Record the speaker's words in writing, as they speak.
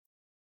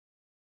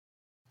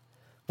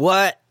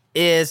What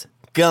is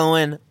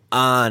going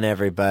on,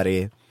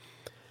 everybody?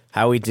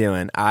 How we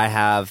doing? I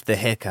have the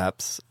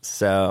hiccups.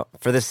 So,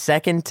 for the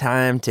second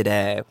time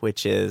today,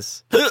 which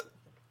is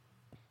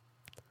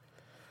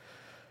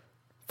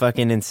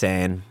fucking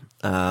insane.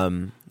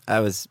 I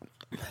was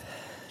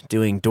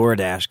doing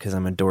DoorDash because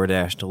I'm a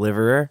DoorDash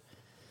deliverer,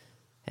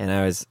 and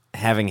I was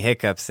having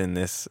hiccups in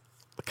this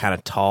kind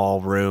of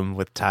tall room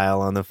with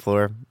tile on the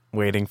floor,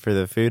 waiting for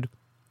the food.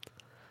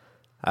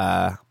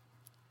 And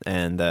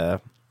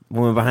the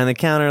woman behind the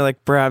counter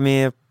brought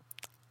me a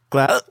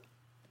glass.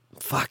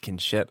 Fucking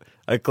shit.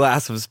 A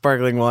glass of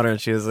sparkling water, and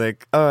she was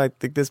like, "Oh, I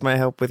think this might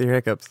help with your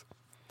hiccups."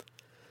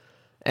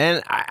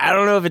 And I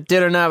don't know if it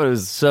did or not, but it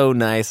was so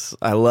nice.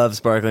 I love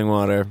sparkling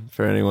water,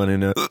 for anyone who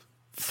knows.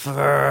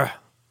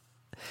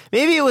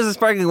 Maybe it was the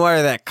sparkling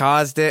water that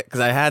caused it,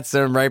 because I had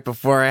some right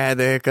before I had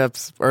the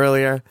hiccups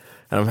earlier,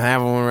 and I'm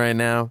having one right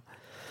now.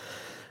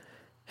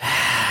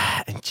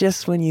 And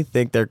just when you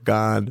think they're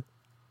gone,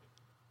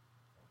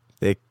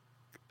 they...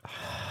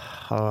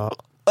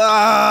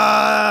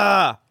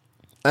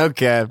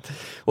 Okay.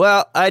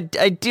 Well, I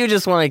do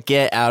just want to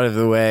get out of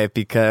the way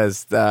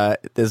because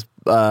this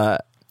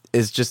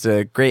is just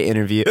a great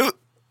interview,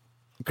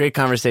 great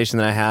conversation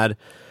that I had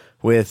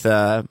with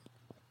a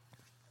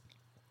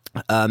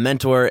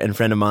mentor and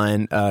friend of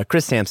mine,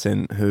 Chris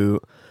Sampson,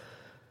 who,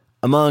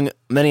 among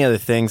many other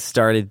things,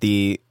 started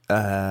the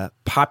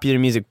popular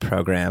music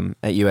program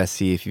at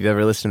USC. If you've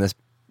ever listened to this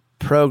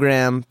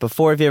program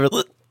before, if you ever...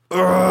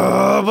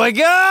 Oh, my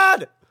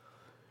God!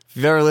 If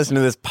you've ever listened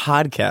to this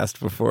podcast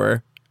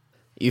before,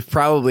 you've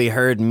probably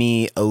heard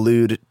me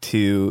allude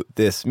to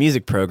this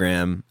music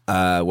program,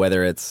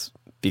 whether it's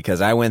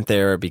because I went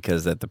there or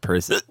because that the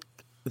person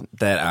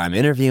that I'm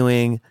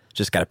interviewing,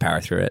 just got to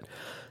power through it.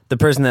 The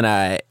person that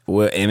I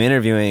am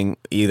interviewing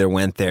either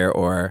went there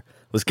or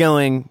was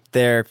going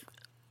there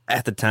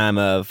at the time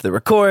of the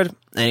record.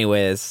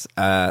 Anyways,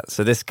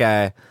 so this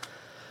guy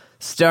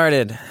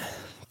started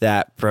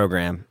that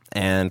program,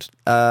 and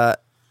in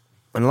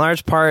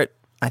large part,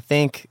 I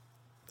think,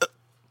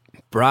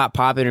 brought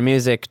popular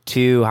music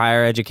to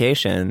higher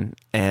education.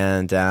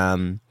 And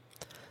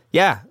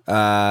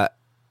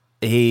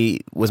he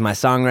was my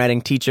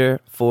songwriting teacher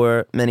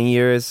for many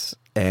years,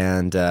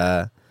 and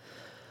has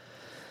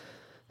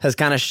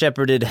kind of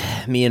shepherded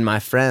me and my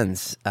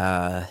friends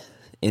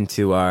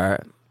into our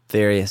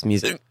various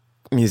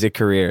music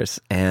careers.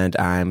 And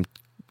I'm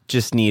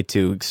just need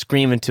to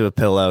scream into a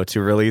pillow to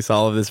release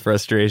all of this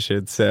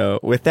frustration. So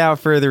without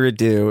further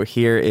ado,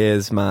 here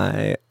is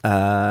my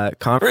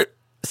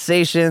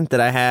conversation that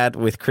I had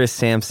with Chris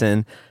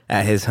Sampson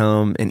at his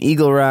home in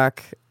Eagle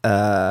Rock.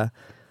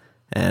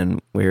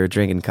 And we were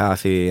drinking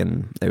coffee,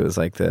 and it was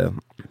like the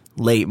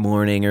late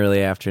morning,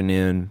 early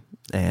afternoon.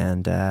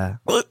 And it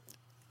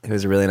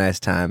was a really nice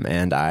time,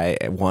 and I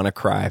want to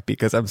cry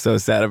because I'm so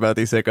sad about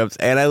these hiccups.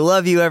 And I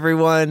love you,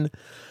 everyone.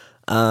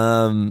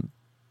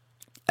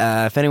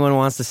 If anyone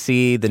wants to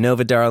see the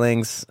Nova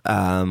Darlings,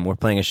 we're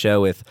playing a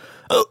show with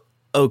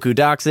Oku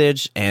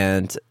Doxage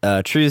and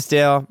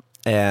Truesdale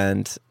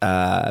and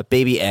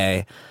Baby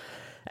A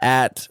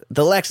at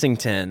the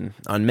Lexington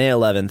on May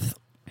 11th.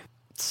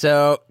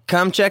 So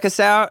come check us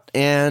out,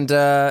 and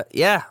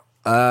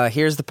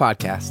here's the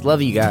podcast.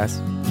 Love you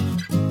guys.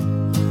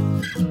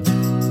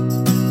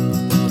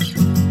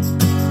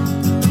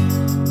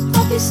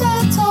 Happy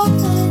sad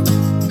talking.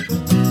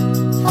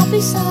 Happy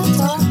sad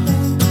talking.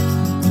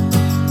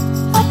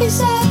 Happy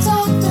sad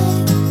talking.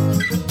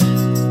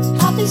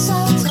 Happy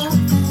sad talking.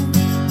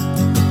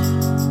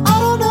 I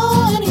don't know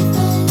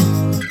anything.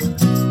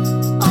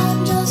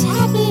 I'm just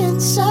happy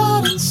and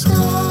sad and stuff.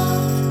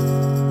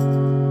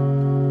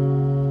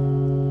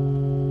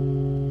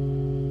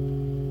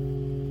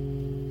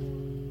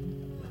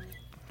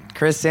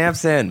 Chris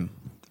Sampson.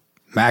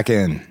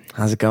 Mackin.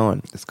 How's it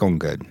going? It's going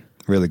good.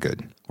 Really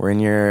good. We're in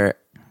your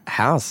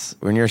house.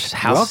 We're in your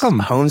house. Welcome.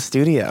 Home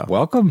studio.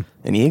 Welcome.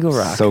 In Eagle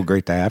Rock. So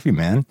great to have you,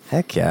 man.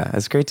 Heck yeah.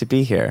 It's great to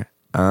be here.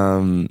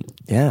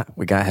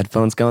 We got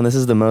headphones going. This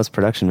is the most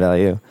production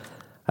value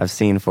I've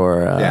seen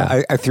for...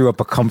 I threw up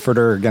a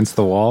comforter against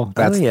the wall.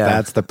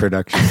 That's the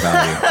production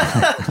value.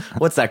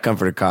 What's that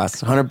comforter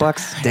cost?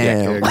 $100?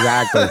 Damn. Yeah,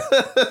 exactly.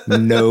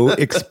 No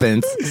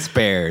expense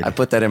spared. I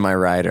put that in my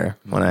rider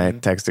when I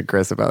texted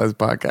Chris about his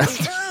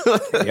podcast.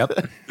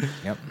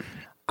 Yep.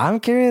 I'm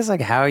curious,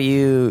 how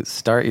you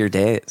start your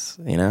days,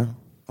 do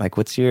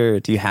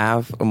you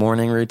have a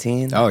morning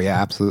routine? Oh, yeah,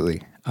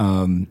 absolutely.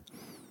 For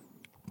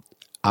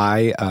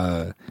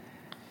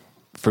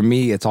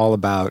me, it's all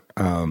about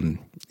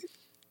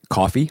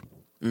coffee.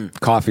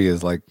 Coffee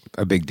is like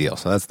a big deal.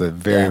 So that's the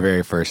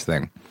very first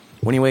thing.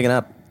 When are you waking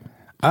up?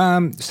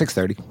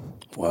 6:30.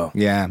 Whoa.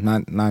 Yeah,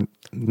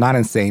 not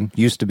insane.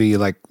 Used to be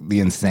like the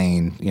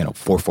insane,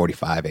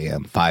 4:45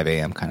 a.m., 5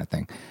 a.m. kind of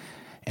thing.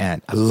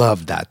 And I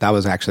loved that. That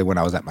was actually when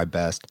I was at my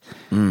best,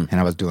 and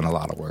I was doing a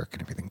lot of work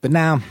and everything. But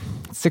now,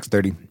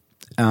 6:30.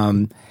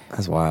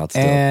 That's wild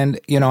still. And,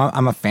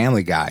 I'm a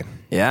family guy.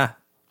 Yeah.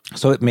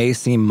 So it may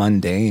seem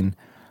mundane,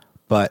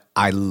 but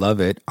I love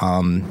it.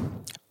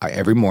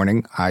 Every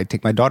morning, I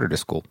take my daughter to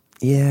school.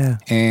 Yeah.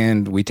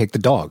 and we take the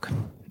dog.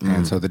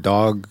 And so the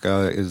dog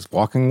is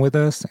walking with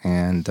us,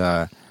 and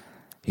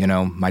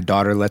my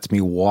daughter lets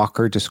me walk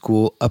her to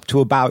school up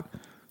to about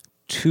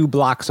 2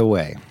 blocks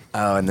away.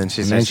 Oh, and then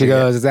she And says, then she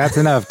goes, "That's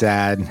enough,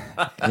 Dad."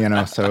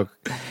 So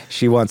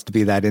she wants to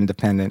be that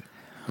independent,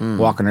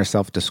 walking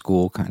herself to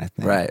school kind of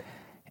thing. Right.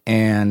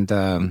 And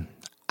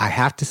I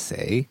have to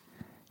say,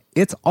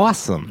 it's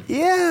awesome.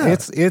 Yeah.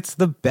 It's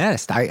the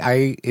best.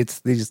 It's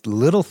these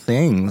little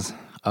things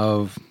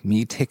of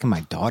me taking my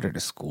daughter to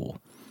school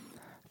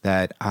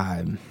that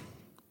I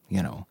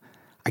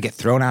get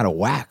thrown out of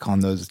whack on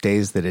those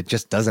days that it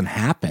just doesn't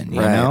happen, you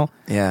know?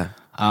 Yeah.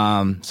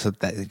 So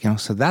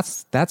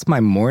that's my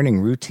morning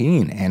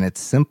routine, and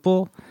it's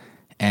simple,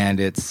 and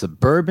it's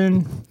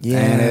suburban,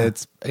 and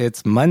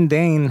it's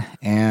mundane,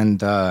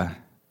 and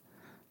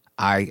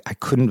I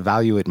couldn't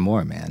value it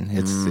more, man.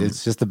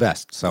 It's just the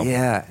best. So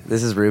Yeah.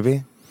 This is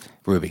Ruby.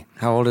 Ruby,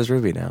 How old is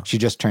Ruby now? she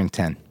just turned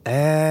 10.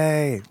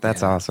 Hey,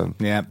 that's awesome.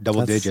 Yeah, double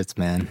That's- digits,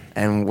 man.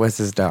 And what's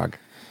this dog?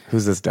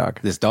 Who's this dog?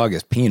 This dog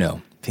is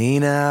Pino.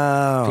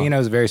 Pino.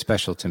 Pino's very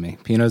special to me.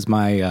 Pino's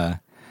my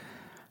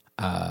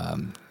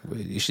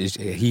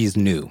he's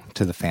new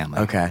to the family.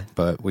 Okay.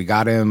 But we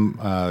got him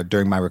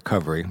during my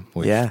recovery,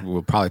 which Yeah.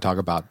 we'll probably talk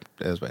about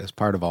as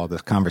part of all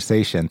this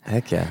conversation.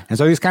 Heck yeah. And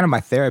so he's kind of my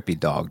therapy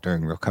dog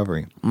during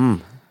recovery.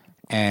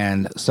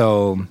 And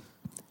so,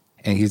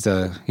 and he's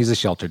a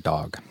sheltered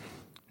dog,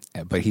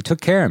 but he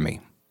took care of me.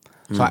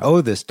 So I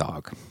owe this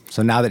dog.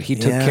 So now that he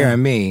took Yeah. care of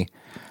me,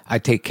 I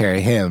take care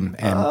of him.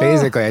 And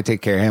basically I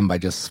take care of him by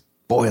just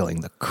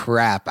spoiling the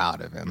crap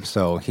out of him.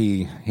 So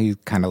he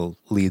kind of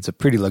leads a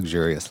pretty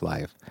luxurious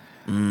life.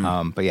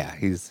 But yeah,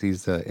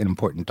 he's an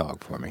important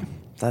dog for me.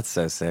 That's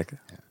so sick.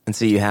 And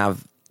so you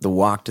have the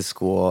walk to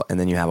school and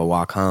then you have a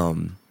walk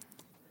home.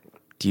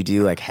 Do you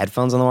do like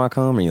headphones on the walk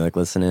home, or you like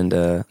listening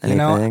to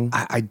anything?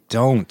 I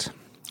don't.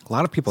 A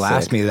lot of people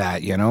ask Sick. me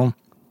that, A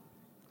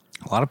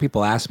lot of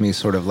people ask me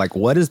sort of like,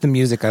 what is the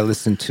music I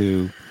listen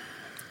to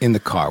in the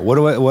car? What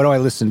do I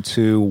listen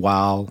to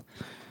while,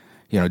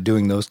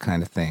 doing those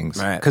kind of things?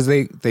 Right. Because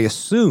they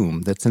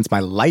assume that since my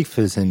life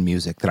is in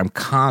music, that I'm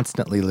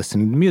constantly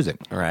listening to music.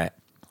 Right.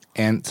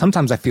 And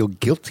sometimes I feel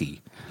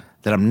guilty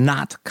that I'm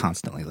not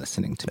constantly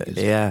listening to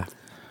music. Yeah.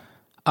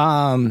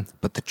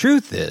 But the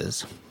truth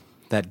is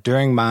that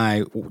during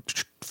my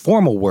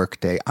formal work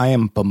day, I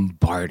am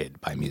bombarded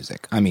by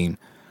music. I mean,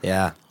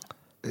 Yeah.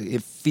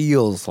 it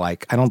feels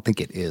like, I don't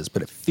think it is,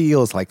 but it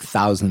feels like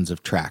thousands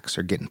of tracks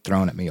are getting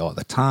thrown at me all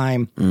the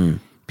time.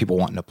 People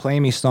wanting to play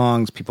me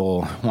songs,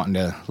 people wanting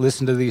to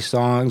listen to these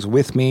songs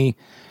with me.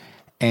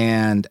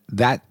 And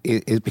that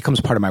it becomes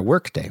part of my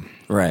work day.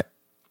 Right.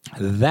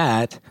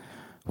 That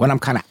when I'm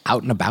kind of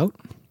out and about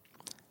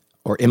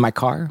or in my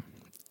car,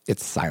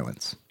 it's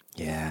silence.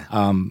 Yeah.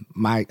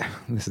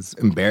 This is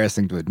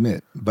embarrassing to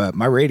admit, but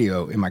my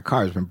radio in my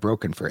car has been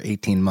broken for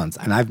 18 months,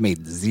 and I've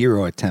made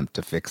zero attempt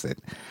to fix it,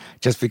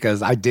 just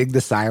because I dig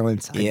the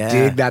silence. Yeah. I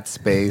dig that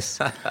space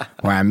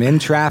where I'm in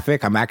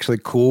traffic. I'm actually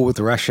cool with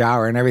rush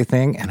hour and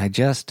everything, and I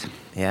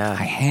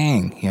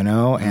hang,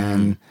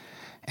 and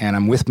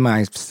I'm with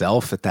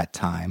myself at that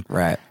time.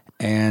 Right.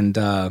 And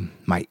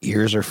my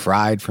ears are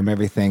fried from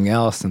everything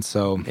else, and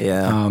so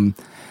Yeah.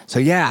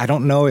 I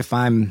don't know if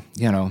I'm,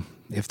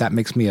 if that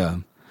makes me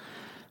a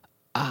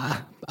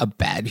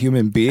bad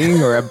human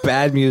being or a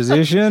bad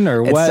musician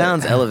or It what.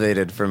 sounds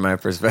elevated from my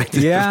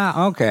perspective.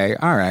 Yeah. Okay.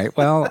 All right.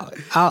 Well,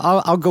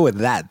 I'll go with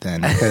that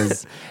then,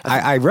 because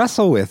I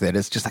wrestle with it.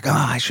 It's just like,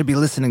 I should be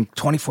listening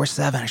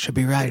 24/7. I should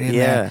be right in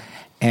Yeah. there.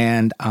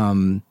 And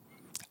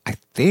I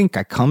think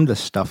I come to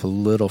stuff a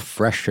little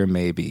fresher,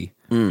 maybe.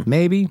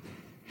 Maybe.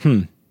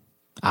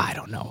 I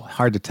don't know.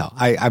 Hard to tell.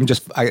 I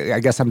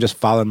guess I'm just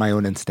following my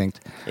own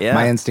instinct. Yeah.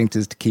 My instinct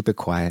is to keep it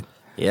quiet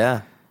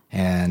Yeah.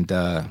 and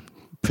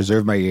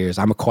preserve my ears.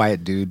 I'm a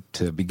quiet dude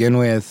to begin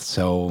with,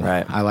 so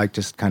Right. I like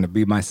just kind of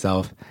be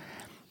myself.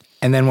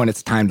 And then when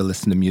it's time to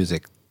listen to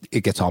music,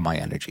 it gets all my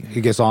energy.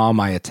 It gets all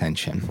my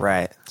attention.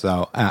 Right.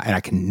 So, and I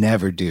can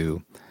never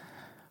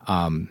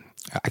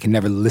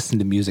listen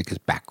to music as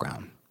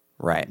background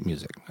Right.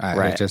 music.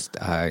 Right.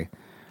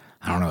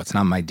 I don't know. It's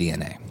not my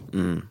DNA.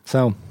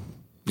 So,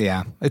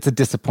 yeah, it's a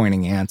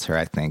disappointing answer,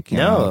 I think.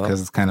 No.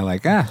 Because it's kind of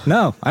like,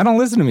 no, I don't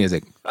listen to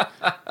music.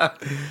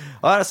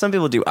 Some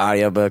people do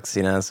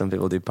audiobooks, some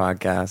people do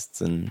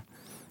podcasts, and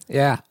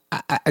Yeah,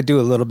 I do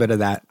a little bit of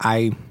that.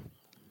 I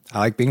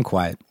like being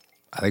quiet.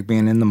 I like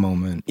being in the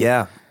moment.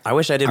 yeah, I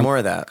wish I did more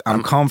of that.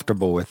 I'm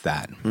comfortable with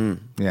that.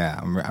 Yeah,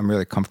 I'm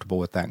really comfortable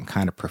with that and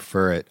kind of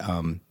prefer it.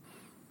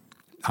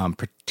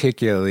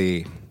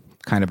 Particularly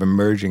kind of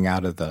emerging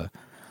out of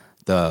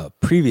the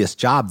previous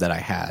job that I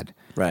had.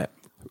 Right.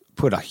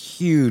 Put a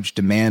huge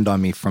demand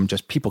on me from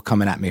just people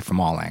coming at me from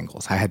all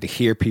angles. I had to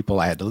hear people.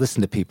 I had to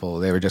listen to people.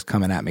 They were just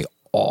coming at me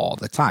all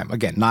the time.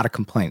 Again, not a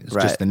complaint. It's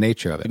Right. just the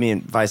nature of it. You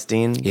mean Vice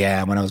Dean?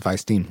 Yeah, when I was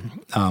Vice Dean.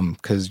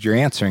 Because you're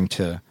answering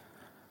to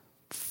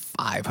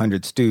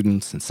 500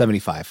 students and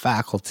 75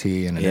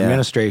 faculty and an Yeah.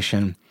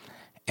 administration.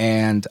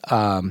 And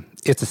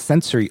it's a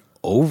sensory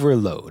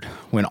overload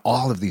when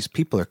all of these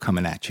people are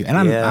coming at you. And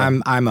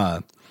I'm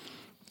a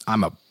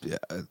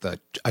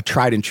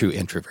tried and true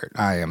introvert.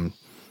 I am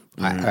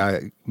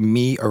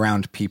me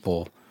around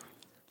people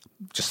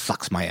just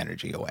sucks my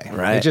energy away.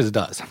 Right. It just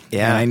does.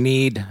 Yeah. And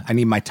I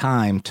need my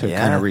time to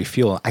kind of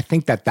refuel. I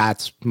think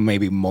that's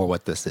maybe more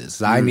what this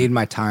is. I need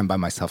my time by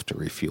myself to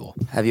refuel.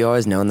 Have you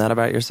always known that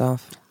about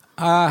yourself?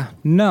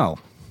 No.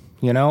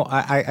 You know,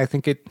 I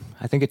think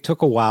it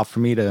took a while for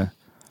me to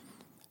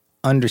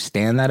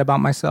understand that about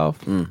myself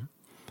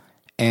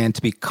and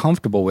to be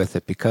comfortable with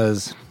it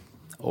because,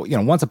 you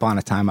know, once upon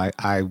a time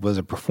I was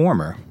a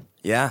performer.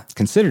 Yeah.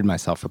 Considered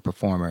myself a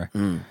performer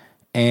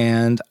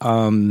and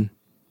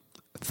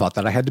thought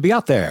that I had to be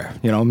out there,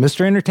 you know,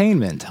 Mr.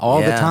 Entertainment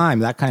all the time,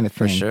 that kind of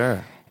thing. For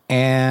sure.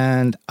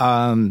 And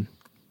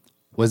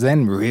was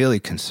then really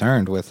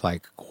concerned with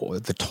like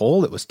the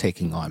toll it was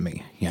taking on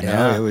me. You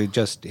know, it would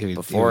just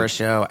Before a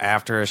show,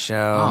 after a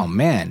show. Oh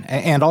man,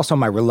 and also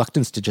my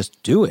reluctance to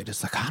just do it.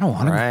 It's like I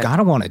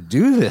don't want to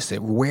do this.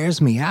 It wears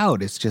me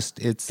out.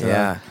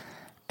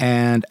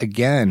 And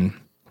again,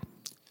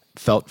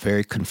 felt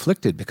very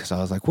conflicted because I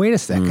was like, wait a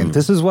second,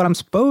 this is what I'm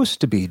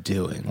supposed to be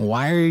doing.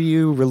 Why are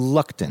you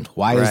reluctant?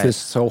 Why is this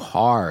so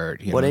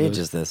hard? What age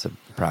is this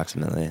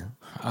approximately?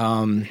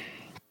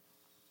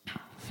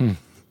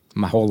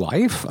 My whole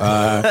life.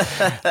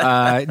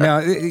 No,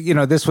 you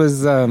know, this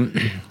was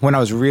when I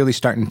was really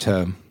starting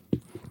to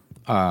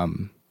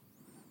come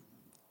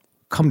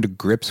to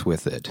grips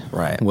with it.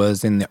 Right.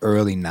 Was in the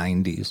early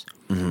 90s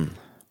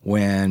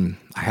when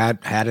I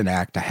had an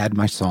act, I had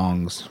my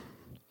songs,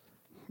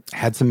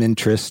 had some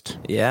interest.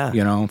 Yeah.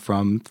 You know,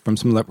 from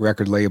some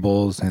record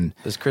labels. And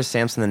Was Chris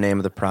Sampson the name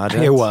of the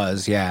project? it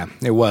was, yeah,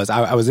 it was.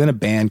 I was in a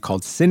band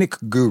called Cynic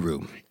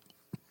Guru,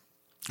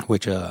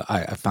 which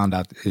I found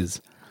out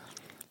is.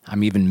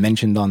 I'm even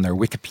mentioned on their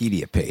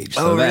Wikipedia page.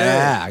 So really?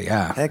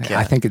 Yeah. Heck yeah.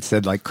 I think it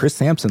said like Chris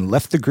Sampson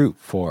left the group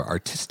for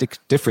artistic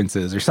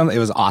differences or something. It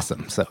was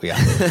awesome. So yeah.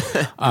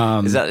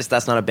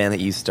 That's not a band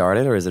that you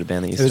started, or is it a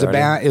band that you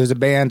started? It was a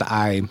band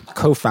I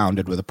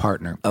co-founded with a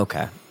partner.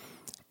 Okay.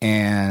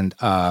 And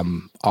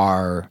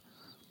our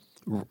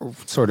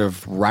sort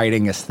of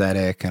writing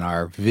aesthetic and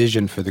our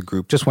vision for the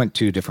group just went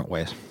two different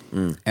ways.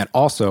 And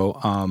also,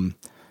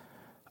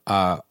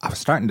 I was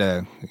starting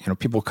to, you know,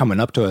 people coming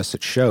up to us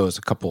at shows,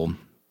 a couple,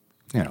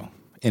 you know,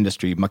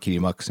 industry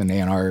mucky-mucks and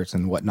A&Rs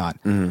and whatnot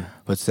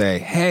would say,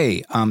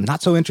 hey, I'm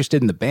not so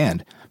interested in the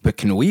band, but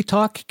can we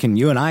talk? Can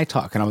you and I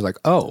talk? And I was like,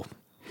 oh,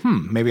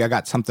 maybe I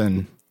got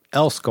something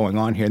else going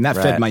on here. And that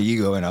fed my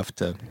ego enough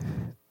to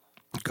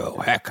go,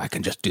 heck, I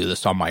can just do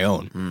this on my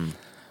own.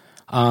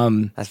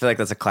 I feel like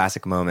that's a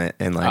classic moment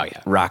in like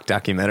rock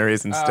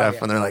documentaries and stuff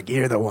when they're like,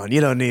 you're the one,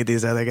 you don't need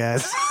these other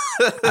guys.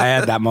 I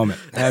had that moment.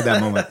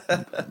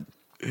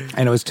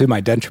 And it was to my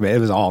detriment. It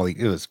was all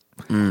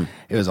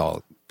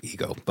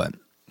ego, but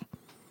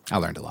I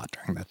learned a lot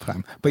during that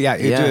time. But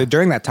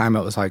during that time,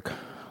 it was like,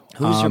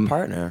 Who's your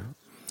partner?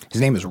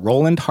 His name is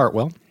Roland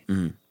Hartwell.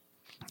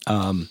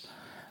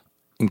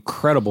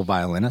 Incredible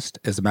violinist.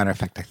 As a matter of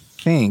fact, I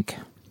think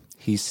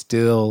he's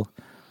still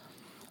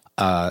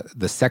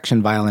the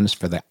section violinist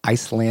for the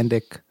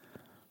Icelandic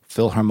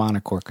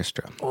Philharmonic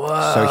Orchestra.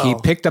 Whoa. So he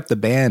picked up the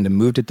band and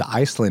moved it to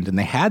Iceland, and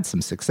they had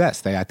some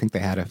success. I think they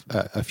had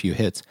a few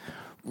hits.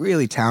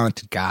 Really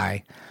talented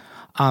guy.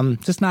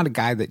 Just not a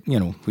guy that, you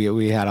know,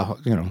 we had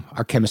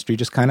our chemistry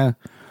just kind of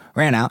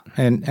ran out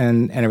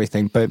and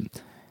everything. But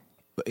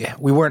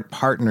we weren't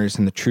partners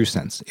in the true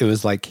sense. It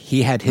was like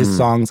he had his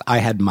songs, I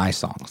had my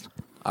songs.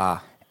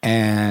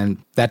 And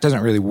that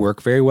doesn't really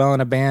work very well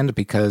in a band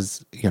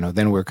because, you know,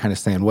 then we're kind of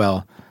saying,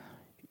 well,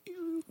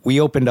 we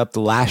opened up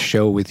the last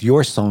show with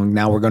your song.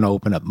 Now we're going to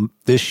open up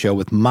this show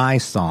with my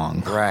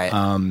song. Right.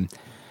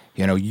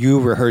 You know,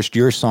 you rehearsed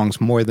your songs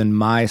more than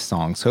my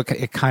songs. So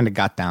it kind of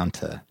got down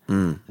to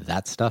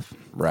that stuff.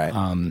 Right.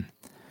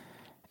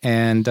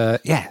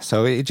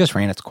 So it just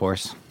ran its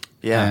course.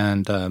 Yeah.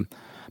 And,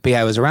 but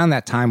yeah, it was around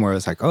that time where I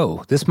was like,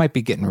 oh, this might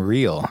be getting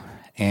real.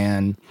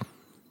 And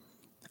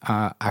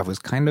I was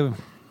kind of,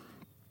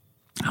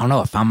 I don't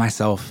know, I found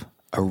myself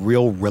a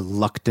real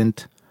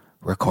reluctant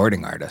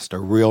recording artist, a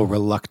real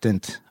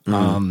reluctant,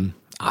 I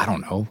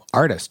don't know,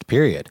 artist,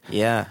 period.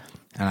 Yeah.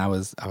 And I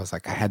was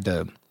like, I had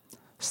to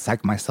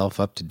psych myself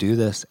up to do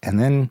this. And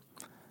then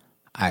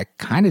I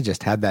kind of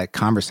just had that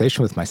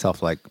conversation with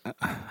myself, like,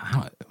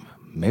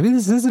 maybe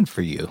this isn't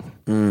for you.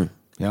 You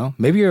know,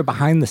 maybe you're a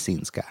behind the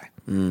scenes guy.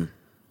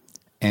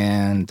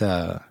 And,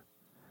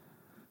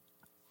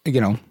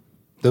 you know,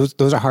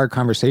 those are hard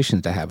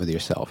conversations to have with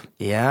yourself.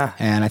 Yeah.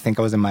 And I think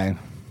I was in my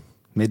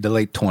mid to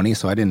late 20s,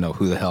 so I didn't know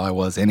who the hell I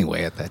was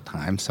anyway at that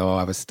time. So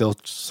I was still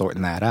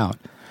sorting that out.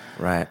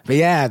 Right. But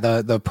yeah,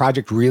 the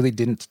project really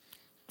didn't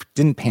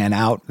pan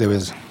out. It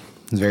was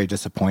very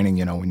disappointing,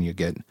 you know, when you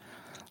get,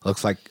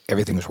 looks like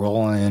everything's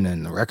rolling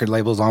and the record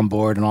label's on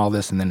board and all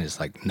this, and then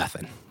it's like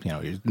nothing. You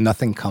know,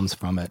 nothing comes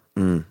from it,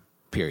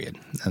 period.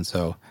 And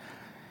so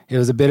it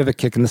was a bit of a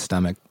kick in the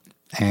stomach.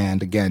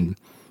 And again,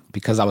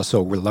 because I was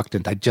so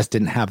reluctant, I just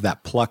didn't have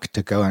that pluck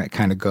to go and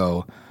kind of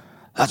go,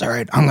 that's all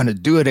right. I'm going to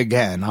do it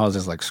again. I was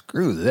just like,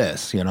 screw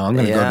this. I'm going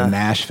to go Yeah. to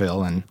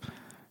Nashville and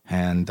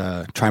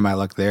try my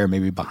luck there,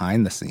 maybe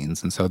behind the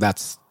scenes. And so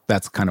that's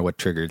kind of what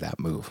triggered that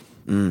move.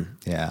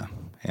 Yeah.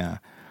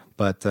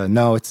 But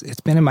no,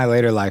 it's been in my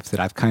later life that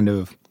I've kind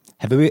of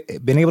have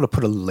been able to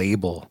put a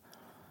label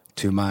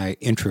to my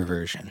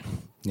introversion,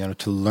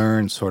 to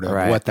learn sort of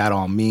Right. what that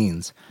all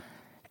means.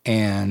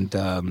 And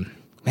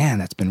man,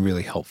 that's been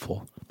really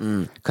helpful.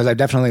 Because I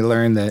definitely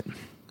learned that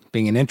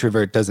being an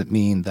introvert doesn't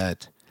mean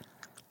that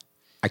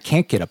I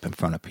can't get up in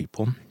front of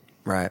people.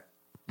 Right.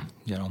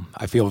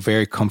 I feel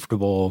very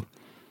comfortable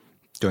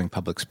doing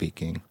public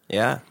speaking.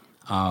 Yeah.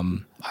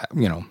 On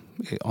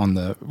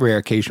the rare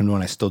occasion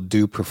when I still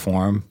do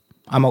perform,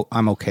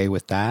 I'm okay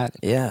with that.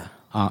 Yeah.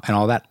 And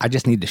all that. I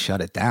just need to shut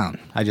it down.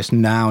 I just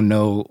now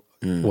know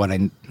what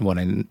I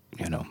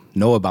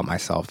know about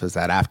myself is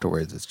that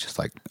afterwards it's just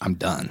like I'm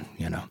done.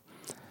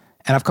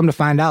 And I've come to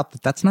find out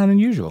that that's not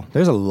unusual.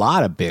 There's a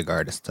lot of big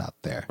artists out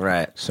there.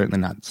 Right. Certainly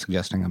not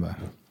suggesting I'm a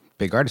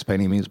big artist by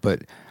any means,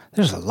 but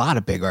there's a lot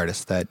of big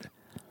artists that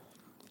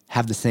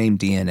have the same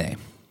DNA.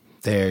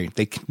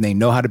 They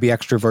know how to be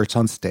extroverts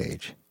on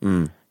stage,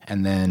 and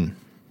then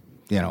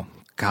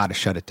got to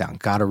shut it down,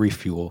 got to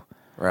refuel,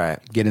 Right.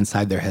 get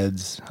inside their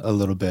heads a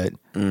little bit,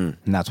 and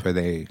that's where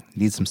they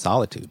need some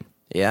solitude.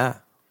 Yeah.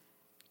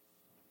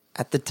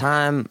 At the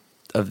time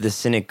of the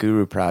Cynic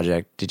Guru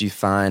project, did you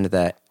find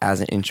that as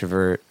an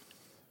introvert,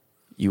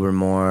 you were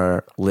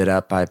more lit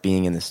up by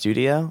being in the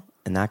studio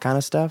and that kind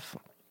of stuff?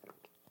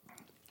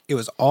 It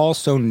was all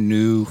so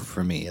new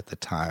for me at the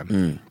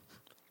time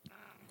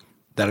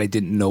that I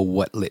didn't know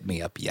what lit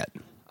me up yet.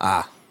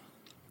 I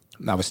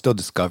was still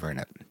discovering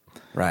it.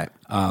 Right.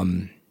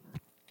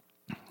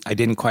 I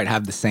didn't quite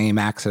have the same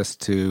access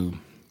to,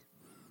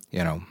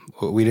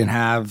 we didn't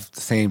have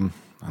the same,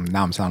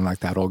 now I'm sounding like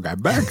that old guy.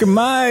 Back in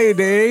my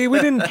day, we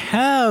didn't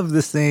have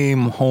the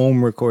same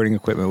home recording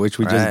equipment, which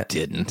we Right. just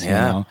didn't,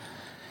 Yeah.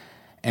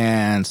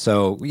 And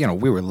so, we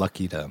were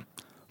lucky to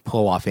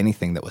pull off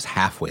anything that was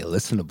halfway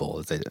listenable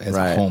as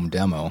Right. a home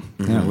demo.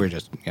 We're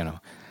just,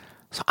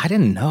 so I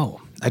didn't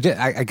know. I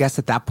guess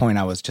at that point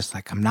I was just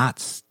like, I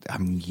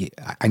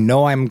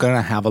know I'm going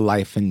to have a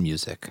life in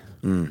music.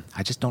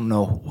 I just don't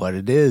know what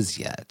it is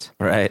yet.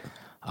 Right.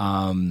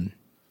 And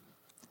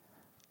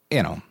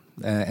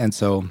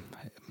so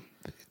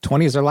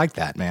 20s are like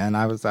that, man.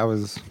 I was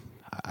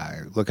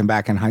looking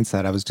back in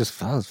hindsight, I was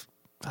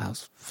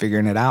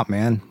figuring it out,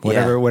 man.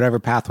 Whatever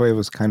pathway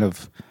was kind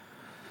of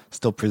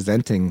still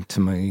presenting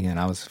to me, and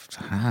I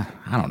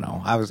don't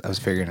know. I was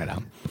figuring it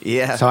out.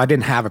 Yeah. So I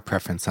didn't have a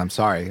preference. I'm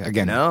sorry.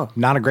 Again, No.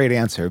 not a great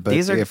answer, but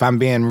if I'm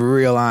being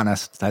real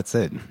honest, that's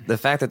it. The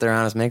fact that they're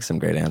honest makes some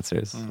great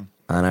answers, and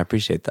I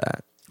appreciate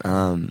that.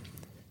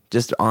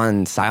 Just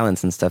on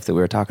silence and stuff that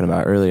we were talking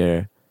about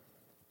earlier,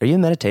 are you a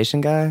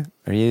meditation guy?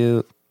 Are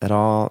you at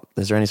all?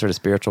 Is there any sort of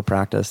spiritual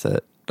practice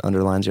that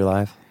underlines your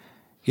life?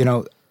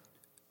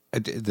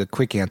 The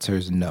quick answer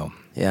is no.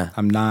 Yeah.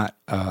 I'm not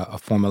a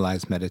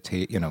formalized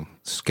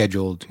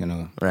scheduled,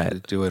 Right. to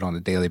do it on a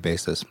daily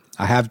basis.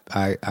 I've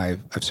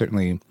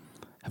certainly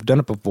have done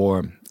it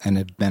before and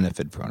have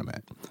benefited from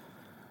it.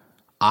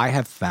 I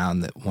have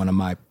found that one of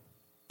my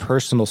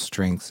personal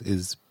strengths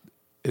is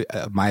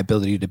my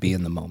ability to be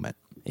in the moment.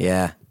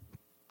 Yeah.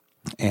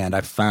 And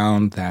I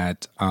found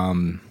that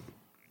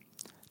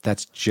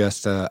that's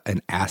just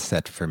an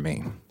asset for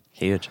me.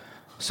 Huge.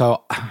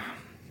 So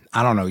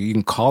I don't know, you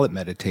can call it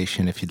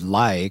meditation if you'd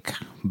like,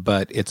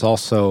 but it's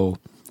also,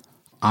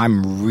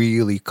 I'm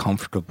really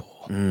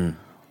comfortable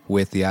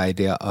with the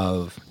idea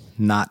of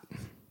not,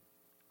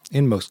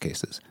 in most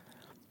cases,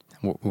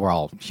 we're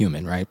all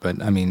human, right?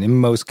 But I mean, in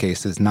most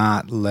cases,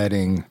 not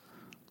letting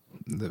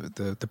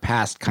the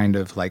past kind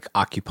of like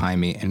occupy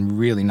me and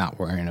really not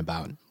worrying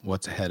about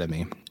what's ahead of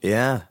me.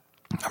 Yeah.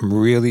 I'm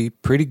really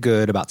pretty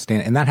good about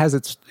staying, and that has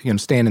its,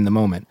 staying in the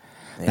moment.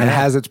 And it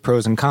has its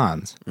pros and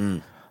cons.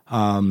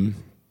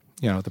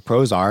 The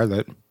pros are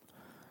that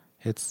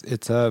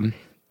it's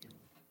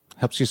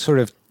helps you sort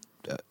of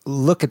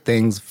look at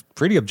things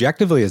pretty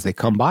objectively as they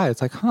come by.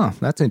 It's like,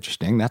 that's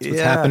interesting. That's what's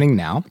happening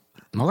now.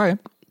 Okay,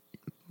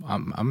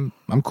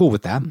 I'm cool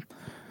with that.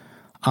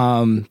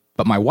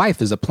 But my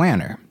wife is a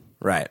planner.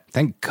 Right.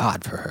 Thank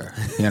God for her.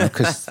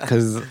 Because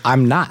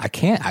I'm not.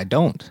 I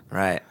don't.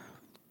 Right.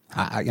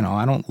 I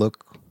don't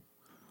look,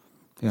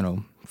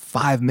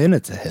 5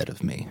 minutes ahead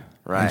of me.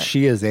 Right. And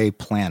she is a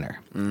planner.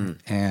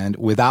 And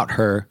without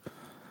her,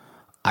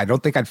 I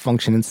don't think I'd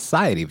function in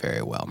society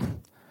very well.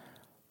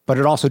 But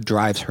it also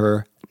drives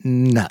her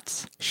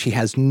nuts. She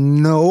has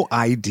no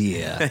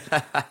idea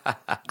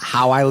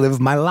how I live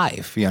my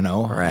life,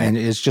 Right. And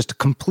it's just a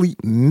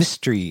complete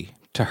mystery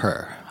to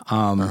her.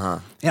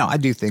 I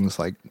do things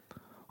like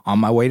on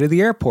my way to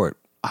the airport,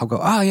 I'll go,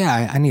 oh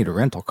yeah, I need a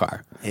rental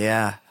car.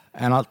 Yeah.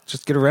 And I'll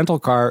just get a rental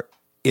car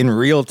in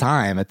real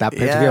time at that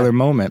particular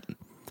moment.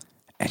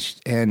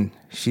 And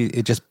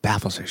it just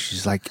baffles her.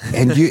 She's like,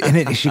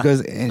 she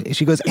goes, and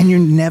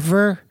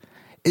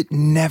it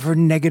never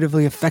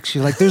negatively affects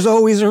you. Like, there's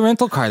always a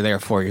rental car there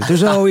for you.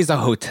 There's always a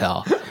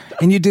hotel.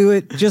 And you do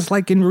it just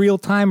like in real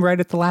time, right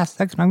at the last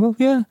second. I go,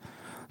 yeah.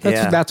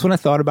 That's when I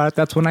thought about it.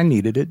 That's when I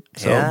needed it.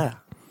 So, Yeah.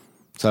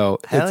 So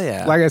Hell it's,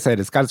 yeah. like I said,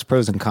 it's got its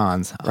pros and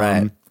cons.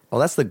 Right. Well,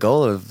 that's the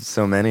goal of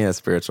so many a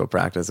spiritual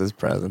practice is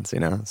presence,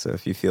 So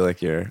if you feel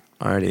like you're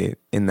already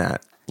in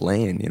that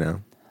lane,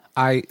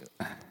 I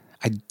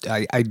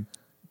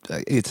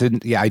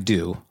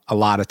do a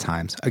lot of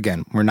times.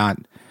 Again, we're not,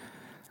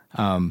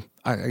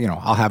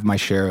 I'll have my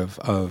share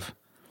of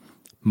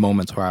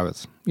moments where I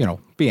was,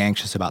 be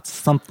anxious about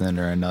something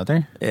or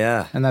another.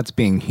 Yeah. And that's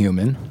being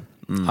human.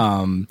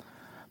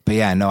 But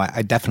yeah, no,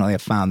 I definitely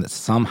have found that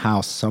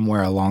somehow,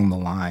 somewhere along the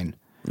line,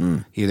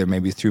 either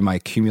maybe through my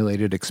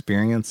accumulated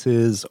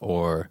experiences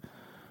or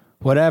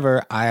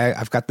whatever,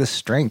 I've got this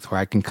strength where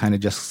I can kind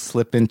of just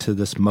slip into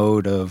this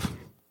mode of,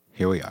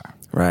 here we are.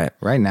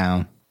 Right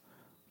now,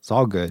 it's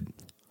all good.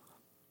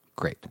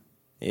 Great.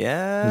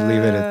 Yeah.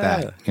 Leave it at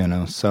that,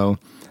 So,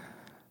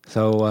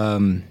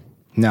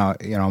 no,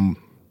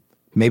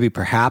 maybe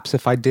perhaps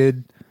if I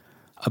did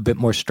a bit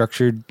more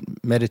structured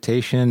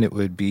meditation, it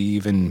would be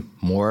even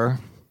more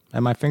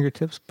at my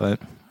fingertips,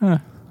 but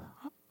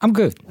I'm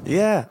good.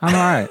 Yeah. I'm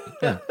all right.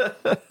 Yeah.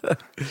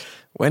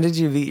 When did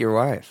you meet your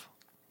wife?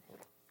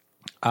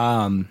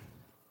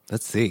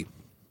 Let's see.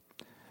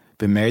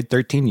 Been married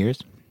 13 years.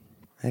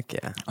 Heck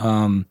yeah.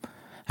 And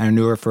I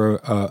knew her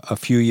for a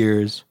few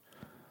years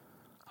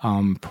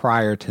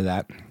prior to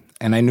that.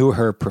 And I knew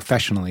her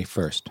professionally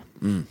first.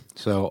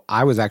 So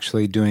I was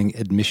actually doing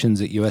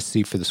admissions at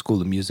USC for the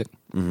School of Music.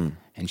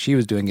 And she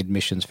was doing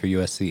admissions for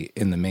USC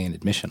in the main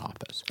admission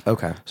office.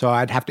 Okay. So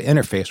I'd have to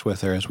interface with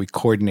her as we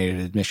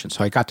coordinated admissions.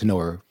 So I got to know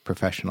her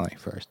professionally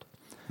first.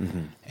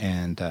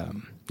 And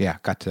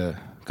got to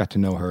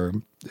know her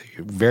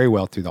very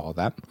well through all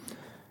that.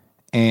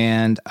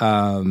 And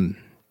and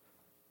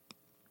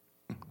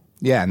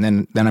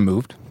then I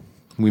moved.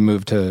 We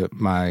moved to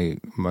my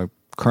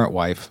current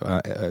wife,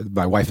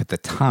 my wife at the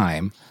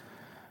time,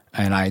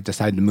 and I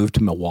decided to move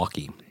to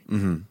Milwaukee.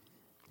 And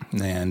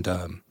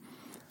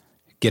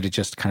get it,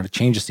 just kind of a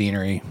change of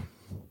scenery,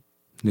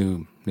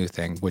 new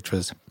thing, which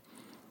was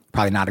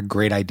probably not a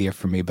great idea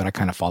for me, but I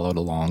kind of followed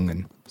along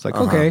and it's like,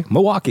 okay,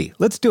 Milwaukee,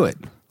 let's do it.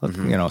 So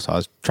I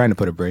was trying to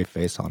put a brave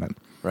face on it.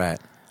 Right.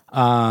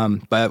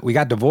 But we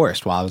got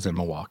divorced while I was in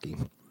Milwaukee.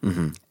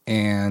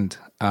 And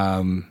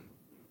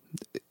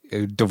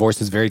divorce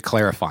is very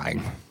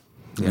clarifying,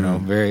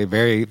 very,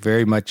 very,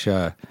 very much,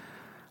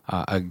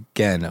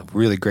 again, a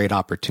really great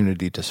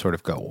opportunity to sort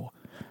of go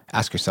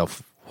ask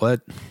yourself,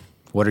 what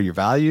are your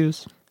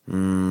values?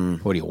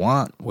 What do you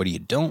want? What do you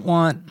don't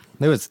want?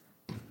 It was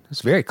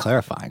very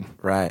clarifying.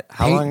 Right.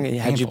 How long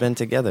had you been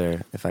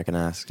together, if I can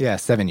ask? Yeah,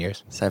 7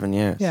 years. 7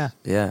 years. Yeah.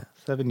 Yeah.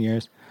 7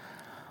 years.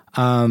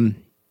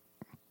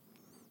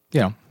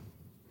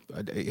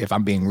 If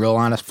I'm being real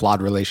honest,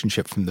 flawed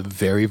relationship from the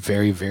very,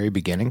 very, very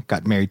beginning.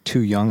 Got married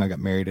too young. I got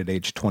married at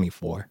age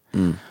 24,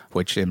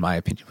 which in my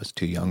opinion was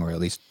too young, or at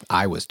least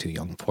I was too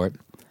young for it.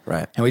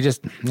 Right. And we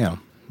just,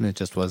 it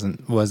just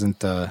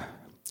wasn't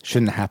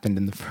shouldn't have happened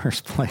in the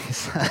first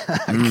place,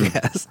 I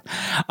guess.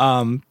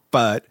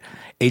 But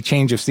a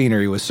change of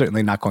scenery was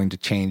certainly not going to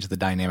change the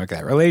dynamic of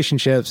that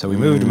relationship. So we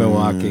moved to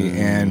Milwaukee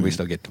and we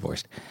still get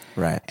divorced.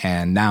 Right.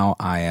 And now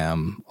I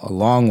am a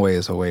long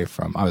ways away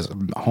from, I was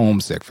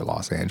homesick for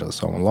Los Angeles.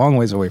 So I'm a long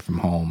ways away from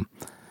home,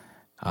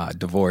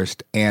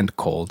 divorced and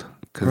cold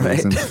because it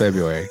was in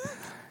February.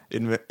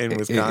 In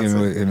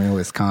Wisconsin. In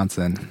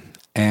Wisconsin.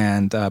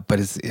 And, but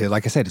it's,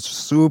 like I said, it's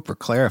super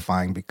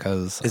clarifying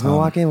because. Is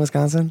Milwaukee in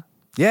Wisconsin?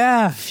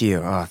 Yeah. Phew.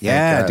 Oh,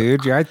 yeah,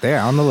 dude. You're right there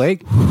on the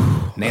lake.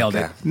 Nailed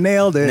it.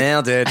 Nailed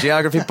it.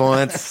 Geography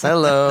points.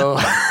 Hello.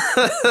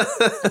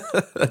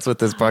 That's what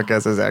this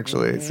podcast is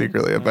actually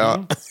secretly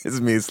about. Is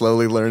me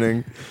slowly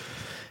learning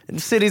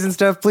cities and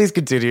stuff. Please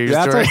continue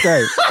your story.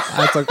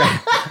 That's okay.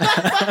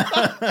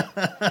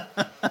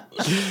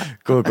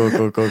 Cool.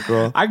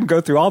 I can go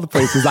through all the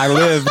places I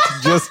lived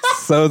just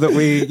so that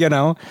we,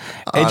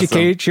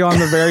 educate you on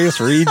the various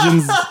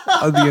regions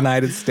of the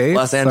United States.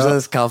 Los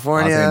Angeles,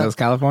 California.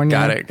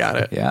 Got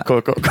it. Yeah.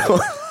 Cool.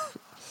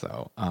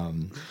 So,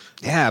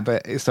 yeah,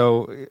 but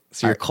so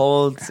you're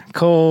cold,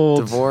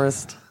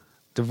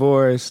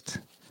 divorced,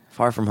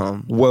 far from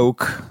home,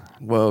 woke,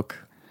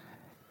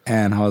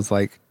 and I was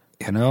like,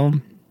 I know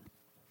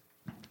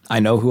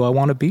who I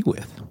want to be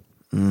with.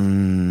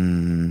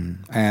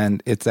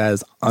 And it's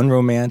as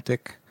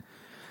unromantic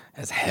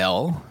as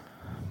hell,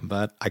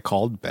 but I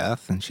called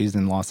Beth and she's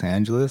in Los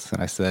Angeles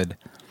and I said,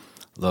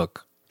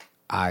 look,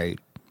 I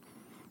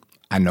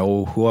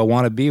know who I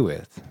want to be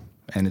with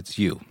and it's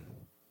you.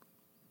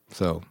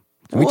 So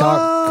can we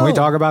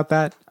talk about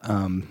that?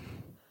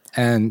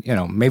 And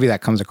maybe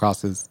that comes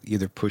across as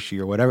either pushy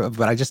or whatever,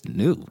 but I just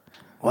knew.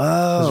 Whoa.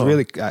 It was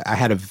really,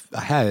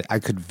 I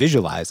could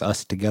visualize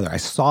us together. I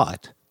saw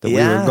it that we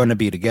were going to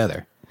be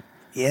together.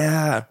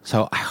 Yeah.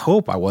 So I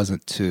hope I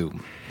wasn't too,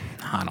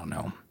 I don't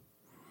know.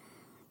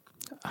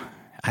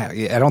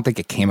 I don't think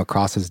it came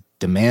across as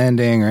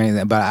demanding or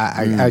anything, but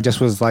I just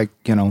was like,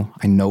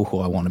 I know who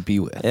I want to be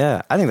with.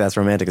 Yeah. I think that's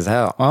romantic as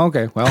hell. Oh,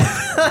 okay. Well,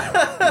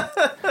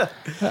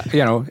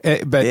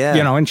 But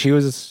Yeah. and she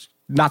was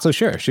not so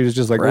sure. She was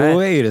just like, Right.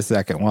 wait a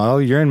second.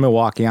 Well, you're in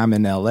Milwaukee. I'm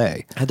in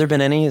LA. Had there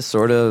been any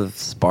sort of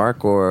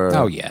spark or?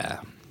 Oh yeah,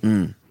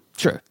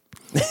 sure.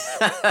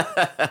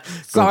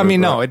 So I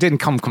mean, no, it didn't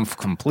come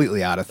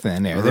completely out of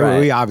thin air. Right.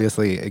 We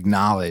obviously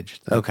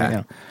acknowledged. That,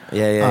 Okay.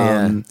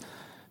 Yeah.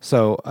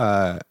 So,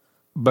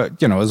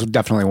 but it was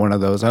definitely one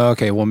of those. Oh,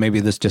 okay, well, maybe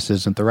this just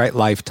isn't the right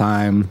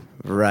lifetime.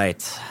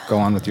 Right. Go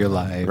on with your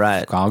life.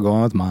 Right. I'll go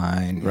on with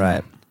mine. you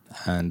Right.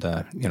 know. And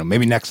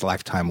maybe next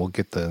lifetime we'll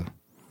get the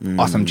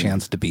awesome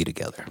chance to be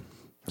together.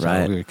 So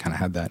Right. we kind of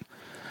had that,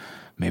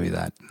 maybe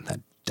that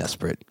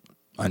desperate,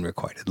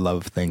 unrequited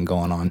love thing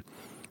going on.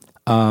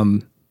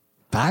 But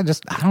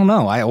I don't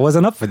know. I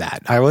wasn't up for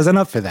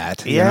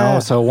that. Yeah.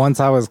 So once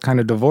I was kind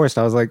of divorced,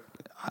 I was like,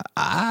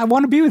 I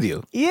want to be with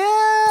you.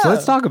 Yeah. So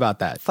let's talk about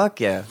that. Fuck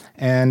yeah.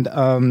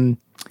 And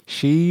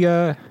she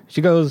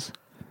goes,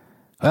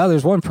 well,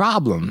 there's one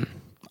problem.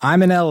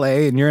 I'm in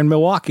LA and you're in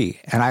Milwaukee.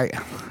 And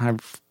I'm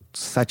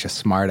such a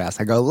smart ass.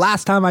 I go,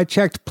 last time I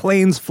checked,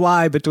 planes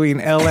fly between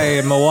LA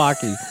and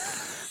Milwaukee.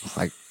 It's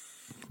like,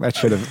 that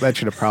should have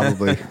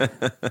probably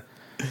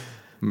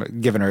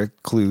given her a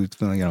clue.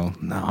 No,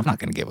 I'm not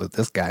going to get with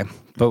this guy.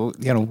 But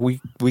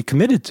we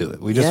committed to it.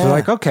 We just were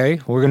like,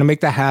 okay, we're going to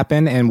make that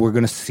happen, and we're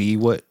going to see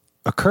what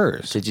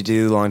occurs. Did you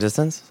do long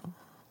distance?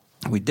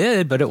 We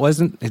did, but it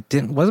wasn't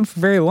for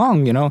very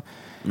long,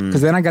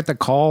 because then I got the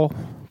call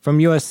from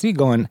USC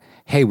going,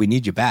 hey, we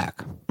need you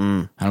back.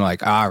 And I'm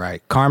like, all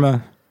right,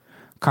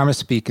 karma's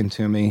speaking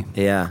to me.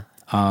 Yeah.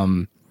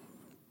 I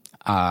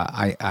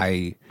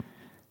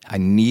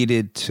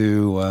needed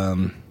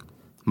to.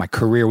 My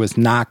career was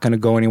not going to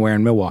go anywhere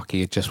in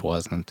Milwaukee. It just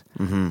wasn't.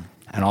 Mm-hmm.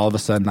 And all of a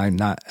sudden,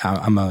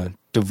 I'm a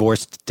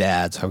divorced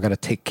dad, so I've got to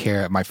take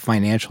care of my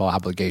financial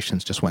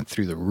obligations. Just went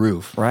through the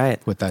roof,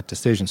 Right. with that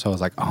decision. So I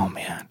was like, oh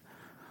man,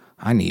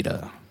 I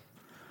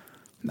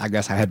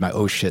guess I had my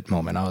oh shit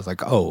moment. I was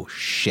like, oh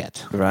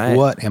shit, Right.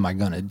 what am I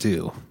gonna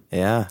do?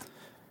 Yeah.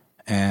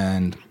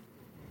 And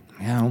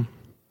I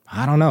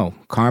don't know,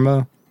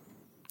 karma,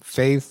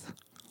 faith,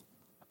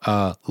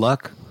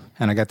 luck.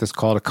 And I got this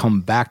call to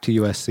come back to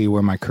USC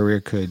where my career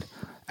could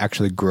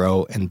actually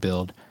grow and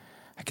build.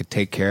 I could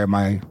take care of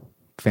my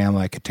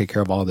family. I could take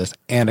care of all this,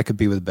 and I could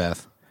be with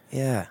Beth.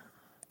 Yeah.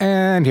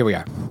 And here we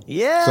are.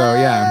 Yeah. So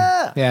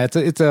yeah.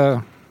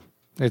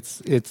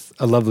 It's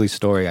a lovely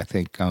story, I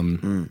think.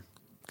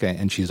 Okay,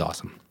 and she's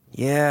awesome.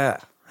 Yeah.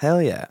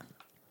 Hell yeah.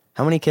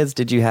 How many kids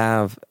did you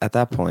have at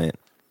that point?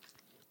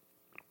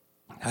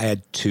 I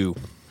had two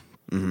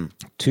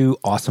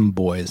awesome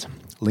boys,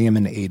 Liam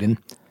and Aiden.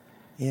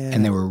 Yeah.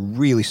 And they were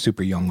really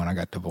super young when I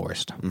got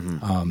divorced.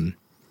 Liam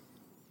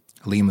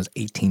was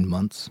 18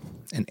 months,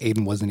 and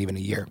Aiden wasn't even a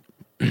year.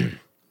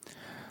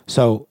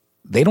 So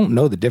they don't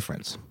know the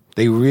difference.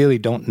 They really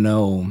don't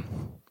know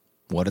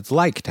what it's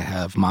like to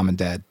have mom and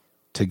dad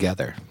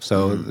together.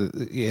 So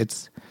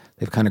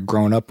they've kind of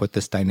grown up with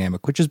this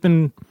dynamic, which has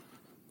been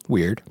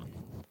weird.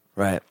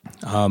 Right.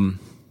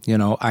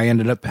 I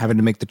ended up having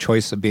to make the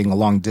choice of being a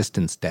long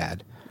distance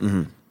dad,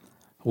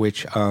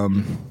 which, I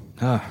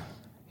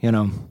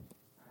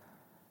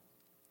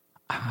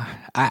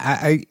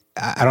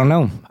don't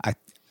know.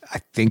 I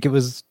think it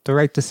was the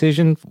right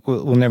decision.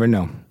 We'll never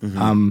know.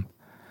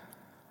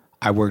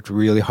 I worked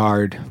really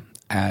hard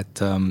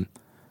at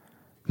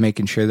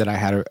making sure that I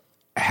had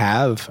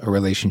have a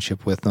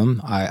relationship with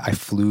them. I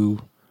flew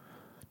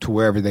to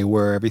wherever they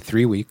were every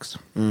 3 weeks.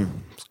 Was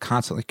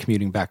constantly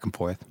commuting back and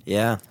forth.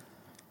 Yeah.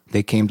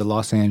 They came to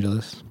Los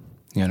Angeles.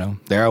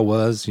 There I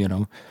was.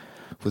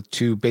 With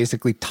two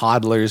basically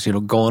toddlers.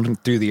 Going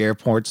through the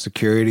airport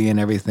security and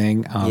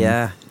everything.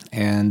 Yeah.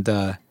 And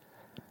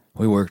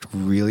we worked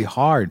really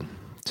hard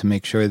to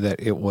make sure that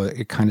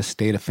it kind of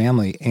stayed a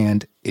family,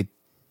 and it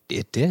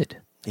did.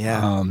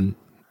 Yeah.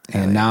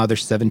 And now they're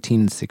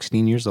 17 and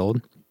 16 years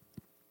old,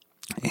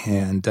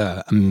 and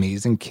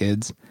amazing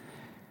kids.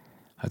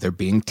 They're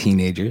being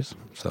teenagers,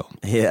 so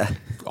Yeah.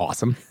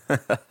 awesome.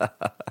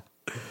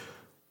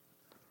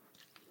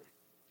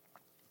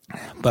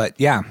 But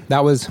yeah,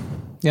 that was,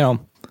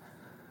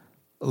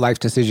 life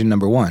decision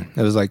number one.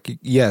 It was like,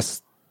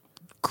 yes,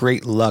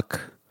 great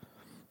luck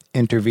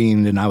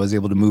intervened and I was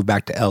able to move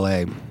back to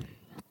LA,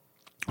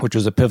 which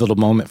was a pivotal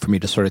moment for me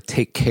to sort of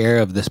take care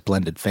of this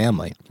blended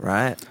family.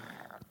 Right.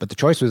 But the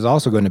choice was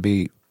also going to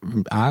be,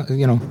 it's going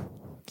to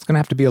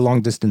have to be a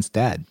long distance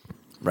dad.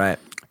 Right.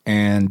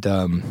 And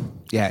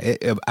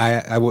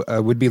I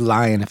would be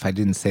lying if I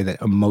didn't say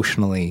that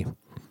emotionally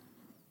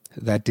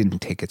that didn't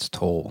take its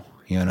toll.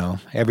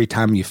 Every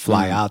time you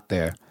fly out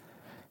there,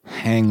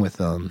 hang with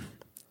them,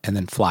 and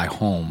then fly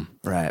home.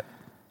 Right.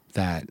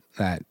 That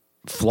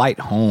flight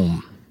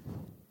home,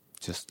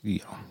 just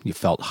you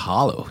felt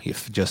hollow. You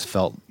just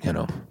felt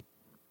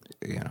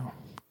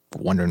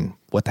wondering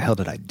what the hell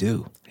did I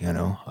do.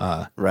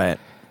 Right.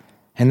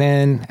 And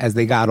then as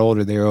they got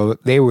older,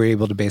 they were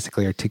able to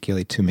basically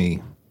articulate to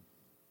me,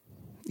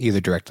 either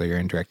directly or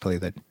indirectly,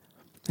 that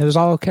it was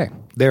all okay.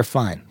 They're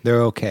fine.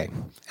 They're okay.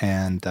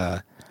 And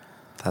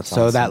That's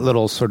so awesome. that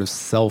little sort of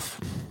self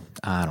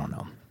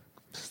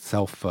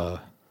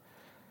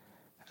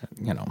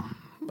you know,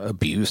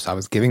 abuse. I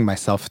was giving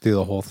myself through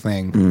the whole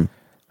thing.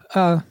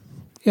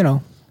 You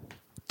know,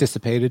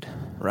 dissipated,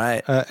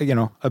 Right. you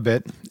know, a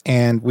bit.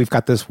 And we've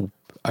got this,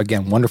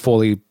 again,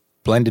 wonderfully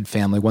blended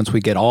family. Once we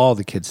get all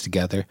the kids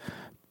together,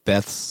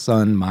 Beth's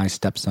son, my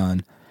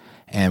stepson,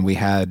 and we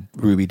had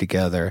Ruby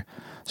together.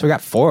 So we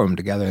got 4 of them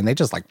together, and they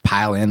just like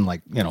pile in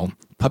like, you know,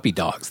 puppy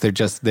dogs.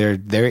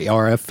 They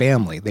are a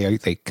family.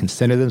 They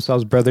consider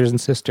themselves brothers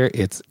and sister.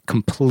 It's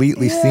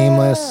completely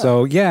seamless.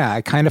 So yeah,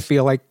 I kind of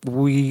feel like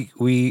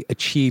we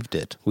achieved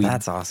it.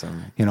 That's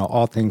awesome. You know,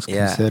 all things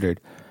considered.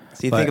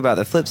 So you think about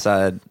the flip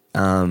side,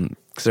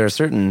 because there are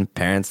certain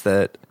parents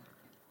that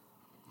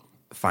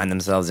find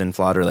themselves in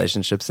flawed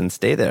relationships and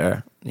stay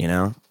there, you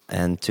know,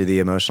 and to the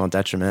emotional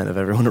detriment of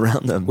everyone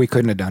around them. We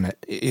couldn't have done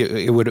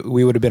it.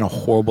 We would have been a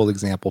horrible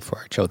example for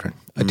our children,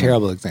 a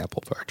terrible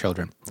example for our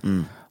children.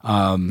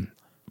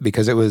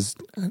 Because it was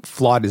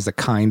flawed is a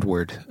kind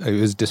word. It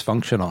was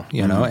dysfunctional,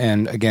 you know.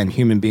 And again,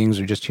 human beings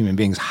are just human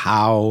beings.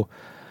 How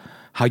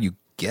you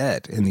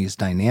get in these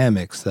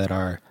dynamics that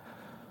are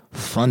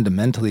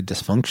fundamentally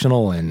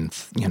dysfunctional, and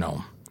you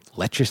know,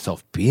 let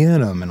yourself be in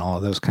them, and all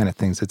of those kind of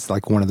things. It's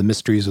like one of the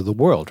mysteries of the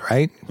world,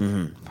 right?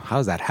 How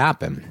does that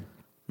happen?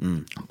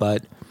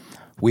 But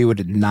we would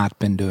have not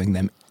been doing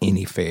them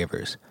any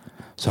favors.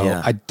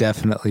 So I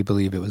definitely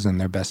believe it was in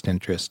their best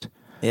interest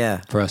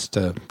for us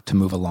to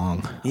move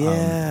along.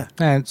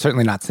 And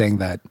certainly not saying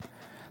that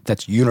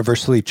that's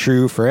universally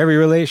true for every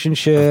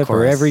relationship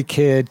or every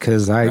kid,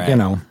 because you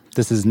know,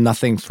 this is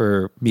nothing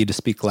for me to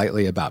speak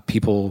lightly about.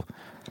 People,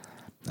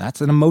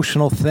 that's an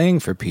emotional thing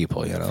for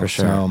people, you know. For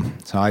sure.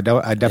 So I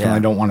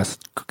definitely don't want to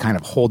kind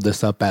of hold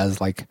this up as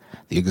like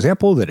the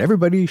example that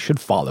everybody should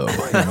follow.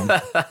 You know?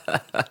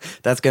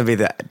 That's going to be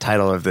the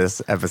title of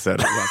this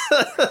episode.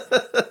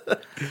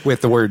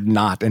 With the word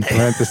 "not" in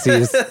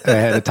parentheses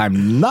ahead of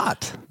time.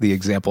 Not the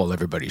example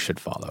everybody should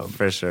follow.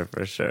 For sure.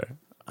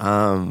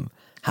 How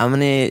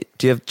many,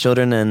 do you have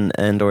children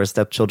and or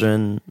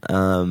stepchildren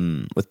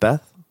with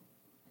Beth?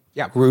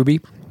 Yeah, Ruby.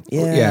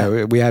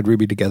 Yeah, we had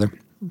Ruby together.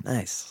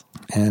 Nice.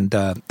 And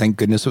thank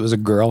goodness it was a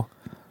girl.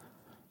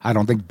 I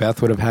don't think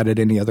Beth would have had it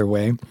any other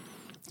way.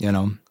 You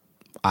know,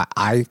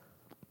 I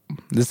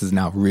this is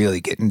now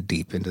really getting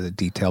deep into the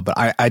detail, but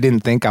I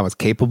didn't think I was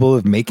capable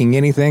of making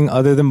anything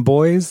other than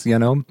boys, you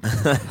know?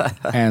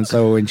 And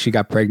so when she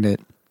got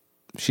pregnant,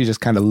 she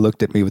just kind of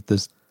looked at me with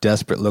this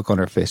desperate look on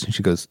her face, and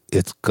she goes,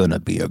 "It's gonna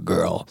be a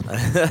girl."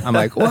 I'm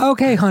like, "Well,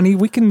 okay, honey,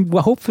 we can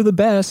hope for the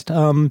best.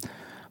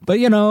 But,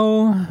 you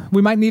know,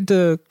 we might need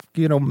to,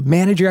 you know,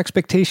 manage your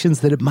expectations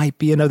that it might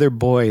be another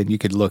boy." And you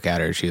could look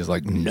at her. She was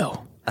like,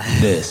 "No,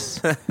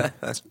 this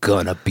is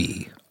gonna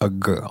be a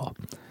girl."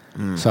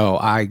 So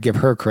I give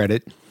her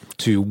credit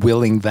to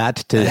willing that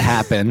to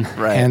happen.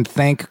 And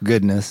thank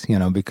goodness, you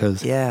know,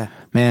 because,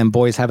 man,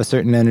 boys have a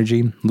certain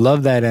energy.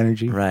 Love that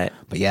energy. Right.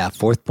 But yeah,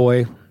 4th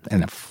boy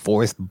and a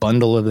 4th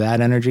bundle of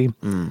that energy.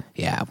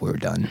 Yeah, we were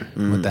done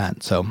with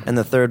that. So. And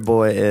the 3rd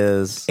boy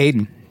is?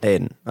 Aiden.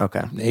 Okay.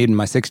 Aiden,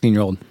 my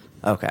 16-year-old.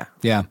 Okay.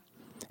 Yeah.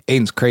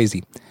 Aiden's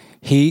crazy.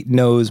 He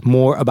knows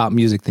more about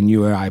music than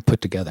you or I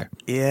put together.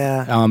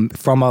 Yeah.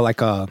 From almost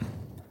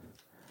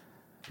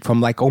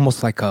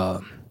like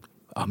a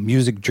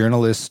music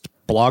journalist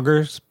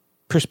blogger's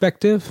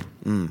perspective.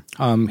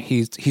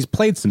 He's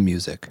played some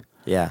music.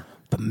 Yeah.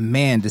 But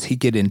man, does he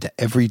get into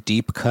every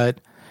deep cut,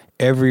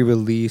 every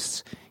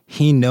release.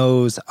 He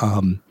knows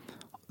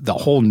the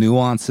whole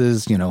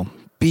nuances, you know,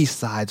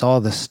 B-sides,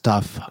 all this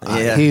stuff.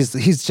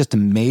 He's just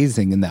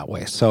amazing in that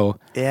way. So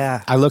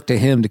I look to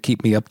him to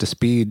keep me up to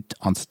speed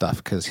on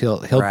stuff, because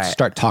he'll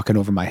start talking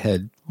over my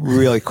head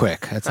really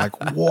quick. It's like,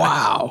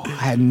 wow, I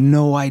had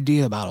no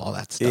idea about all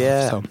that stuff.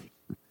 Yeah. So,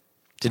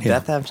 did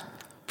Beth have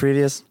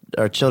previous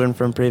or children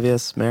from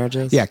previous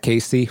marriages? Yeah,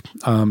 Casey.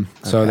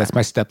 So that's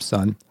my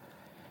stepson,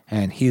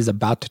 and he's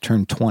about to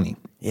turn 20.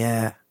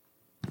 Yeah.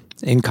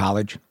 In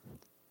college,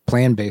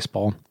 playing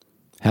baseball,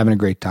 having a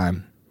great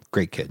time.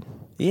 Great kid.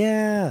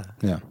 Yeah.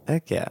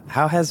 Heck yeah.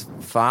 How has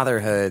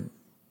fatherhood,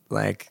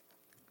 like,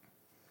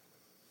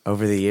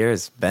 over the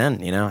years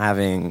been, you know,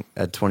 having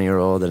a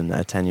 20-year-old and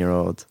a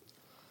 10-year-old?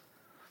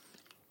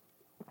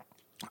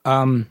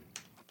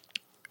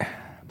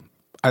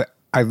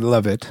 I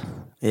love it.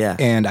 Yeah.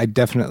 And I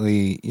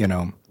definitely, you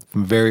know,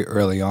 from very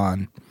early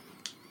on,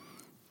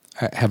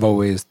 I have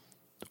always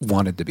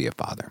wanted to be a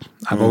father.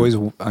 I've always,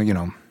 you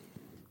know,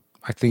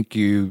 I think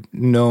you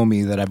know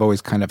me, that I've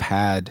always kind of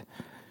had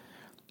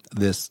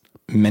this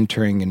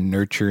mentoring and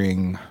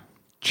nurturing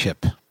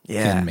chip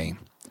in me.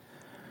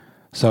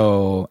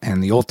 So,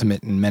 and the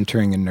ultimate in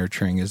mentoring and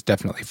nurturing is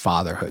definitely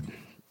fatherhood.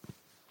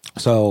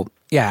 So,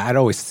 yeah, I'd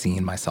always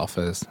seen myself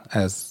as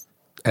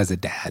a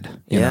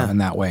dad, you know, in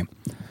that way.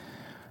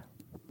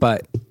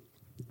 But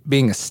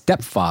being a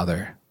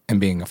stepfather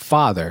and being a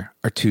father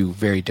are 2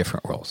 very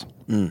different roles,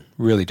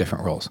 really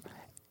different roles.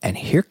 And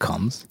here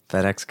comes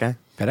FedEx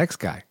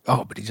guy.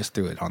 Oh, but he just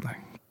threw it on the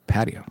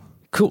patio.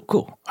 Cool.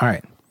 All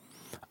right.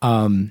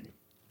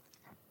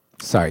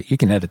 Sorry, you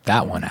can edit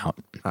that one out.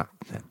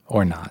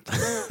 Or not.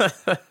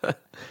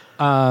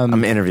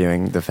 I'm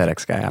interviewing the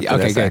FedEx guy after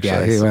Okay, this, good. Yeah,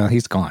 actually. well,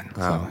 he's gone,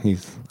 so Oh. he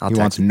text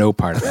wants no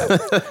part of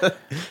that.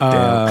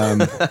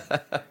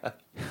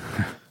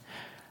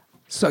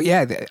 So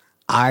yeah,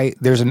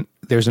 there's an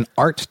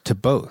art to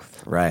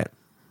both, Right.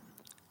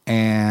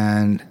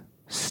 and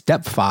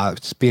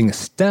being a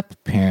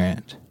step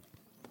parent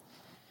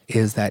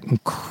is that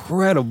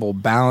incredible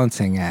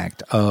balancing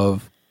act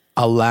of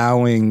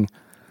allowing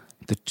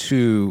the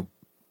two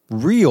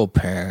real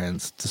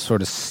parents to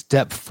sort of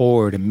step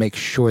forward and make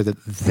sure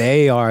that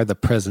they are the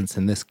presence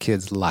in this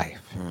kid's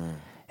life.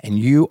 And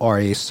you are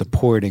a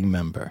supporting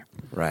member.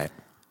 Right.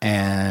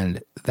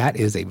 And that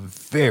is a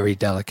very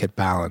delicate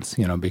balance,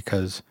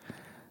 because,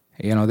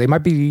 they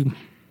might be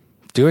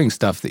doing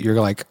stuff that you're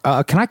like,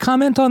 can I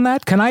comment on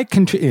that? Can I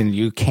contribute? And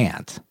you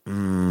can't.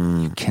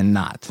 You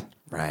cannot.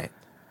 Right.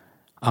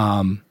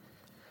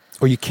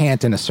 Or you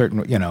can't in a certain,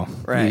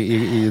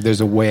 Right.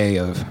 there's a way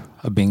of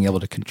being able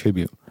to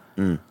contribute.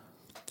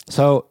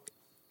 So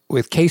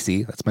with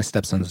Casey, that's my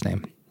stepson's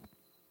name,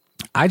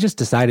 I just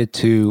decided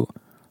to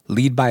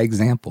lead by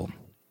example.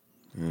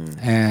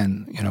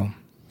 And,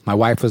 my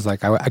wife was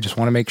like, I just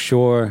want to make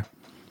sure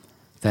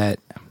that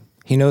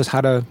he knows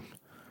how to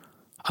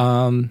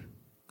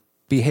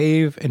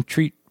behave and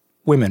treat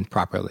women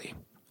properly.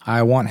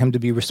 I want him to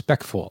be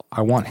respectful.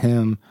 I want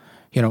him,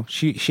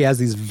 she has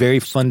these very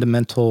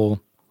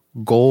fundamental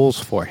goals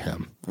for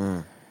him.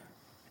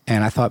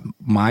 And I thought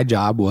my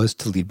job was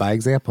to lead by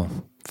example,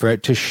 for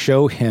it to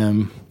show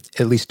him,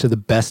 at least to the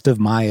best of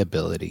my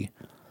ability,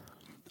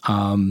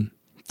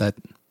 that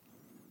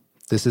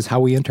this is how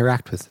we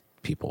interact with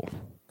people.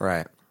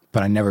 Right.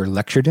 But I never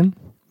lectured him.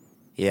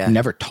 Yeah.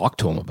 Never talked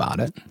to him about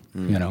it,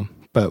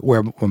 But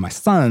where my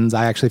sons,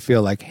 I actually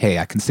feel like, hey,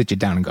 I can sit you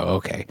down and go,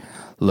 okay,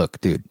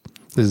 look, dude,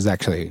 this is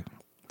actually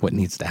what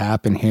needs to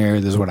happen here.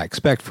 This is what I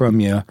expect from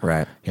you.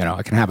 Right.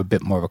 I can have a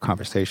bit more of a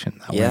conversation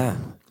that way. Yeah.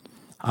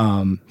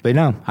 But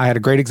no, I had a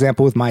great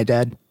example with my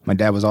dad. My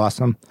dad was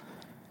awesome.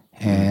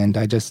 And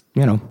I just,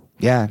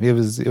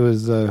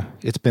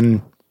 it's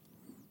been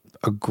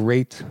a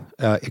great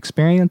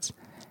experience.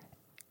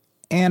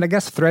 And I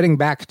guess threading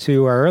back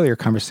to our earlier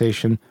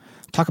conversation,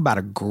 talk about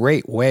a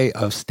great way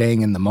of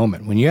staying in the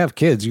moment. When you have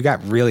kids, you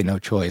got really no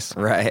choice.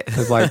 Right.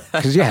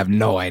 Because you have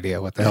no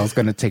idea what the hell is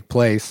going to take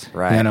place.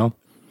 Right.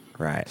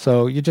 Right.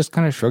 So you just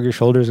kind of shrug your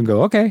shoulders and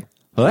go, okay,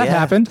 well, that Yeah.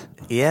 happened.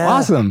 Yeah.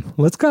 Awesome.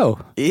 Let's go.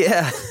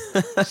 Yeah.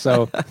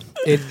 So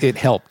it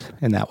helped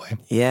in that way.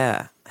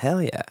 Yeah.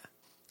 Hell yeah.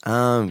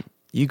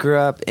 You grew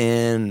up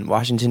in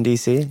Washington,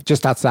 D.C.?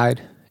 Just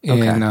outside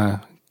in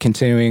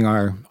continuing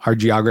our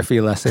geography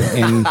lesson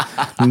in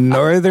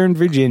Northern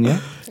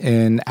Virginia,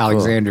 in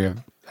Alexandria.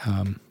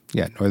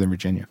 Northern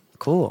Virginia.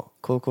 Cool.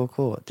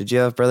 Did you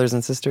have brothers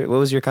and sisters? What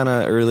was your kind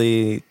of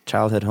early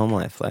childhood home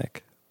life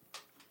like?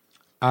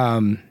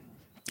 I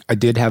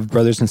did have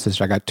brothers and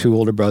sisters. I got 2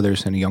 older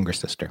brothers and a younger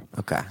sister.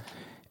 Okay.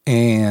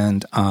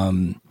 And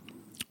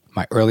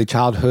my early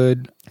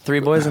childhood, 3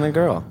 boys and a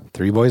girl.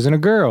 3 boys and a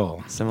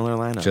girl. Similar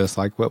lineup. Just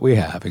like what we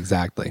have,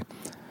 exactly.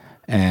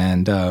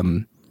 And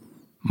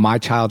my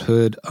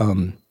childhood,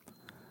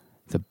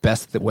 the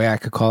best way I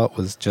could call it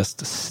was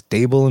just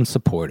stable and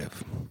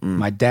supportive.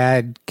 My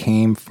dad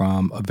came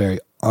from a very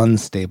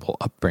unstable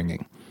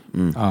upbringing.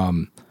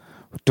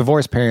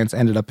 Divorced parents,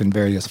 ended up in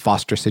various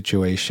foster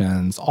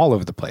situations all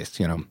over the place,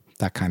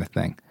 that kind of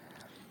thing.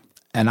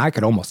 And I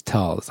could almost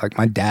tell it's like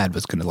my dad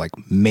was going to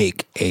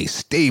make a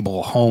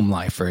stable home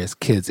life for his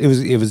kids. It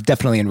was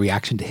definitely in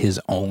reaction to his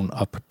own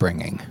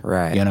upbringing,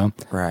 Right.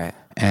 Right.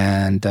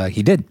 And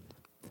he did.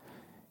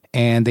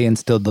 And they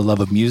instilled the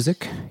love of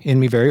music in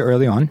me very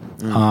early on.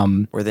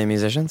 Were they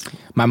musicians?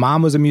 My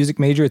mom was a music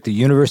major at the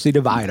University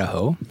of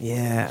Idaho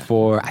Yeah.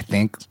 for, I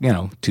think,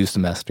 2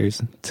 semesters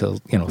until,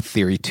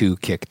 Theory 2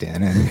 kicked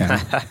in.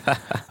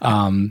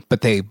 And, but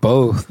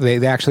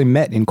they actually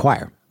met in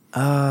choir.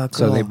 Oh, cool.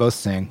 So they both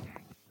sing.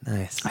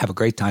 Nice. I have a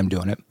great time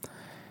doing it.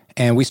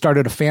 And we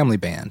started a family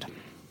band.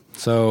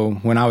 So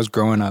when I was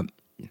growing up,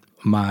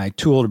 my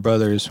 2 older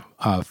brothers,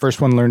 first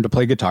one learned to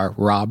play guitar.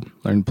 Rob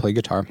learned to play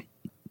guitar.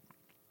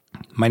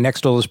 My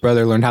next oldest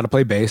brother learned how to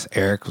play bass.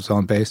 Eric was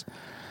on bass.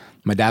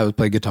 My dad would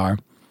play guitar.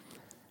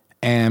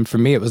 And for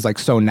me, it was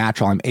so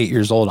natural. I'm 8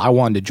 years old. I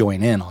wanted to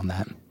join in on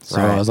that. So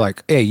Right. I was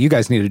like, hey, you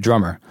guys need a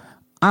drummer.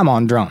 I'm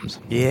on drums.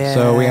 Yeah.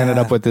 So we ended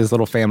up with this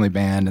little family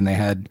band, and they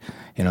had,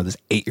 this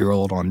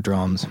 8-year-old on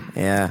drums.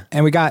 Yeah.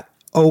 And we got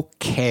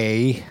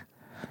okay.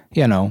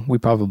 We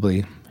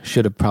probably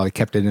should have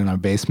kept it in our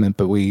basement,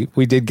 but we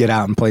did get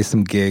out and play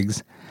some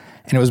gigs.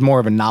 And it was more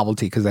of a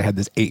novelty because they had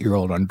this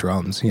 8-year-old on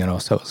drums, so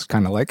it was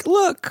kind of like,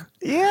 look,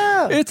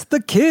 Yeah. it's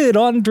the kid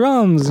on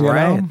drums, you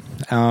Right.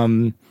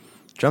 know?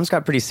 Drums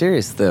got pretty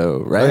serious though,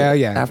 right?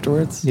 Yeah.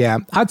 Afterwards? Yeah.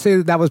 I'd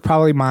say that was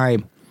probably my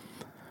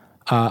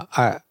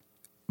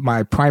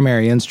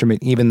primary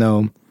instrument, even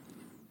though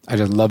I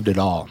just loved it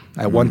all.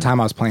 At one time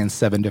I was playing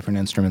 7 different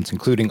instruments,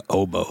 including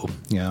oboe.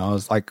 I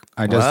was like,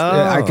 Whoa.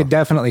 I could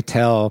definitely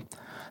tell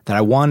that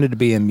I wanted to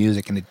be in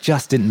music, and it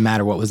just didn't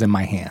matter what was in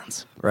my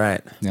hands.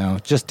 Right.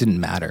 It just didn't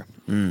matter.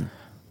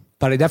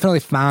 But I definitely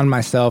found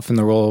myself in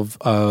the role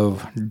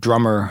of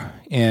drummer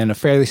in a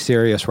fairly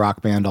serious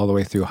rock band all the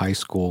way through high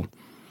school.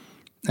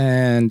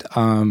 And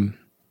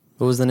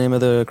What was the name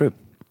of the group?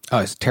 oh,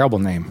 it's a terrible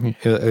name,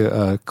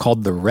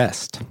 called The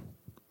Rest.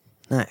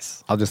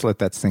 Nice. I'll just let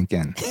that sink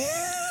in.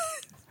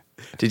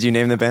 Did you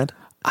name the band?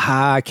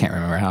 I can't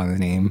remember how the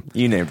name.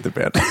 You named the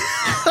band.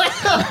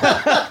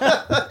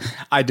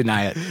 I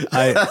deny it.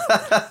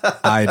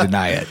 I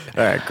deny it.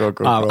 All right, cool.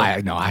 I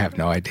have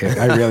no idea.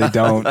 I really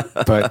don't.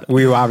 But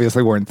we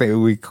obviously weren't.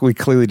 We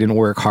clearly didn't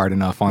work hard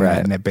enough on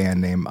that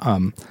band name.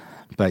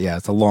 But yeah,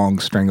 it's a long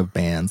string of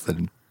bands that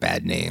had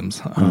bad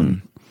names.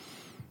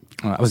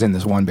 I was in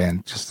this one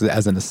band, just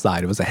as an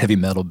aside. It was a heavy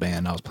metal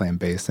band. I was playing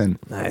bass in.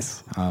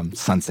 Nice.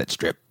 Sunset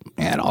Strip.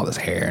 And all this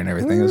hair and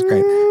everything. It was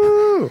great.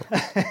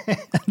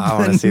 I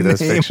want to see those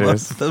Name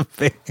pictures. of the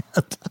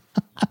band.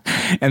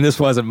 And this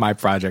wasn't my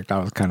project. I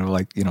was kind of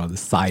like, the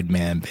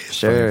sideman bass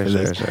player for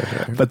this.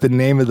 Sure. But the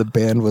name of the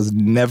band was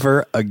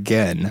Never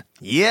Again.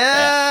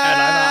 Yeah.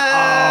 And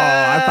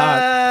I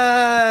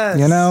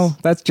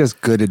thought, that's just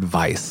good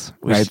advice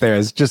right there.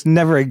 It's just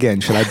never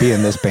again should I be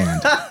in this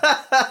band.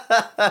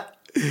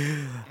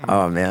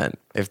 Oh man,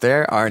 if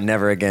there are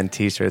Never Again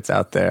t-shirts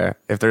out there,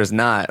 if there's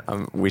not,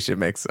 we should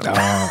make some.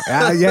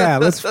 Yeah,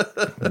 let's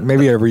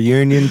maybe a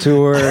reunion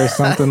tour or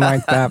something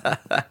like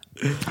that.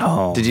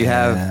 Oh, Did you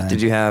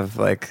have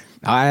like?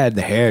 I had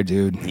the hair,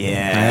 dude. Yeah.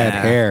 I had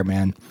hair,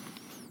 man.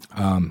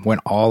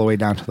 Went all the way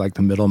down to like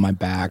the middle of my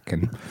back,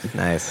 and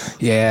Nice.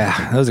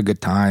 yeah, those are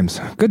good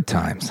times. Good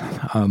times.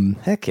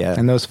 Heck yeah.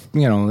 And those,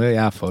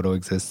 photo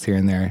exists here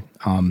and there.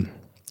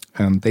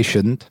 They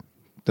shouldn't.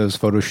 Those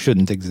photos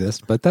shouldn't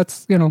exist, but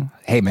that's,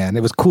 hey man,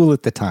 it was cool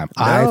at the time.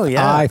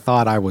 I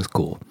thought I was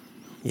cool.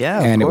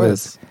 Yeah, and of it course.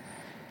 was,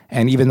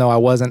 and even though I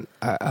wasn't,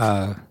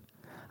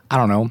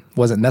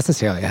 wasn't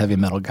necessarily a heavy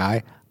metal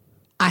guy,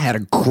 I had a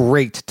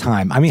great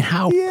time. I mean,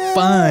 how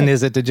fun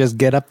is it to just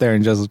get up there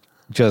and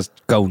just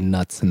go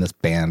nuts in this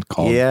band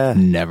called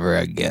Never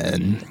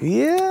Again?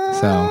 Yeah.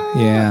 So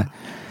yeah,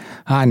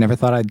 I never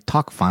thought I'd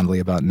talk fondly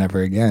about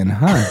Never Again,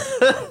 huh?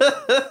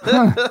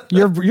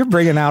 You're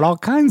bringing out all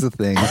kinds of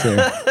things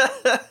here.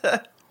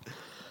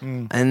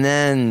 And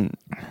then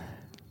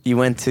you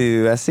went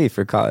to SC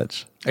for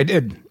college. I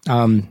did.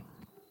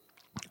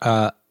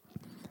 The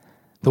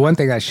one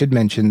thing I should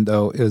mention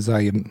though is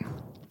I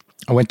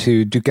went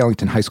to Duke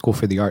Ellington High School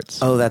for the Arts.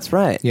 Oh, that's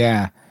right.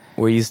 Yeah.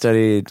 Where you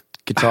studied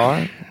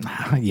guitar?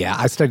 Yeah,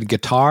 I studied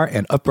guitar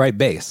and upright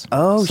bass.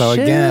 Oh, so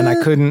shit. again, I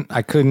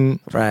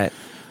couldn't Right.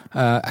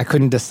 I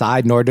couldn't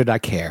decide, nor did I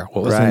care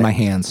what was in Right. my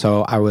hands.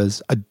 So I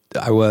was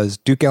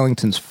Duke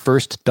Ellington's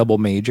first double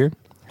major.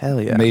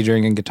 Hell yeah.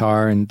 Majoring in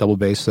guitar and double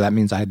bass, so that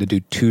means I had to do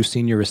 2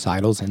 senior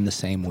recitals in the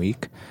same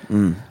week.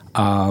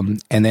 And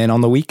then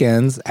on the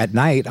weekends at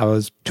night, I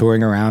was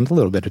touring around, a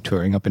little bit of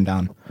touring up and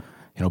down,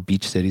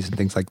 beach cities and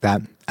things like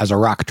that as a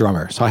rock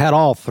drummer. So I had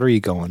all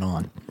 3 going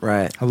on.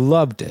 Right. I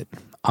loved it.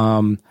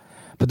 But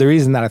the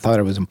reason that I thought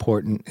it was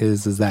important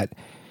is that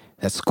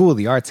School of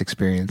the Arts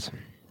experience,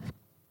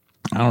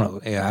 I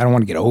don't know, I don't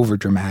want to get over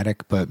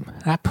dramatic, but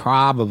that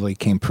probably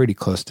came pretty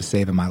close to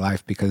saving my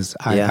life because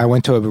I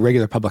went to a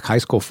regular public high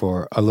school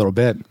for a little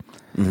bit.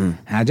 And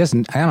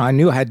I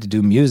knew I had to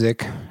do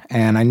music,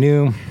 and I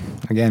knew,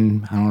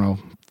 again, I don't know,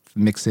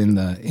 mix in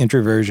the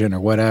introversion or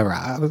whatever.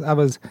 I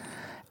was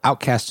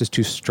outcast is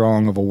too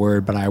strong of a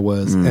word, but I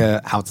was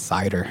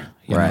outsider,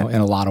 you know,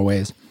 in a lot of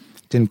ways.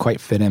 Didn't quite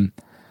fit in.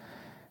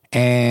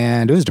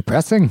 And it was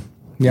depressing.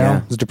 You know,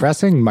 it was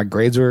depressing. My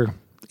grades were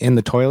in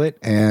the toilet.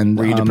 And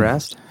were you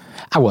depressed?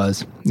 I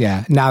was,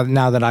 yeah.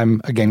 Now that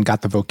I'm again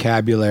got the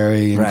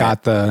vocabulary and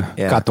got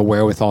the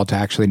wherewithal to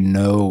actually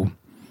know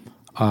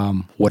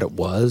what it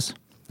was,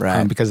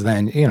 right? Because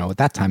then at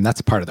that time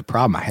that's part of the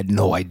problem. I had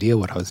no idea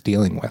what I was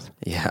dealing with.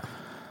 Yeah.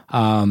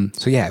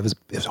 So yeah, it was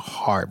a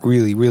hard,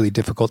 really, really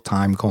difficult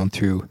time going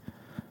through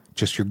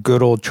just your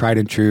good old tried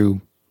and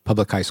true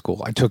public high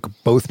school. I took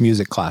both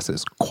music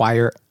classes,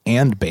 choir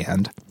and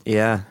band.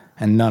 Yeah.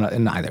 And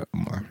neither of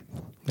them were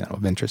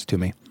of interest to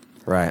me.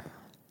 Right.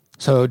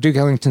 So Duke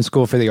Ellington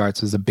School for the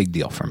Arts is a big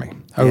deal for me.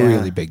 A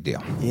really big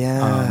deal.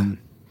 Yeah.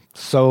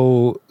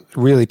 So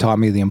really taught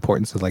me the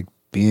importance of like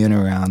being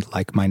around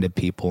like-minded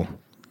people,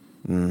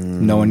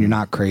 knowing you're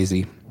not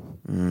crazy,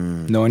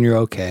 knowing you're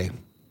okay.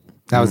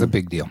 That was a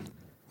big deal.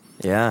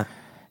 Yeah.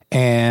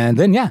 And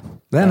then I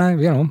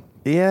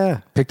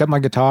picked up my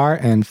guitar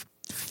and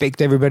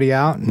faked everybody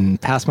out and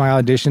passed my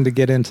audition to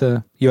get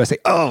into USA.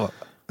 Oh,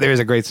 there's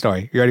a great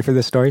story. You ready for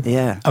this story?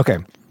 Yeah. Okay.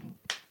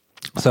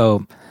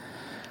 So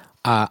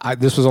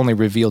this was only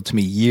revealed to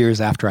me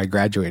years after I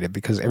graduated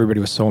because everybody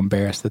was so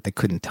embarrassed that they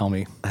couldn't tell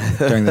me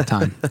during the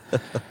time.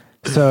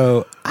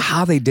 So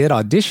how they did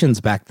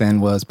auditions back then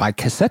was by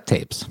cassette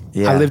tapes.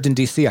 Yeah. I lived in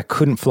DC. I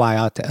couldn't fly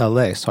out to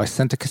LA. So I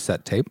sent a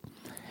cassette tape.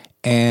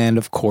 And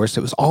of course,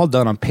 it was all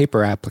done on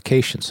paper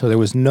application. So there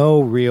was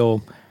no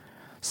real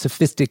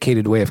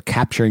sophisticated way of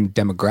capturing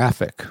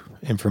demographic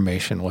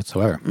information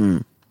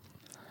whatsoever.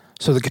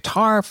 So the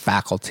guitar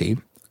faculty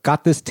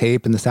got this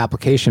tape and this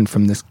application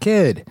from this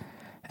kid.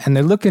 And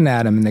they're looking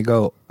at him and they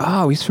go,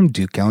 oh, he's from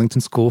Duke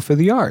Ellington School for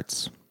the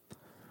Arts,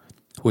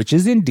 which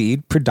is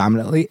indeed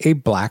predominantly a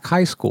black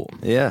high school.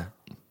 Yeah.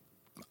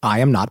 I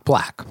am not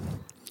black.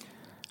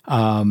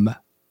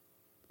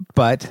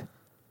 But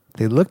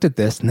they looked at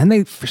this and then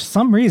they, for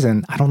some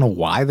reason, I don't know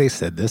why they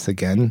said this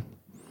again.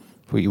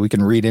 We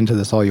can read into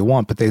this all you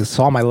want, but they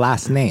saw my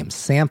last name,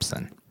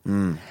 Sampson.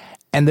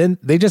 And then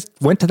they just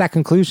went to that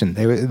conclusion.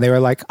 They were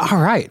like,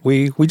 all right,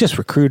 we just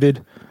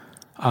recruited,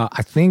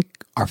 I think,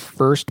 our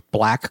first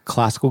black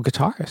classical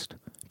guitarist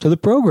to the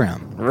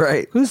program.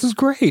 Right. This is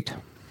great.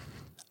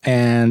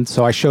 And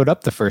so I showed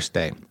up the first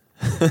day.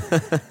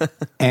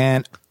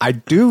 And I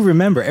do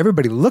remember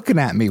everybody looking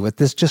at me with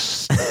this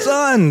just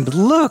stunned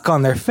look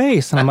on their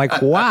face. And I'm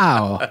like,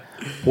 wow,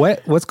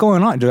 what's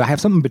going on? Do I have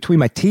something between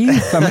my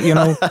teeth?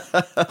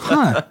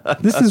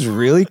 This is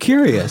really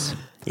curious.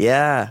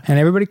 Yeah. And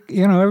everybody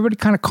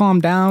kind of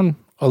calmed down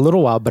a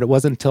little while, but it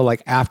wasn't until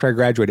like after I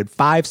graduated,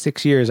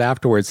 5-6 years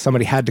afterwards,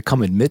 somebody had to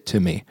come admit to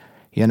me,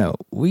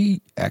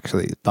 we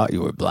actually thought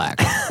you were black.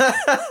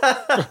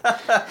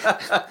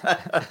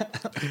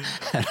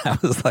 And I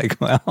was like,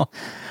 well,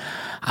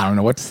 I don't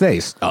know what to say.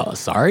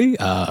 Sorry.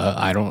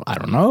 I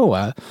don't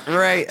know.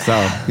 Right. So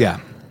yeah.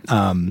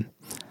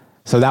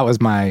 So that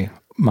was my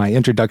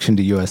introduction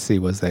to USC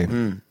was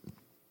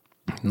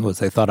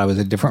they thought I was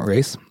a different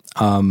race.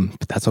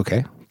 But that's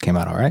okay. Came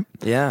out all right.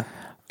 Yeah.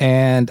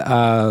 And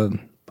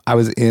I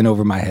was in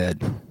over my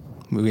head.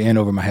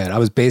 I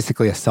was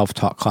basically a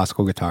self-taught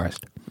classical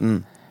guitarist.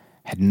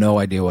 Had no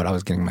idea what I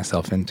was getting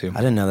myself into. I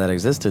didn't know that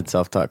existed,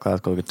 self-taught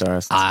classical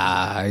guitarists.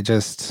 I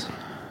just,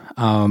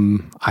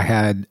 I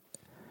had,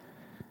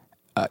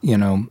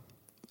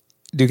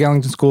 Duke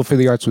Ellington School for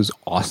the Arts was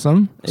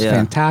awesome. It was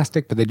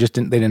fantastic, but they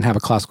didn't have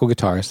a classical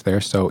guitarist there.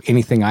 So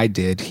anything I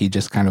did, he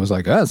just kind of was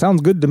like, oh, it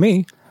sounds good to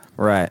me.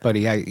 Right. But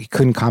he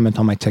couldn't comment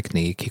on my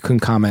technique. He couldn't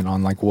comment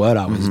on like what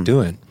I was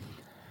doing.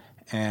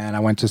 And I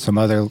went to some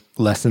other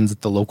lessons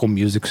at the local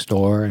music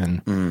store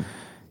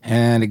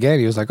and again,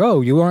 he was like,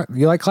 oh, you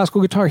like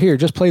classical guitar? Here,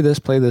 just play this.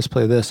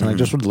 And I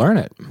just would learn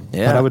it.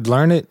 Yeah. But I would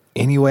learn it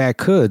any way I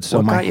could. So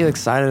what got you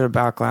excited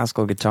about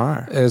classical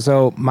guitar?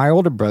 So my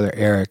older brother,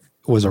 Eric,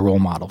 was a role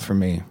model for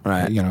me.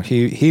 Right.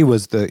 He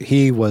was the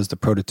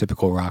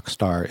prototypical rock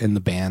star in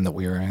the band that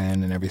we were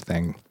in and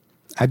everything.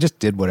 I just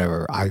did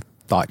whatever I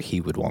thought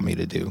he would want me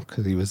to do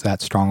because he was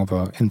that strong of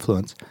an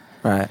influence.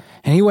 Right.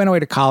 And he went away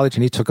to college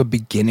and he took a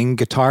beginning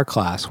guitar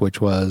class,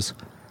 which was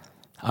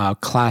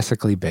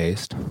classically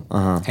based.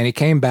 And he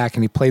came back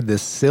and he played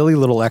this silly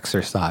little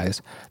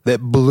exercise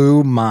that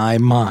blew my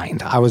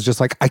mind. I was just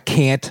like, I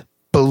can't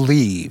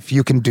believe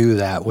you can do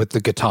that with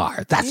the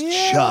guitar. That's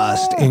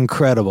just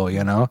incredible,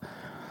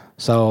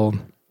 So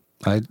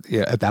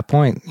at that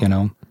point,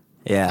 I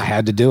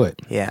had to do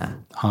it. Yeah.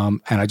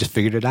 And I just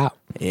figured it out.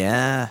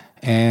 Yeah.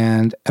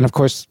 And of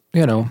course,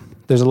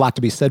 there's a lot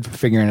to be said for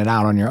figuring it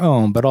out on your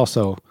own, but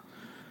also,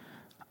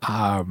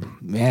 I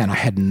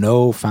had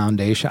no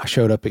foundation. I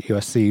showed up at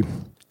USC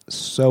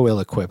so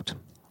ill-equipped.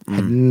 I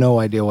had no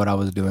idea what I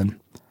was doing.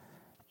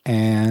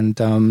 And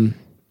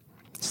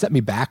set me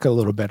back a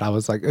little bit. I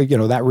was like,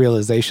 that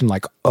realization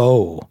like,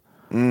 I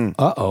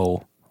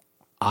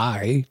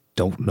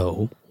don't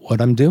know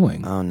what I'm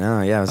doing. Oh,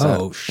 no. Yeah, it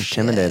was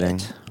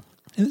intimidating.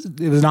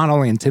 It was not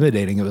only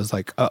intimidating, it was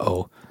like,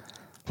 what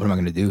am I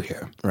going to do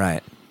here?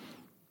 Right.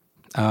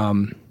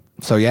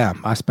 So, yeah,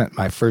 I spent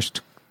my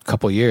first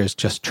couple years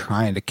just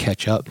trying to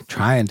catch up,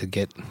 trying to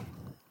get,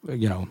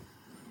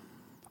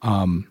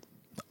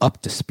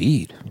 up to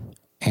speed.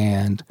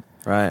 And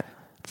right.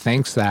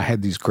 Thanks that I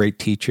had these great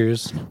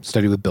teachers,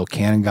 studied with Bill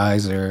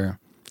Cannengeiser,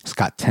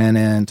 Scott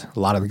Tennant, a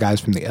lot of the guys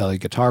from the LA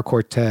Guitar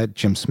Quartet,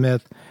 Jim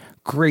Smith,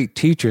 great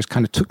teachers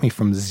kind of took me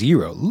from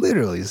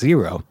literally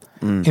zero,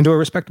 into a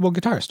respectable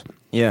guitarist.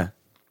 Yeah.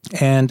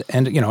 And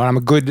I'm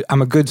a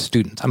good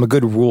student. I'm a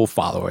good rule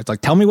follower. It's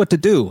like, tell me what to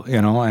do,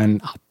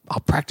 and I'll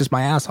practice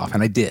my ass off.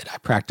 And I did. I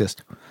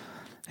practiced,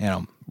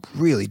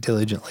 really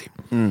diligently.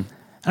 And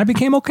I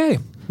became okay,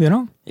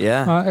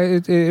 Yeah.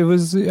 It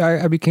was,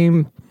 I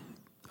became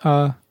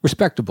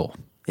respectable.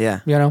 Yeah.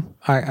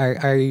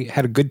 I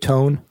had a good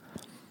tone,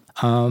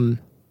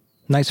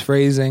 nice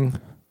phrasing.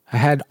 I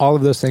had all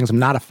of those things. I'm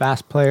not a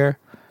fast player.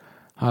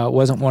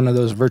 Wasn't one of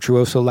those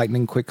virtuoso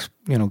lightning quick,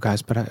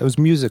 guys, but it was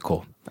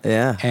musical.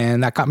 Yeah.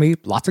 And that got me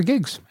lots of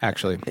gigs,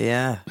 actually.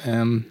 Yeah.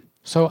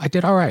 So I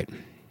did all right.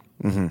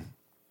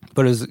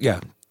 But it was,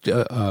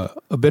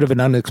 a bit of an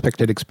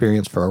unexpected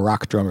experience for a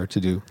rock drummer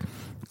to do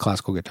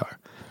classical guitar.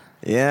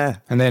 Yeah.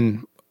 And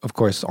then, of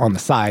course, on the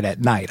side at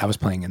night, I was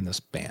playing in this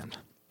band.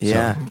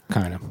 Yeah. So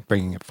kind of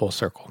bringing it full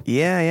circle.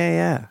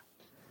 Yeah.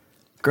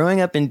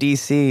 Growing up in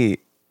D.C.,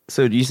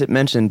 so you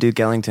mentioned Duke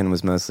Ellington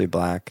was mostly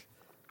black.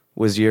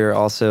 Was your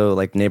also,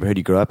 neighborhood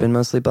you grew up in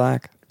mostly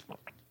black?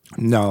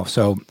 No.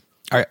 So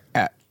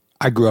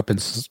I grew up in,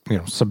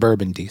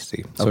 suburban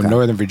D.C. So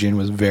Northern Virginia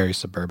was very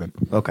suburban.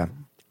 Okay.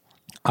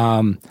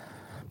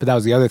 But that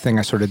was the other thing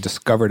I sort of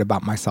discovered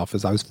about myself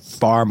is I was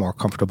far more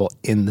comfortable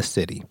in the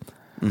city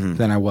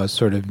than I was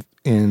sort of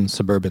in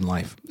suburban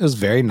life. It was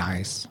very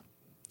nice.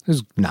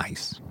 was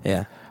nice.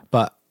 Yeah.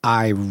 But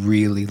I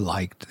really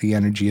liked the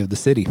energy of the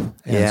city. And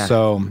Yeah.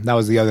 so that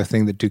was the other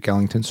thing that Duke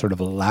Ellington sort of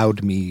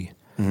allowed me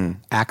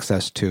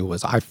access to,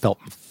 was I felt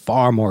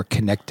far more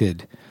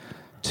connected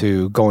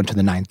to going to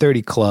the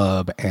 930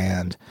 Club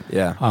and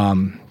Yeah.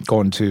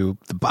 going to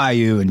the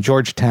Bayou and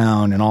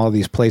Georgetown and all of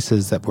these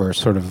places that were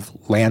sort of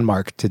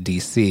landmark to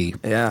DC.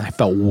 Yeah. I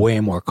felt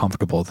way more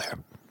comfortable there.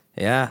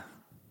 Yeah.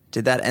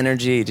 Did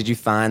you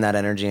find that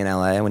energy in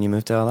LA when you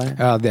moved to LA?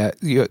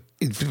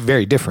 It's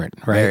very different,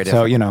 right? Very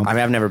different. So, you know. I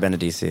mean, I've never been to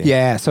DC.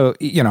 Yeah, so,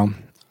 you know,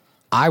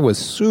 I was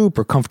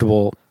super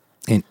comfortable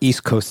in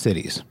East Coast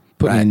cities.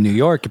 Put me Right. in New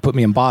York, you put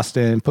me in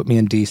Boston, put me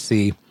in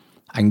DC.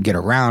 I can get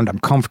around, I'm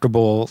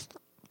comfortable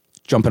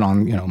jumping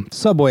on, you know,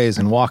 subways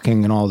and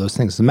walking and all those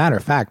things. As a matter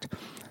of fact,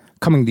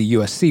 coming to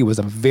USC was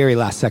a very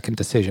last second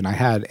decision. I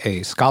had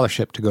a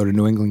scholarship to go to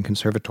New England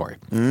Conservatory,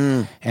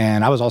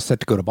 and I was all set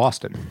to go to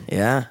Boston.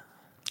 Yeah.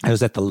 I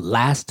was at the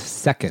last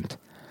second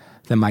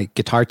that my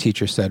guitar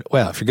teacher said,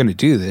 well, if you're going to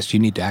do this, you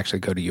need to actually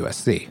go to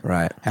USC.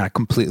 Right. And I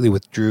completely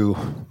withdrew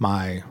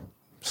my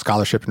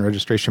scholarship and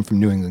registration from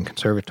New England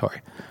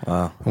Conservatory.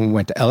 Wow. And we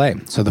went to LA.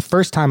 So the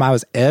first time I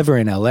was ever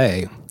in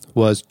LA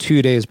was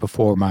 2 days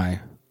before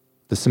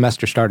the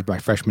semester started my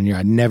freshman year.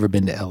 I'd never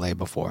been to LA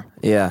before.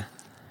 Yeah.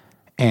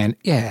 And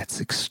yeah, it's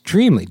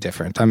extremely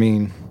different. I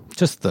mean,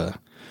 just the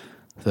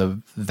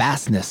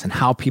vastness and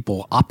how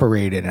people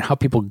operated and how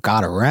people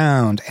got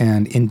around.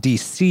 And in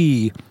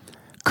DC,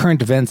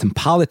 current events and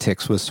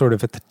politics was sort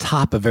of at the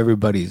top of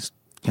everybody's,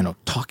 you know,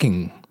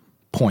 talking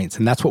points.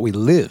 And that's what we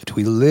lived.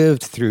 We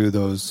lived through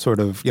those sort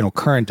of, you know,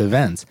 current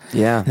events.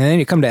 Yeah. And then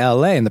you come to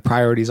LA and the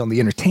priorities on the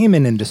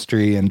entertainment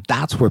industry, and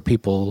that's where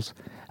people's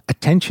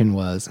attention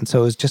was. And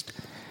so it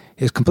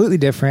was completely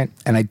different.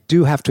 And I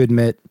do have to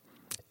admit,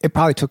 it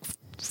probably took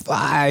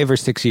 5 or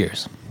 6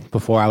 years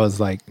before I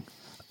was like,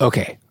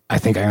 okay, I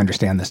think I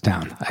understand this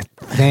town. I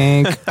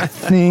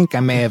think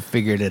I may have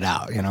figured it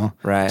out, you know?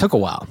 Right. Took a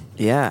while.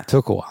 Yeah.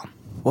 Took a while.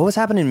 What was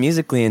happening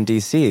musically in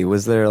DC?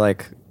 Was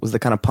the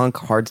kind of punk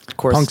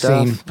hardcore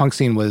stuff? Punk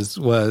scene was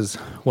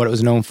what it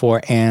was known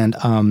for, and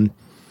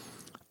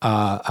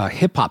a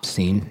hip hop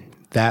scene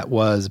that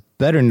was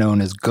better known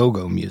as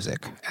go-go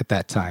music at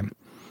that time.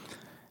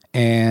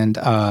 And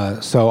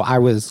so I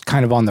was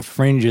kind of on the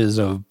fringes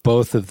of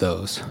both of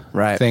those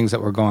Right. things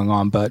that were going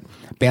on. But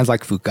bands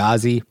like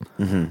Fugazi,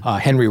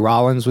 Henry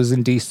Rollins was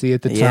in DC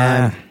at the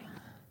Yeah. time.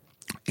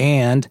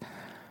 And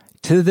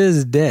to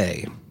this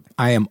day,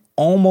 I am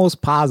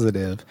almost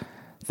positive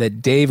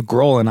that Dave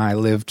Grohl and I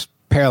lived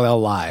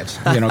parallel lives,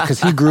 you know, because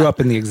he grew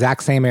up in the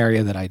exact same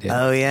area that I did.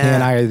 Oh, yeah. He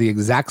and I are the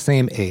exact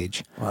same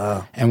age.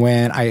 Wow. And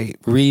when I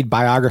read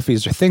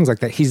biographies or things like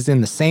that, he's in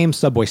the same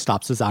subway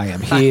stops as I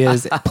am. He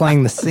is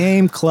playing the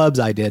same clubs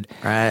I did.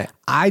 Right.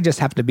 I just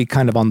happen to be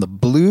kind of on the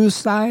blues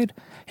side,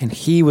 and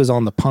he was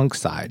on the punk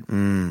side.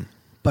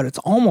 But it's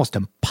almost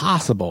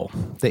impossible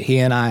that he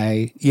and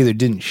I either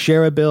didn't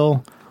share a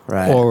bill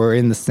Right. or were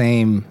in the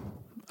same,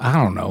 I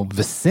don't know,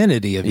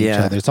 vicinity of each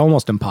Yeah. other. It's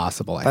almost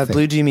impossible, I By think.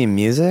 blue, do you mean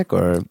music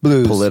or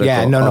Blues. political?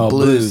 Yeah, no,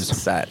 blues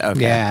blues. side.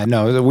 Okay. Yeah,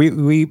 no,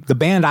 the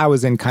band I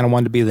was in kind of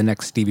wanted to be the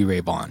next Stevie Ray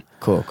Vaughan.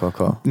 Cool.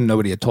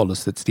 Nobody had told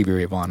us that Stevie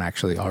Ray Vaughan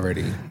actually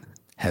already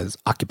has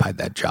occupied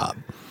that job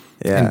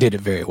Yeah. and did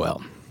it very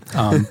well.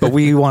 But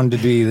we wanted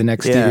to be the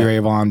next Yeah. Stevie Ray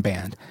Vaughan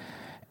band,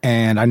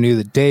 and I knew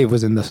that Dave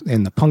was in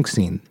the punk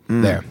scene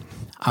there.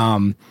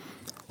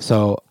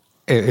 So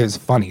it was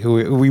funny.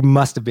 We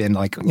must have been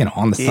like, you know,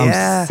 on the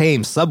Yeah.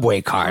 same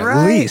subway car at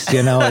Right. least,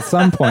 you know, at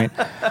some point.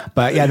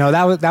 But yeah, no,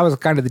 that was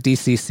kind of the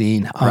DC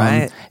scene.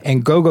 Right.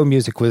 And go-go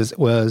music was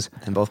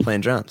And both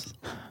playing drums.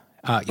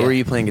 yeah. Or were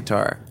you playing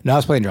guitar? No, I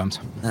was playing drums.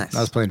 Nice. I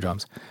was playing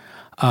drums.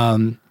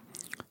 In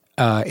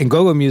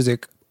go-go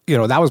music, you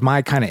know, that was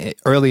my kind of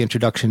early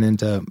introduction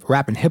into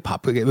rap and hip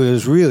hop. It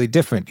was really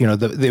different. You know,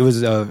 it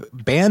was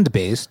band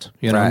based,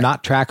 you know, Right.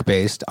 not track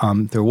based.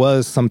 There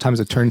was sometimes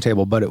a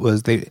turntable, but it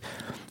was the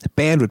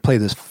band would play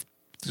this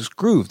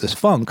groove, this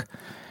funk.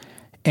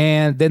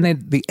 And then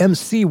the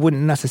MC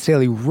wouldn't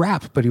necessarily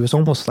rap, but he was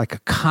almost like a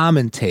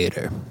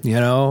commentator, you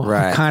know,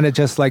 Right. kind of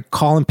just like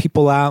calling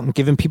people out and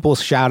giving people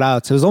shout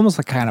outs. It was almost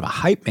like kind of a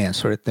hype man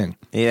sort of thing.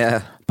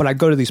 Yeah. But I'd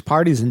go to these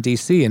parties in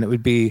DC and it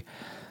would be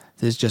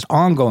this just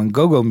ongoing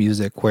go-go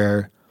music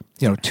where,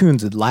 you know,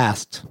 tunes would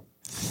last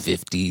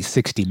 50,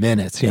 60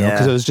 minutes, you know, Yeah.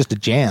 because it was just a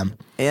jam.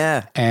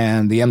 Yeah.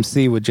 And the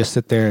MC would just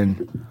sit there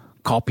and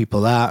call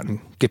people out and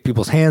get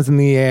people's hands in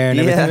the air and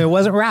everything. Yeah. It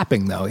wasn't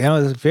rapping though, you know,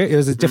 it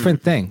was a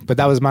different thing. But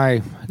that was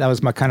my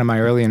kind of my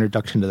early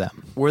introduction to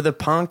them. Were the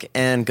punk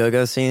and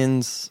go-go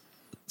scenes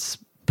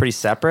pretty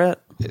separate?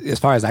 As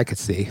far as I could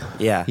see.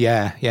 Yeah.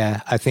 Yeah.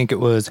 I think it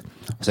was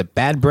it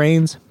Bad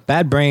Brains?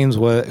 Bad Brains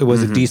was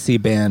a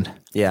DC band.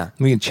 Yeah.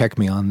 You can check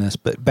me on this,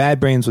 but Bad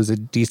Brains was a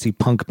DC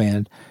punk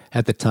band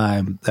at the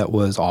time that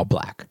was all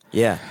black.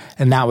 Yeah.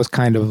 And that was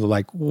kind of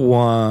like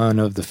one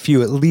of the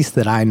few, at least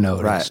that I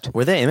noticed. Right.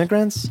 Were they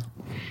immigrants?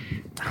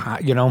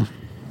 You know,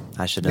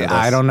 I should know this.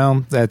 I don't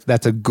know.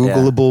 That's a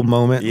Googleable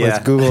moment. Yeah.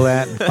 Let's Google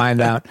that and find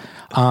out.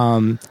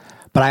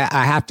 But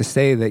I have to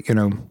say that, you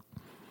know,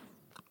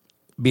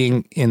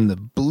 being in the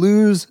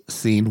blues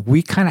scene,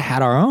 we kind of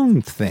had our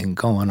own thing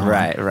going on.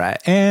 Right.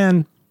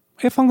 And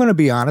if I'm going to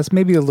be honest,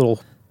 maybe a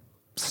little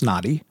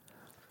snotty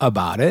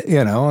about it,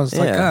 It's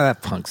like,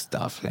 that punk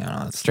stuff,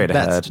 it's, Straight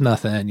that's ahead.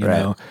 nothing, Right.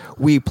 know.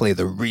 We play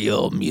the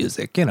real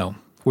music,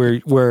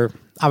 where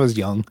I was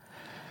young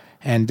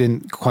and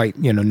didn't quite,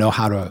 know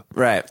how to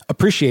Right.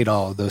 appreciate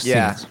all of those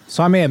Yeah. things.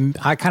 So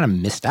I kind of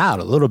missed out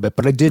a little bit,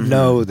 but I did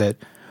know that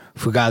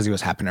Fugazi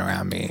was happening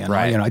around me. And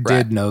Right, I right.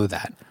 did know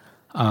that.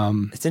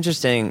 It's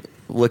interesting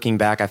looking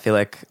back. I feel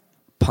like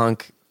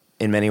punk,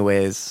 in many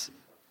ways,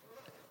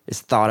 is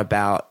thought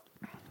about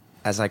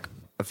as like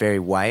a very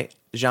white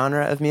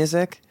genre of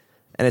music,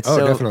 and it's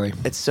definitely.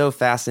 it's so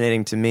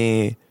fascinating to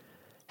me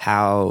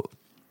how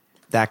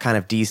that kind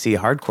of DC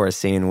hardcore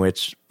scene,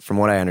 which from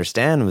what I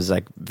understand was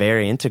like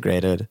very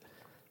integrated,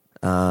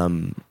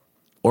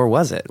 or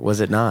was it?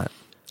 Was it not?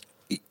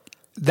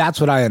 That's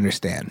what I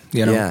understand.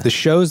 Yeah. The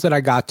shows that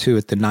I got to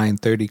at the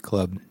 930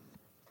 Club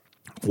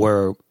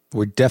were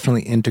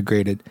definitely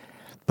integrated,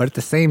 but at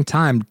the same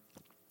time,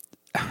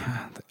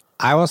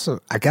 I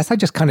guess I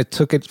just kind of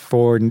took it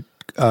for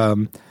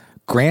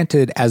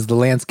granted as the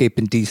landscape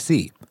in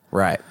DC.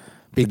 Right.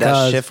 Did that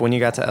Because shift when you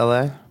got to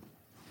LA?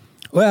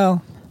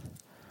 well,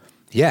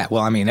 yeah.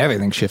 Well, I mean,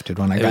 everything shifted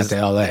when I got to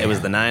LA. It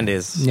was the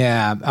 90s.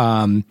 Yeah.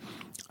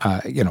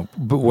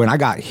 But when I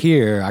got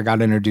here, I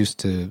got introduced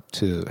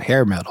to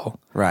hair metal.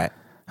 Right.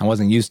 I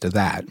wasn't used to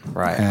that.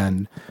 Right.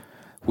 And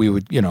we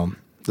would,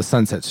 the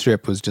Sunset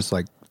Strip was just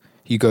like,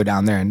 you go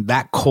down there and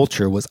that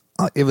culture was,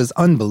 it was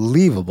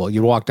unbelievable.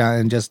 You walk down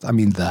and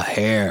the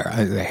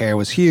hair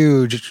was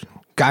huge,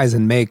 guys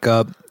in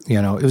makeup,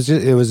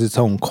 it was its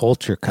own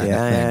culture kind of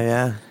thing.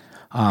 Yeah.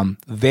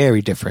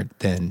 Very different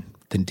than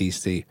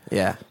DC.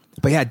 Yeah.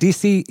 But yeah,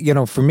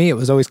 DC, for me, it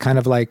was always kind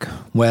of like,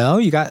 well,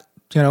 you got,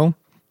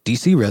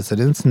 DC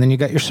residents, and then you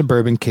got your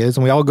suburban kids,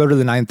 and we all go to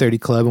the 930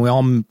 Club, and we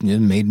all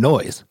made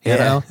noise, you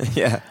know?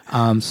 Yeah.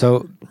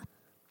 So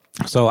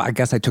I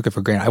guess I took it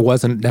for granted. I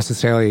wasn't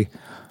necessarily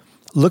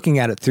looking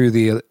at it through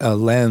the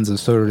lens of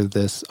sort of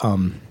this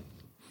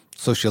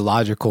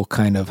sociological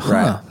kind of,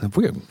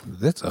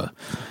 that's a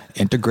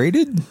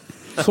integrated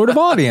sort of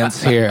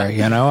audience here,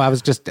 I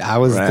was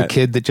the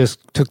kid that just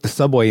took the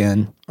subway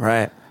in.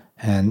 Right.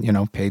 And,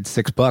 paid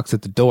 $6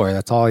 at the door.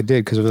 That's all I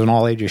did because it was an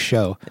all ages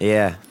show.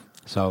 Yeah.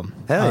 So,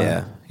 Hell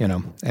yeah.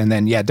 And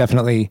then,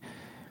 definitely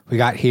we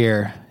got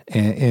here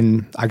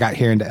I got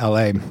here into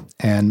LA,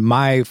 and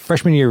my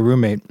freshman year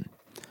roommate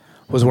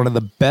was one of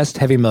the best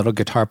heavy metal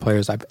guitar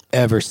players I've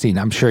ever seen.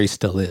 I'm sure he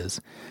still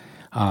is.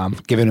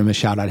 Giving him a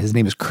shout out. His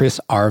name is Chris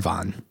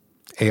Arvan,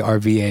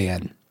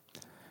 Arvan.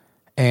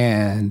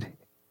 And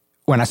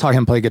when I saw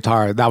him play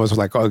guitar, that was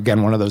like,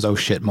 again, one of those oh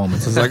shit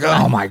moments. It's like,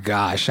 oh my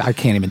gosh, I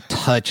can't even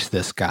touch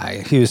this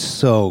guy. He was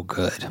so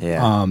good.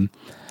 Yeah.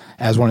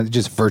 As one of the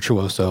just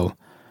virtuoso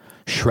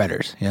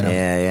shredders,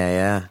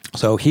 Yeah.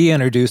 So he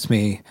introduced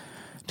me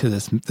to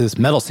this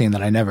metal scene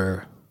that I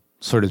never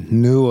sort of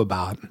knew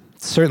about.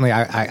 Certainly,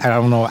 I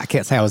don't know. I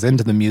can't say I was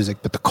into the music,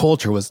 but the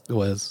culture was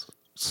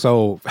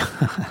so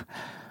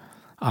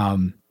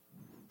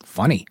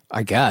funny,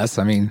 I guess.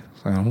 I mean,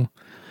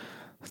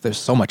 there's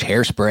so much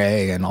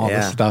hairspray and all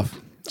this stuff.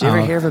 Did you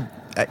ever hear of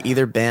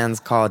either bands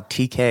called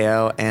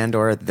TKO and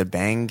or the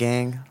Bang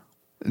Gang?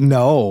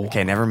 No.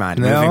 Okay, never mind.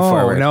 Moving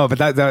forward. No, but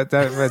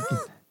that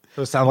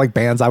those sound like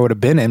bands I would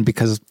have been in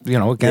because,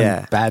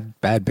 again, bad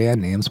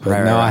band names. But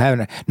Right. I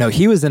haven't. No,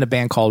 he was in a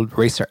band called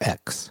Racer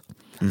X.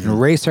 Mm-hmm.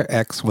 And Racer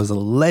X was a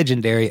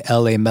legendary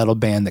LA metal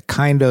band that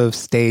kind of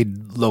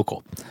stayed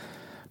local.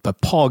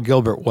 But Paul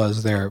Gilbert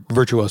was their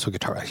virtuoso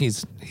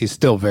guitarist. He's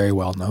still very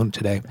well known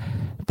today.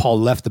 Paul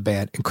left the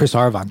band, and Chris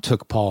Arvan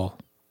took Paul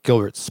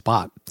Gilbert's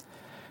spot.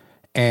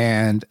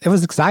 And it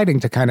was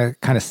exciting to kind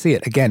of see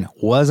it. Again,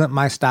 wasn't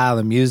my style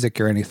of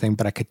music or anything,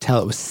 but I could tell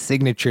it was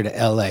signature to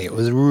LA. It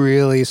was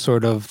really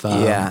sort of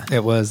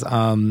it was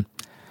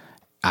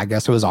I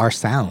guess it was our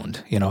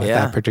sound, at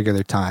that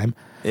particular time.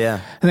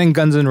 Yeah. And then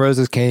Guns N'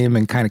 Roses came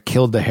and kind of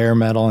killed the hair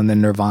metal, and then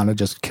Nirvana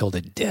just killed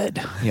it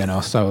dead,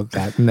 so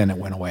that, and then it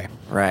went away.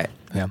 Right.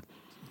 Yeah.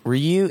 Were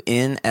you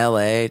in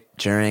LA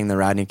during the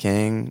Rodney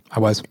King I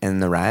was.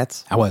 and the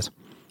riots? I was.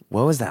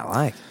 What was that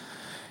like?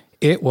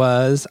 It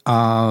was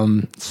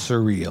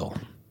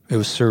surreal. It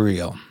was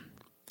surreal.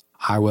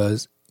 I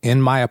was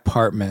in my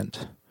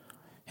apartment,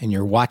 and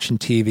you're watching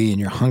TV, and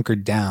you're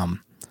hunkered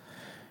down,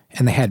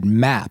 and they had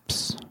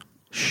maps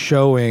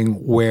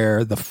showing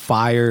where the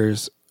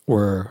fires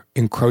were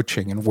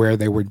encroaching and where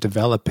they were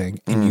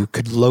developing, and you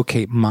could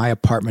locate my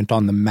apartment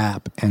on the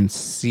map and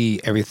see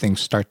everything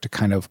start to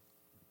kind of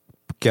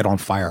get on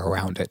fire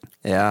around it.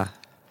 Yeah.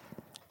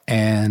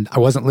 And I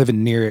wasn't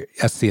living near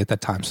SC at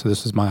that time, so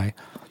this was my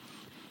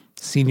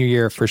senior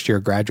year, first year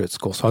of graduate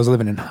school. So I was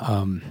living in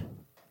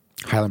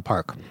Highland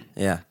Park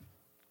Yeah.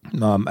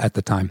 at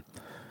the time.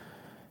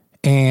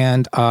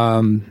 And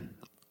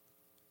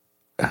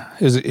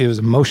it was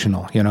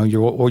emotional,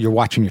 you're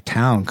watching your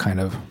town kind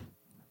of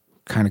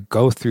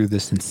go through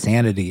this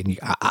insanity. And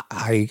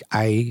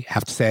I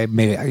have to say,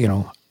 maybe,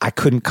 I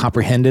couldn't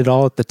comprehend it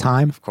all at the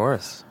time. Of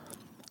course.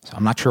 So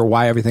I'm not sure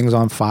why everything was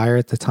on fire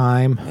at the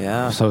time.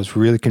 Yeah. So it's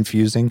really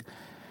confusing.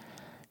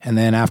 And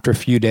then after a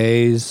few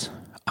days,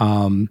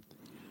 I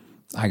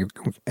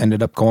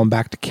ended up going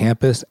back to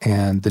campus,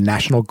 and the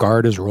National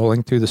Guard is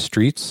rolling through the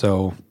streets.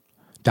 So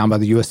down by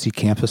the USC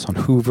campus on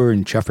Hoover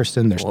and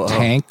Jefferson, there's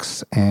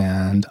tanks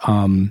and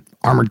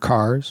armored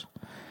cars,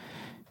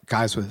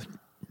 guys with,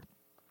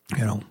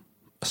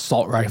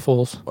 assault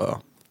rifles.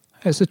 Whoa.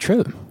 It's a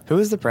trip. Who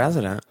was the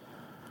president?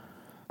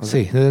 Let's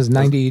see, this is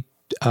 92.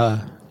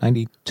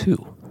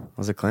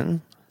 Was it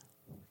Clinton?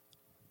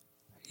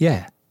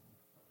 Yeah.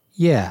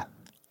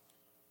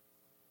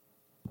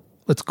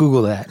 Let's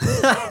Google that.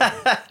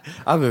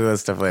 I'll Google that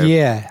stuff later.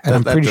 Yeah, and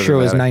I'm pretty doesn't sure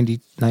it was matter.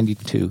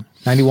 92,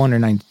 91 or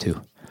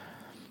 92.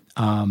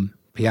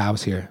 Yeah, I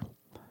was here.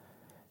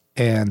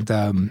 And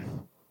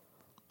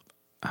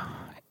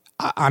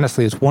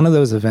honestly, it's one of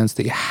those events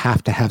that you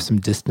have to have some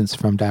distance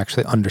from to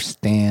actually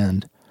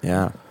understand.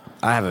 Yeah.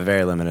 I have a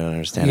very limited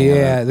understanding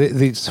Yeah, of it.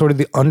 the sort of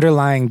the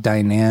underlying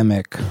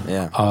dynamic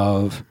Yeah.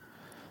 of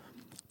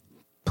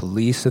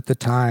police at the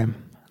time,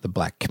 the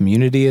black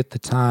community at the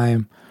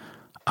time,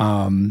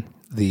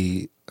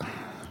 the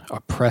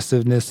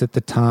oppressiveness at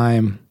the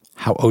time,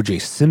 how O.J.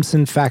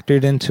 Simpson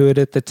factored into it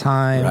at the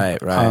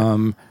time.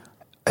 Right.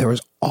 There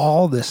was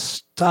all this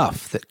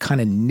stuff that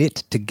kind of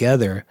knit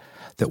together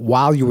that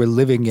while you were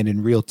living it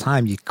in real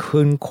time, you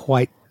couldn't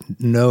quite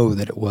know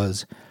that it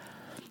was,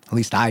 at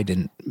least I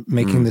didn't,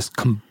 making this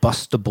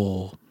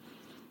combustible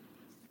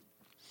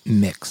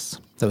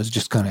mix that was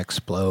just going to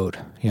explode,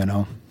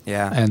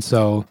 Yeah. And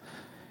so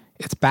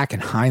it's back in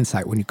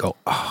hindsight when you go,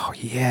 oh,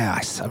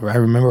 yeah, I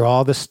remember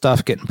all this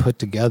stuff getting put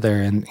together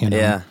and,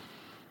 Yeah.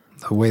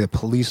 the way the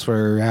police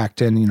were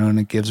acting, and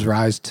it gives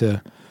rise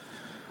to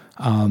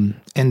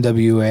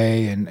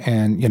NWA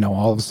and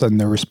all of a sudden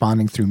they're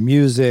responding through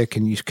music,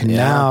 and you can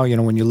now,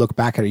 when you look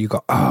back at it, you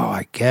go, oh,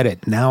 I get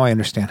it. Now I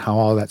understand how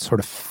all that sort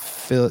of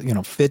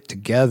fit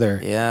together.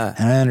 Yeah.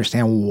 And I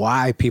understand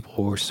why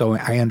people were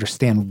I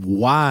understand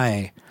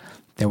why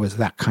there was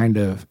that kind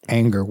of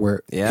anger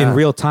where in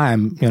real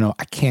time,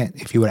 I can't,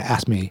 if you would have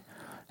asked me,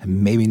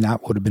 and maybe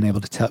not wouldn't have been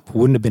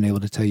able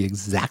to tell you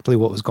exactly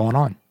what was going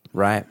on.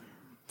 Right.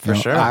 For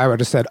sure. I would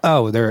have said,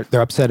 oh, they're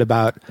upset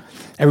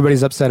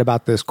everybody's upset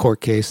about this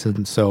court case,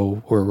 and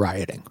so we're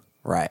rioting.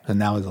 Right.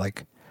 And that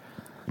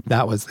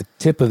was the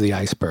tip of the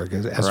iceberg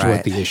as to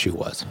what the issue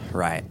was.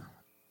 Right.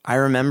 I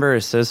remember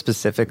so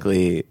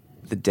specifically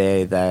the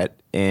day that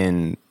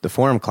in the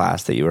forum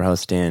class that you were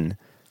hosting,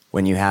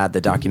 when you had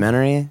the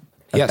documentary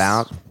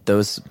about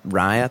those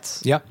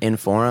riots in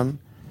forum.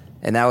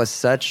 And that was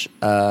such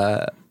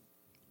an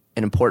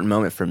important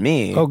moment for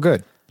me. Oh,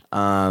 good.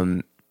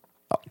 To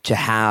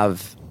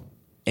have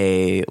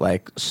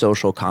a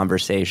social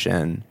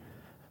conversation.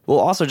 Well,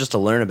 also just to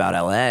learn about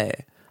LA.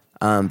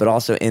 But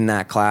also in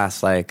that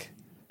class, to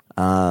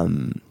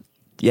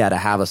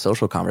have a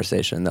social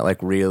conversation that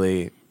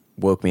really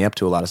woke me up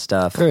to a lot of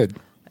stuff. Good.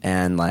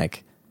 And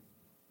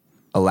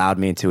allowed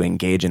me to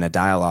engage in a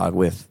dialogue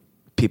with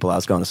people I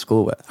was going to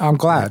school with. I'm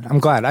glad.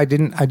 I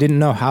didn't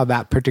know how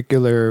that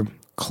particular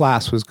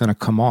class was going to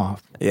come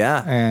off.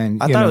 Yeah.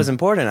 And I thought it was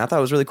important. I thought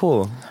it was really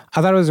cool.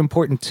 I thought it was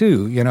important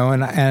too,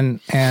 and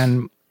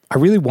I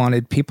really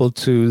wanted people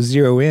to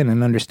zero in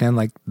and understand,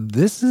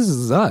 this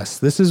is us.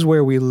 This is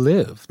where we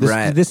live.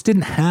 This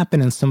didn't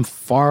happen in some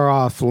far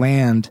off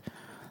land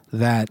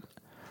that,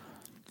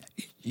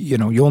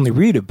 you only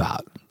read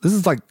about.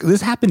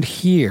 This happened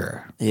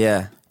here.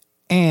 Yeah.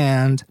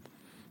 And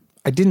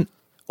I didn't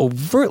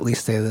overtly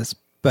say this,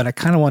 but I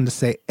kind of wanted to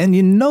say, and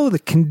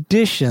the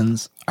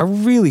conditions are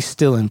really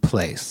still in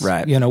place.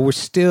 Right. We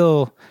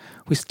still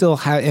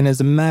have, and as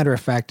a matter of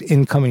fact,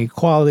 income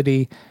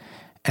inequality,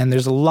 and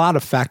there's a lot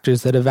of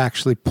factors that have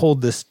actually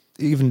pulled this,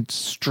 even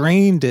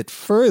strained it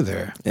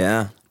further.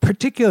 Yeah.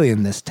 Particularly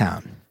in this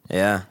town.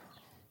 Yeah.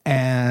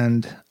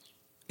 And,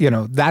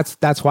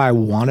 that's why I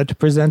wanted to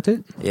present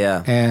it.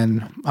 Yeah.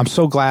 And I'm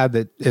so glad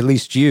that at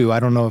least you, I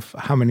don't know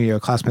how many of your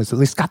classmates at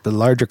least got the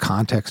larger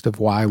context of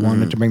why I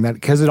wanted to bring that,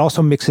 because it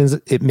also mixes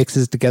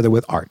together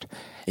with art.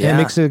 Yeah. And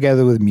it mixes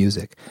together with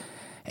music.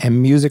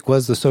 And music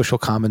was the social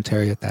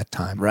commentary at that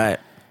time.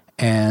 Right.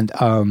 And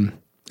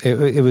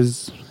it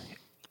was,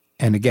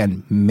 and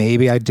again,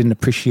 maybe I didn't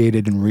appreciate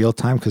it in real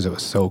time because it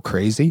was so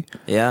crazy.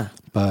 Yeah.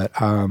 But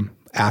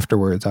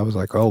afterwards, I was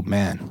like, oh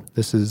man,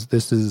 this is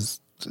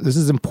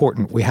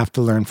important. We have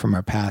to learn from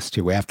our past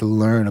here. We have to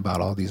learn about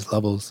all these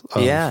levels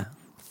of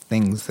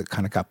things that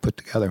kind of got put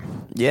together.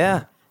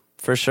 Yeah,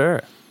 for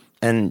sure.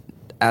 And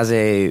as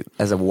a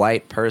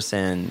white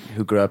person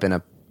who grew up in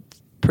a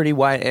pretty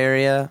white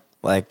area,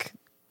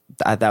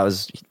 that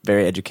was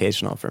very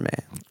educational for me.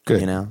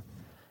 Good.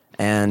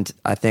 And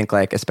I think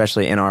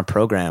especially in our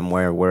program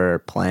where we're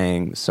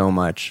playing so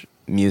much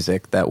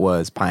music that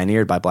was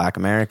pioneered by Black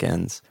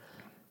Americans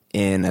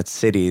in a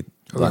city.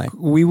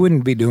 We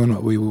wouldn't be doing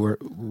what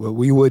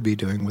we would be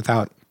doing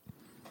without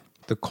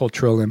the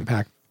cultural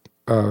impact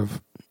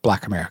of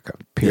Black America.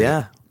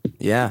 Period.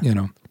 Yeah.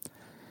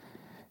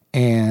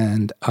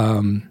 And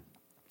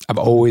I've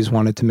always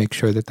wanted to make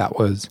sure that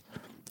was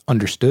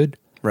understood.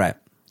 Right.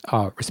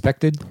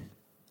 respected,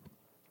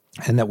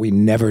 and that we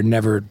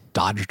never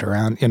dodged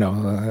around.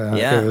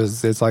 Yeah.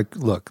 It's like,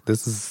 look,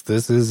 this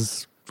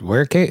is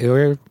where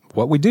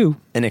what we do.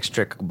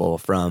 Inextricable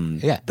from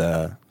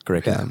the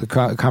curriculum. The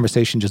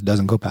conversation just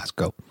doesn't go past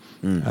go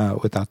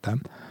without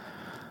them.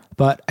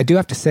 But I do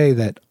have to say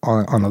that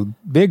on a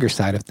bigger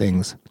side of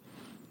things,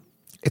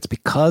 it's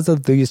because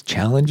of these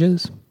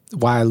challenges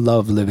why I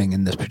love living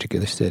in this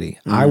particular city.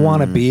 I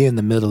want to be in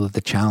the middle of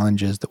the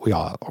challenges that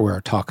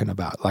we're talking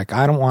about. Like,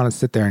 I don't want to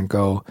sit there and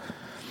go,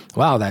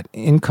 wow, that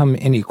income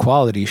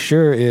inequality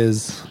sure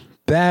is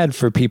bad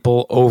for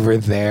people over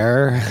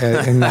there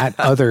in that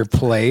other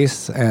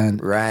place.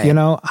 And, right.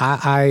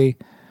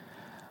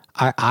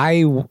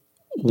 I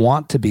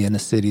want to be in a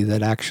city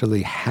that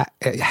actually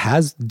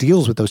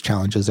deals with those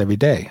challenges every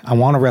day. I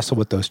want to wrestle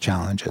with those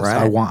challenges.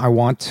 Right. I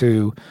want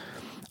to,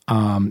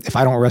 if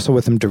I don't wrestle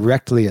with them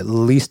directly, at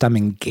least I'm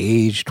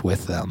engaged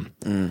with them.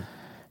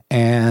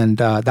 And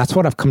that's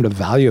what I've come to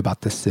value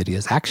about this city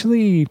is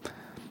actually,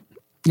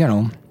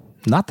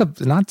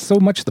 not so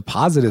much the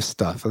positive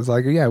stuff. It's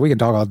like, yeah, we can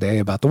talk all day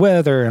about the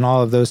weather and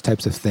all of those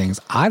types of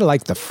things. I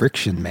like the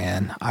friction,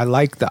 man. I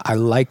like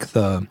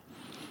the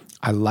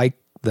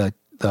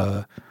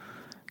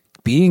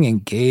being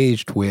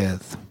engaged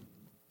with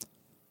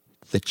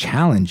the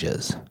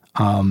challenges,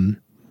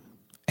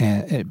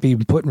 and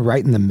being put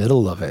right in the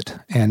middle of it.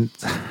 And,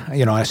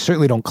 I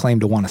certainly don't claim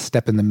to want to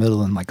step in the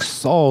middle and like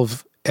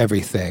solve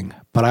everything,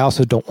 but I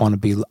also don't want to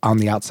be on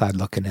the outside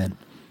looking in.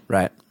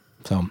 Right.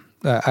 So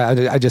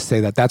I just say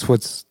that that's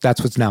what's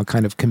now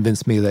kind of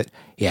convinced me that,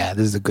 yeah,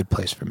 this is a good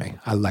place for me.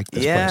 I like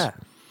this place.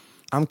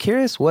 I'm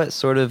curious what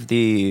sort of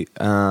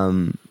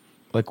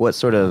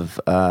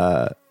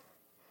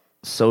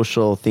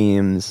social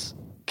themes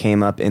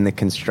came up in the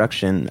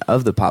construction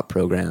of the pop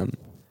program,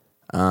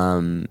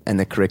 and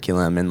the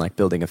curriculum and like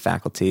building a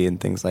faculty and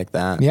things like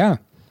that. Yeah,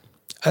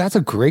 that's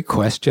a great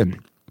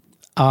question.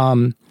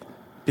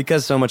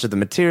 Because so much of the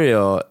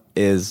material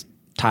is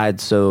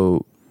tied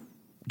so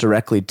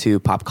directly to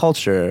pop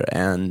culture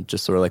and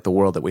just sort of like the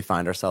world that we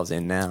find ourselves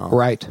in now.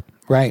 Right.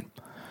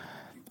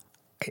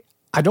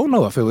 I don't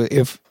know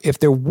if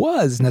there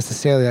was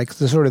necessarily like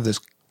sort of this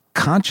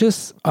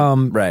conscious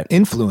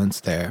influence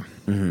there,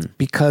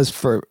 because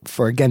for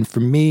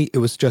me it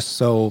was just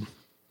so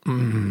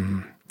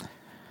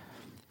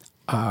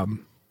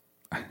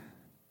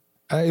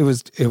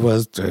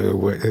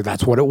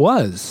that's what it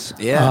was.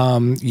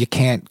 You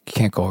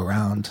can't go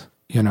around,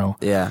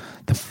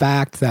 the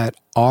fact that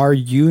our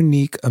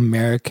unique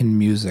American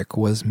music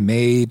was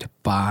made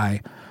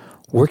by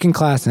working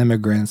class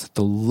immigrants at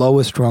the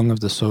lowest rung of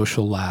the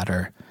social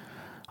ladder,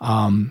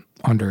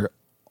 under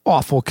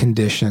awful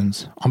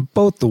conditions on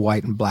both the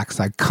white and black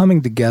side,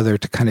 coming together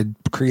to kind of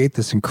create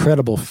this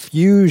incredible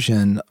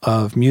fusion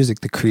of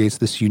music that creates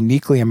this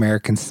uniquely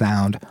American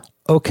sound.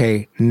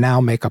 Okay, now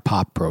make a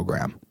pop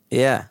program.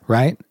 Yeah.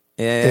 Right?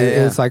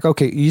 Yeah. It's like,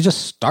 okay, you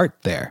just start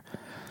there,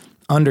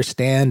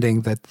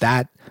 understanding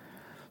that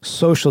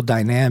social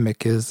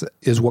dynamic is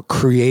what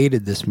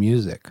created this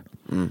music.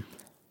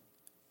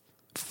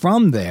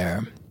 From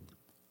there,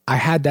 I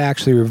had to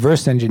actually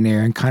reverse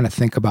engineer and kind of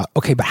think about,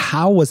 okay, but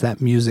how was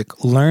that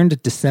music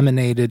learned,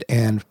 disseminated,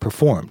 and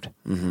performed?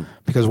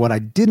 Because what I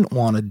didn't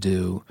want to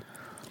do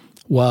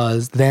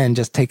was then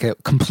just take a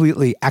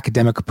completely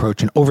academic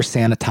approach and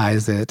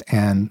over-sanitize it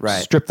and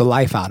strip the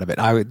life out of it.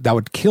 That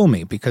would kill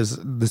me because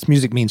this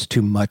music means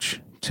too much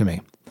to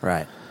me.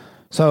 Right.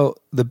 So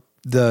the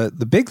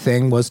big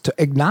thing was to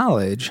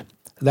acknowledge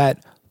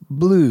that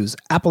blues,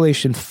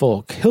 Appalachian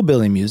folk,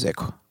 hillbilly music,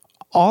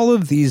 all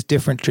of these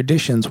different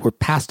traditions were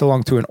passed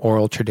along through an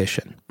oral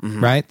tradition,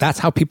 right? That's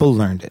how people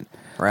learned it.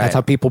 Right. That's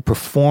how people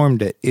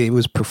performed it. It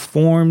was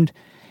performed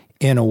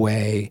in a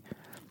way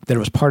that it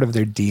was part of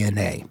their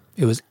DNA.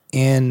 It was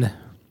in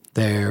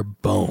their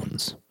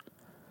bones.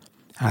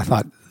 And I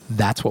thought,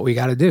 that's what we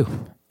got to do.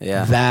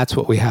 Yeah. That's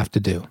what we have to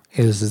do,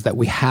 is that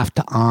we have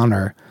to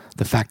honor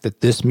the fact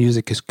that this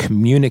music is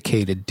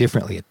communicated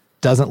differently. It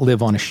doesn't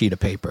live on a sheet of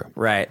paper.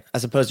 Right.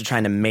 As opposed to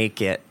trying to make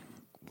it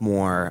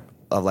more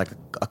of like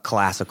a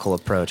classical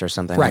approach or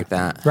something like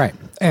that. Right.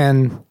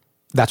 And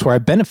that's where I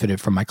benefited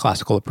from my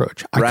classical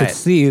approach. I could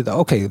see that,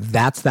 okay,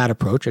 that's that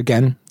approach.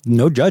 Again,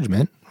 no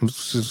judgment.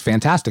 This is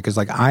fantastic. It's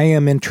like I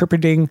am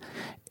interpreting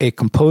a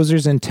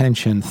composer's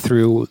intention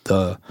through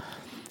the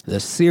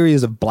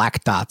series of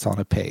black dots on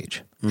a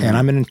page. And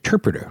I'm an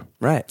interpreter.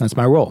 Right. That's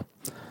my role.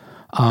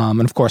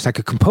 And of course, I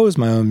could compose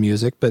my own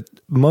music, but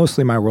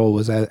mostly my role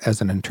was as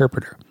an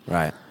interpreter.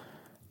 Right.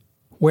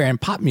 Where in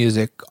pop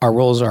music, our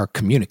roles are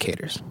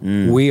communicators.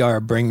 We are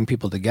bringing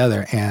people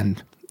together,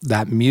 and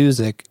that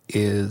music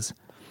is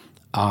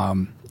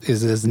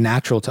as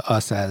natural to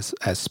us as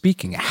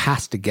speaking. It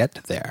has to get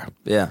there.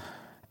 Yeah.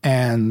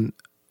 And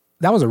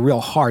that was a real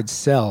hard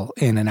sell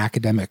in an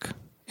academic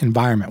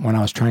environment when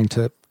I was trying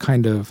to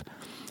kind of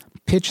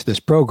pitch this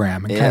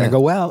program and kind of go,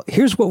 well,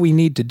 here's what we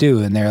need to do.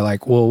 And they're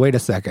like, well, wait a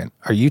second.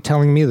 Are you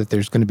telling me that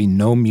there's going to be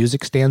no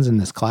music stands in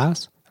this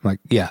class? I'm like,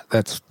 yeah,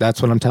 that's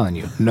what I'm telling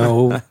you.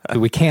 No,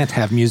 we can't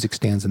have music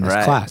stands in this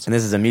Right. class. And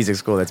this is a music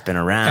school that's been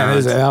around. And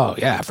it's, oh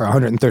yeah, for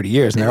 130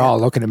 years, and they're all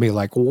looking at me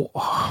like,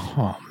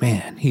 oh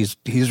man, he's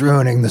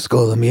ruining the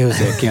school of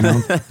music, you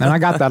know. And I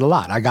got that a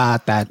lot.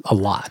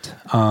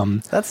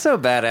 That's so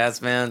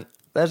badass, man.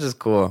 That's just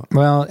cool.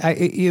 Well,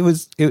 it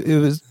was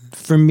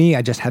for me.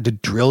 I just had to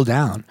drill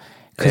down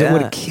because it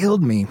would have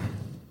killed me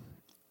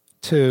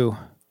to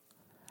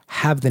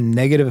have the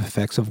negative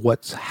effects of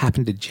what's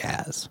happened to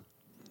jazz.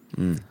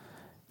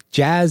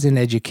 Jazz in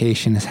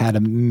education has had a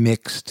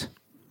mixed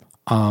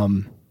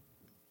outcome.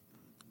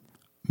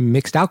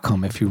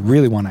 If you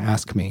really want to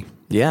ask me,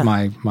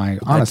 my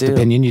honest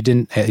opinion. You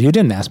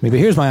didn't ask me, but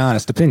here's my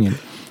honest opinion.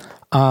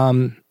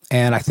 And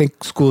I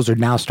think schools are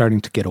now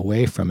starting to get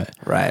away from it.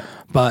 Right.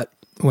 But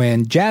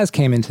when jazz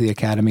came into the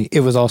academy,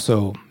 it was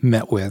also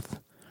met with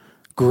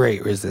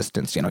great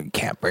resistance. You know, you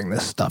can't bring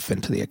this stuff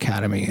into the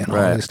academy and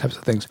all these types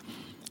of things.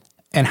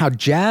 And how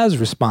jazz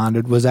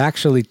responded was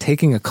actually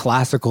taking a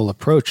classical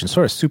approach and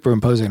sort of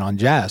superimposing it on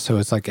jazz. So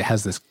it's like it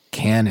has this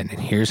canon, and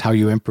here's how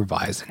you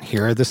improvise, and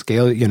here are the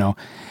scale, you know,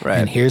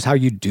 and here's how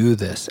you do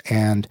this.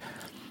 And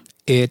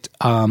it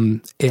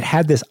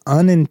had this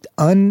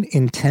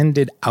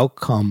unintended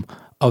outcome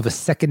of a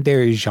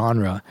secondary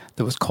genre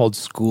that was called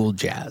school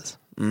jazz.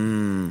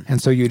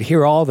 And so you'd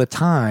hear all the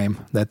time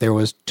that there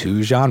was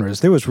two genres.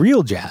 There was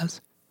real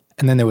jazz,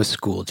 and then there was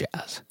school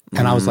jazz.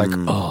 And I was like,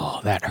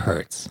 oh, that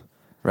hurts.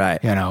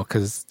 Right. You know,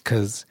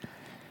 because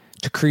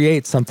to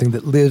create something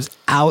that lives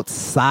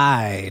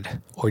outside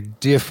or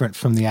different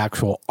from the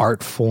actual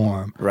art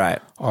form,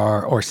 right,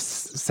 or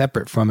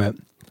separate from it,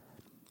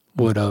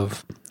 would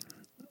have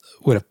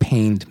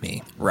pained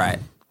me. Right.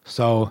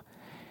 So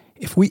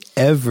if we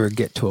ever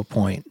get to a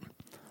point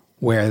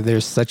where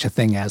there's such a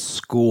thing as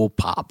school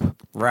pop,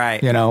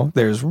 right, you know,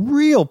 there's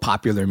real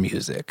popular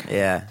music,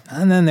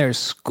 and then there's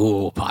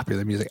school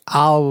popular music,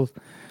 I'll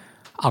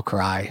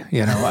cry,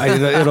 you know.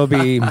 It'll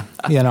be,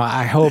 you know,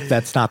 I hope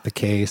that's not the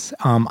case.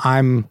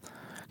 I'm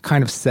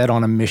kind of set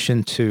on a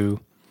mission to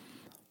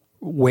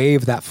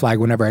wave that flag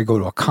whenever I go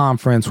to a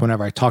conference,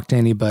 whenever I talk to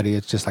anybody.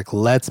 It's just like,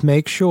 let's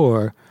make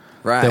sure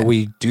that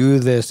we do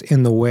this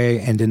in the way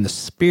and in the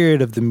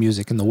spirit of the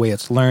music and the way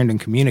it's learned and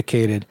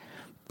communicated.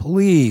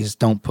 Please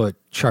don't put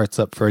charts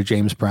up for a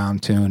James Brown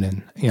tune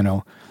and, you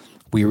know,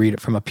 we read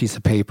it from a piece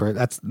of paper.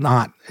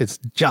 It's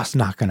just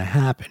not going to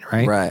happen,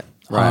 right? Right.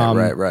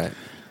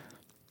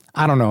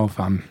 I don't know if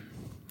I'm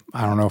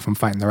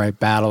fighting the right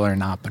battle or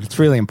not, but it's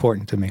really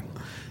important to me.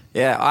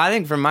 Yeah, I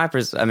think from my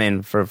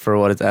for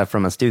what it's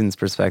from a student's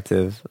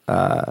perspective,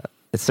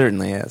 it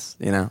certainly is,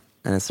 you know,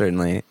 and it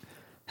certainly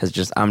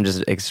I'm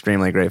just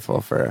extremely grateful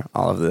for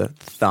all of the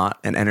thought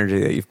and energy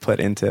that you've put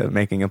into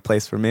making a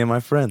place for me and my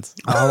friends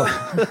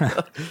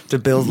to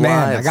build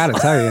lives. I got to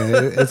tell you,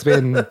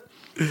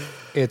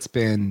 it's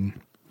been.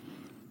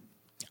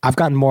 I've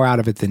gotten more out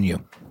of it than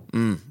you.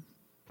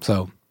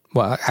 So.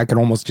 Well, I could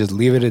almost just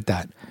leave it at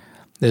that.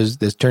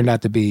 This turned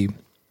out to be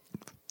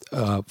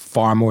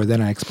far more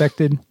than I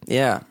expected.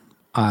 Yeah.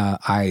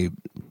 I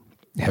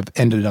have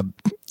ended up,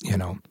 you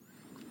know,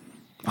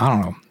 I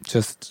don't know,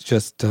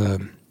 just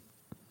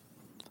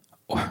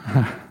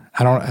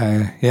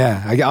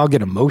I'll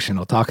get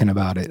emotional talking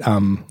about it.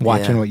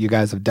 Watching what you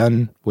guys have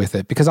done with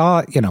it, because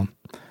all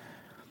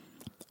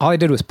I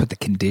did was put the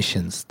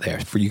conditions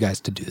there for you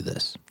guys to do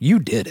this. You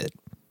did it.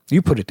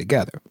 You put it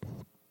together.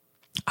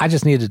 I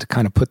just needed to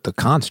kind of put the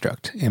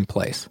construct in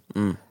place.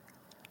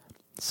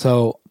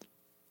 So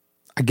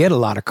I get a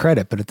lot of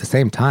credit, but at the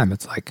same time,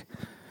 it's like,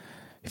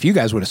 if you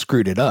guys would have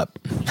screwed it up,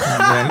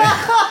 then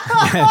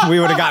we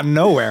would have gotten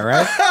nowhere,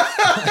 right?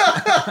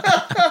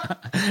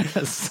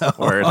 So,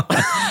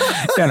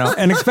 you know,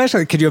 and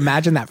especially, could you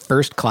imagine that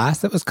first class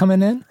that was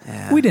coming in?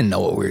 Yeah. We didn't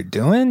know what we were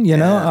doing, you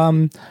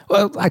know?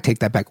 Well, I take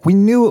that back. We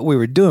knew what we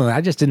were doing.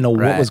 I just didn't know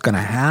what was going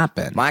to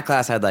happen. My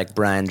class had like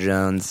Brian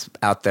Jones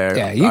out there.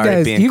 Yeah,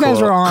 you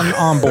guys were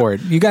on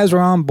board. You guys were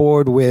on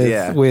board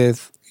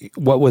with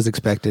what was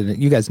expected.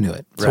 You guys knew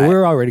it. So we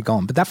were already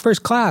going. But that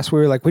first class, we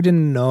were like, we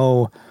didn't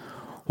know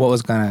what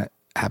was going to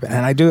happen.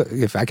 And I do,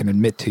 if I can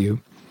admit to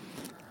you,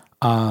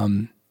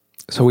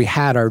 so we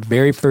had our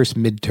very first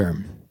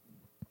midterm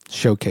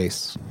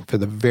showcase for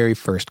the very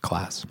first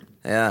class.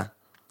 Yeah.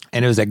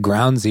 And it was at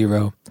Ground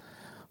Zero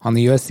on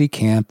the USC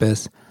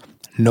campus.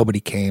 Nobody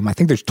came. I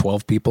think there's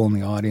 12 people in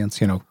the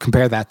audience. You know,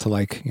 compare that to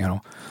like, you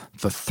know,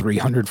 the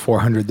 300,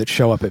 400 that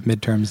show up at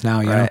midterms now.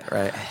 You know?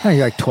 Right. I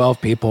think like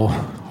 12 people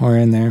were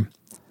in there.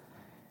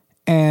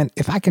 And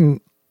if I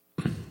can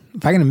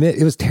admit,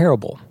 it was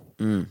terrible.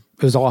 It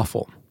was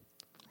awful.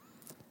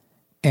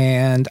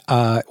 And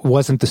it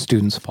wasn't the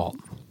students' fault.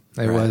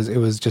 It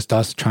was just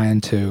us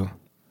trying to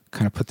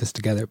kind of put this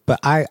together. But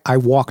I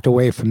walked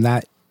away from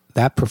that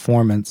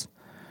performance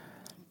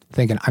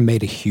thinking I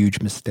made a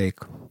huge mistake.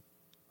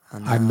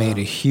 I made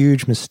a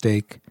huge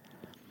mistake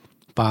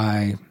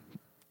by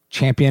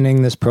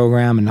championing this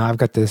program, and now I've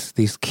got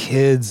these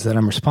kids that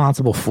I'm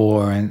responsible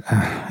for,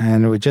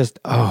 and it was just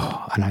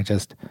I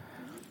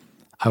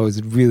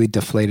was really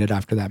deflated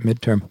after that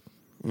midterm.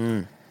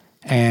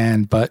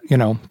 But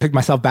picked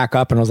myself back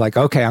up and was like,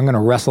 okay, I'm going to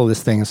wrestle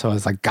this thing. So I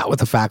was like, got with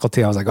the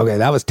faculty. I was like, okay,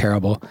 that was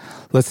terrible.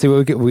 Let's see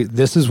what we get.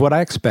 This is what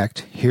I expect.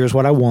 Here's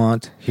what I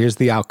want. Here's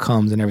the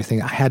outcomes and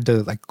everything. I had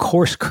to like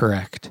course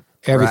correct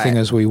everything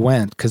as we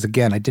went. Cause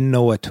again, I didn't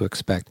know what to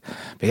expect.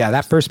 But yeah,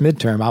 that first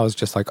midterm, I was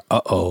just like,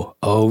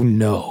 oh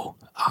no,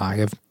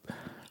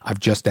 I've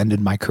just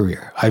ended my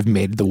career. I've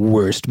made the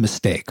worst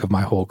mistake of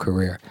my whole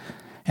career.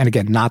 And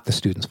again, not the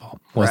student's fault.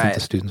 Wasn't the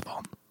student's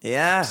fault.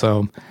 Yeah.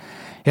 So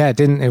yeah,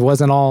 it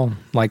wasn't all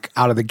like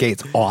out of the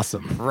gates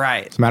awesome.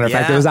 Right. As a matter of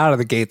fact, it was out of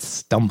the gates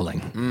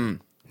stumbling.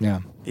 Yeah.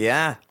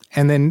 Yeah.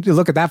 And then you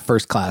look at that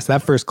first class.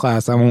 That first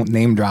class, I won't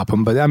name drop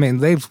them, but I mean,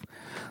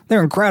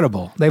 they're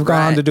incredible. They've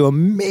gone on to do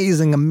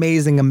amazing,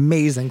 amazing,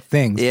 amazing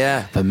things.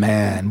 Yeah. But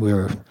man, we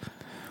were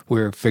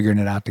figuring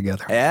it out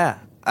together. Yeah.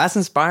 That's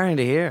inspiring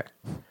to hear.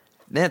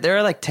 There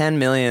are like 10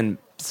 million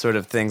sort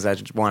of things I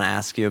just want to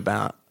ask you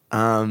about.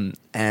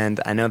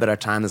 And I know that our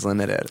time is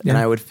limited. Yeah. And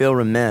I would feel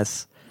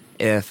remiss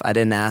if I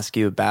didn't ask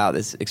you about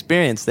this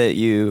experience that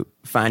you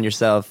find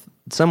yourself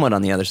somewhat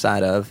on the other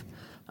side of,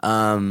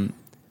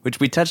 which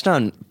we touched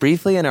on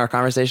briefly in our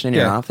conversation in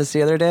your office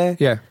the other day.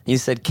 Yeah. You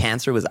said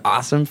cancer was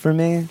awesome for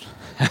me,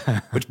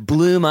 which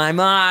blew my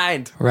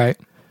mind. Right.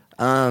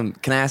 Can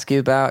I ask you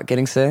about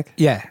getting sick?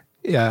 Yeah.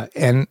 Yeah.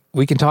 And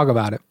we can talk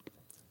about it.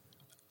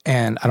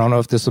 And I don't know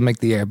if this will make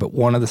the air, but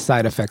one of the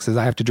side effects is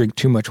I have to drink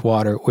too much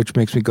water, which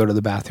makes me go to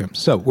the bathroom.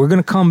 So we're going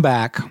to come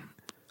back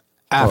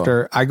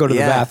after I go to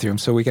the bathroom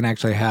so we can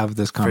actually have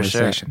this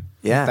conversation.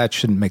 For sure. Yeah. That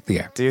shouldn't make the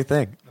air. Do your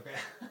thing.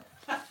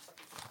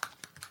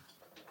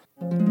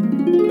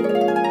 And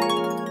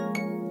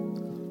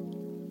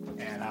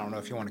I don't know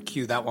if you want to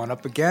cue that one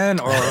up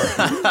again or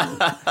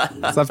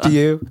it's up to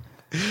you.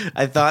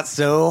 I thought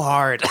so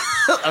hard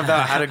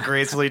about how to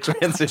gracefully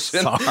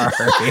transition. Sorry.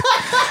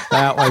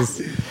 That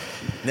was...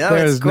 No,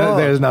 it's cool.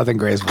 There's nothing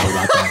graceful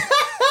about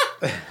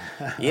that.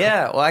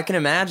 Yeah, well, I can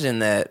imagine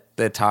that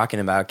talking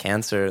about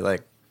cancer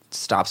like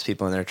stops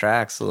people in their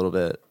tracks a little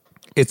bit.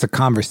 It's a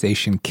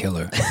conversation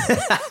killer.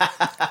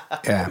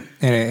 Yeah,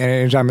 and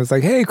anytime it's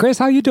like, "Hey, Chris,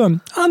 how you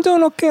doing?" "I'm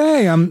doing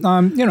okay. I'm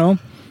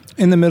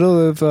in the middle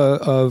of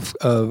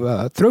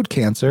throat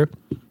cancer."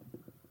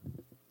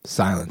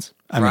 Silence.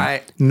 I mean,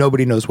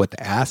 nobody knows what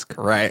to ask.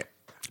 Right.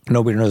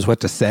 Nobody knows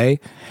what to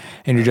say,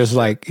 and you're just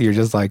like.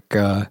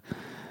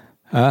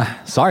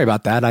 Sorry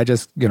about that. I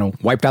just,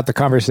 wiped out the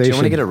conversation. Do you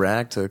want to get a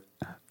rag to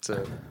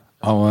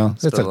Oh, well,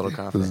 it's a little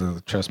coffee.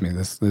 Trust me,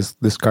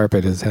 this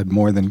carpet has had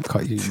more than,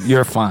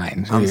 you're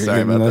fine. I'm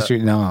sorry about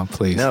that. No,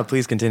 please. No,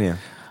 please continue.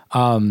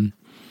 So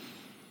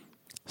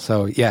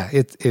yeah,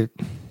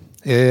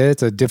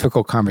 it's a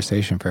difficult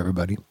conversation for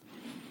everybody.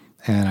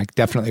 And I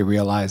definitely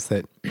realized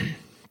that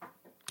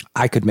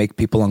I could make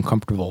people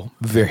uncomfortable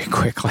very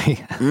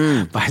quickly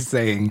by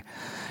saying,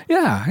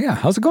 yeah,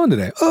 how's it going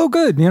today? Oh,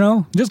 good,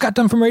 just got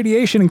done from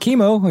radiation and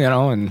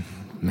chemo, and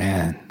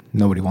man,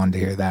 nobody wanted to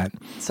hear that.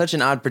 Such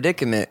an odd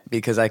predicament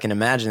because I can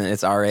imagine that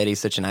it's already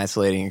such an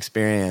isolating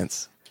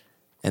experience.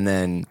 And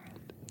then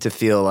to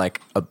feel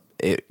like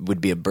it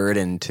would be a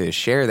burden to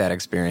share that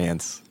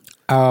experience.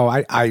 Oh,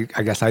 I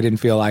guess I didn't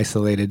feel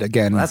isolated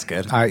again. Well, that's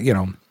good. I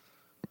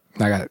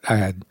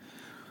had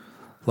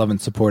love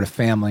and supportive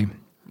family.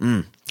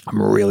 I'm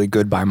really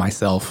good by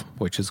myself,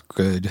 which is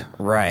good.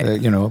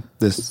 Right.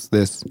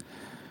 This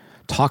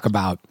talk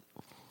about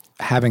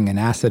having an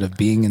asset of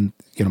being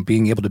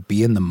able to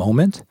be in the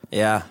moment.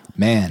 Yeah.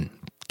 Man,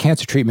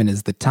 cancer treatment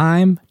is the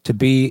time to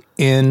be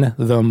in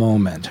the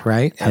moment,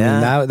 right? Yeah. I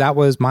mean, that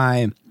was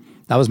my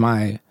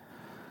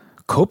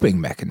coping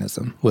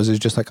mechanism. Was it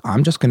just like,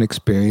 I'm just going to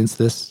experience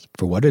this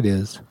for what it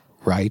is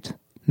right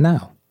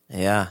now.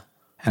 Yeah.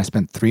 And I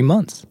spent 3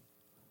 months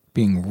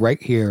being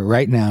right here,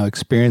 right now,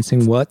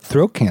 experiencing what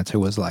throat cancer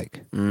was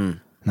like. And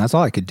that's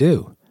all I could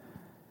do.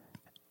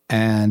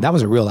 And that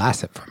was a real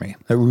asset for me.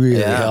 That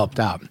really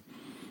helped out.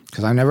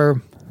 Because I never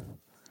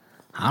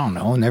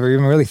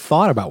even really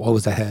thought about what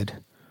was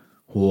ahead,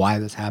 why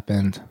this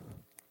happened. It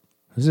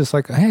was just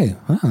like, hey,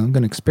 I'm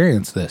going to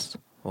experience this.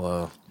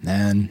 Whoa.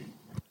 And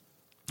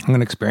I'm going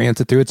to experience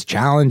it through its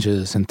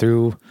challenges and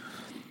through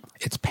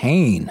its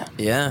pain.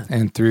 Yeah.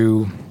 And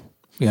through,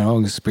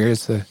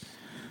 experience the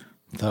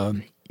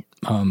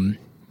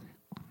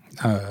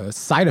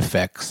side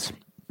effects,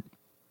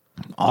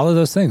 all of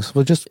those things.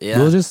 We'll just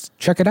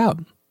check it out.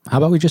 How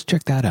about we just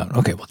check that out?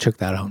 Okay, we'll check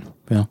that out.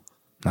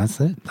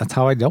 That's it. That's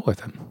how I dealt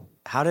with it.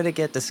 How did it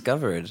get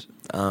discovered?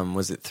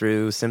 Was it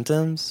through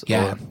symptoms?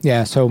 Yeah.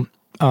 Yeah. So,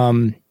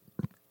 I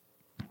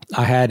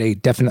had a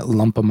definite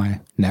lump on my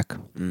neck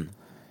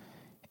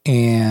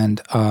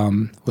and,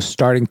 was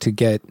starting to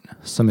get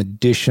some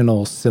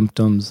additional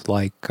symptoms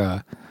like,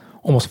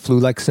 almost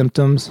flu-like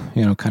symptoms,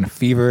 kind of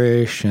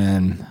feverish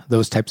and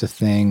those types of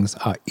things.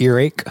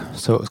 Earache,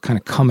 so it was kind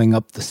of coming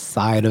up the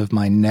side of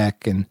my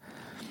neck and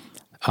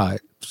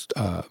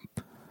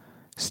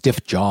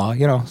stiff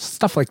jaw,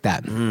 stuff like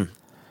that.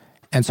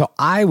 And so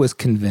I was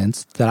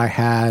convinced that I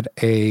had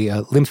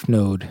a lymph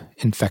node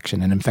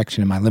infection, an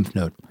infection in my lymph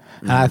node.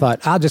 And I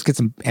thought, I'll just get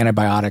some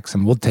antibiotics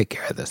and we'll take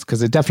care of this.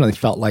 Because it definitely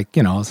felt like,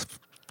 I was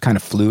kind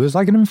of flu. It was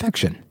like an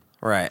infection.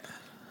 Right.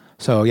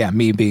 So yeah,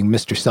 me being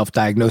Mr.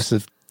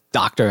 Self-Diagnosis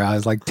doctor, I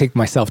was like, take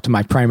myself to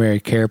my primary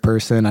care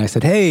person. I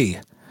said, hey,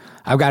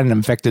 I've got an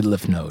infected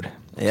lymph node.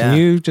 Yeah. Can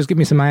you just give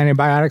me some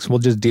antibiotics? We'll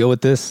just deal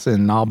with this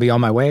and I'll be on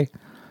my way.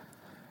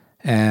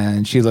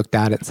 And she looked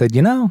at it and said,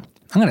 I'm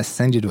going to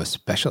send you to a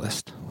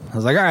specialist. I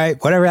was like, all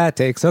right, whatever that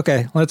takes.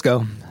 Okay, let's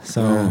go.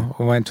 So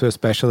I went to a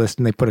specialist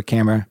and they put a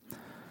camera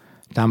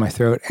down my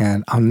throat.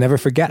 And I'll never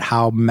forget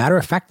how matter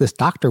of fact this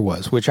doctor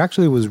was, which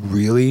actually was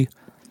really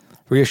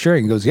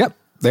reassuring. He goes, yep,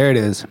 there it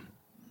is.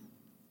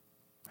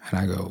 And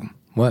I go,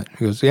 what?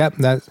 He goes, yep,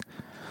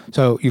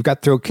 so you've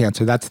got throat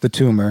cancer. That's the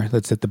tumor.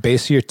 That's at the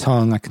base of your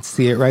tongue. I can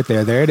see it right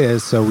there. There it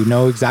is. So we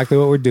know exactly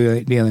what we're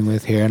dealing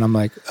with here. And I'm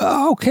like,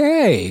 oh,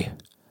 okay.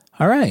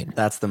 All right.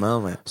 That's the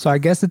moment. So I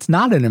guess it's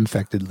not an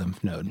infected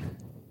lymph node.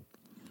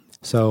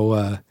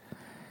 So,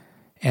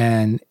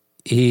 and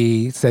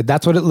he said,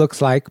 that's what it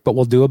looks like, but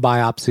we'll do a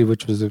biopsy,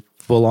 which was a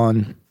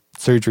full-on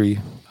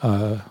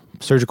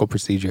surgical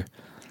procedure,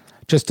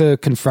 just to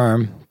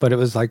confirm. But it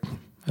was like,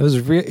 it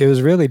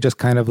was really just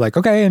kind of like,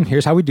 okay, and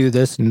here's how we do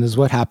this, and this is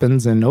what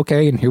happens, and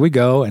okay, and here we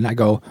go. And I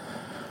go,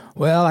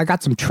 well, I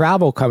got some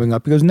travel coming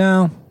up. He goes,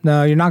 no,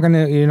 you're not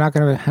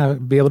gonna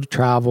be able to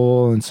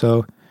travel, and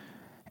so,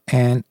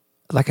 and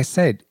like I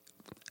said,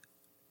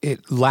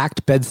 it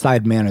lacked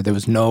bedside manner. There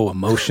was no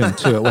emotion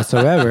to it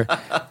whatsoever,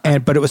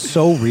 but it was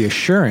so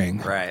reassuring.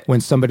 Right. When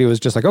somebody was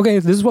just like, okay,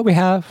 this is what we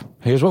have.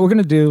 Here's what we're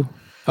gonna do.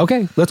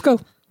 Okay, let's go.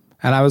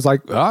 And I was like,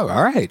 oh,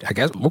 all right, I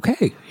guess,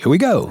 okay, here we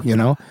go,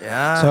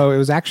 Yeah. So it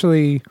was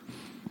actually,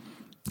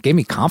 gave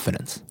me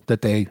confidence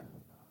that they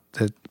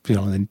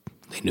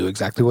knew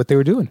exactly what they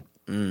were doing.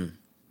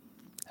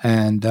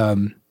 And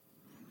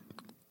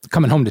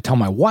coming home to tell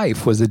my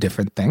wife was a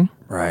different thing.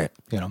 Right.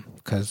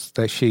 Because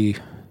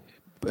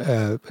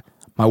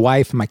my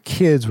wife and my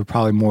kids were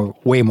probably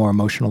way more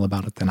emotional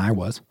about it than I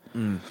was.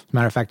 As a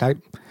matter of fact, I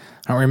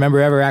don't remember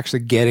ever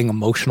actually getting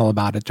emotional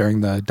about it during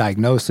the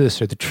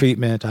diagnosis or the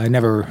treatment. I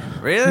never...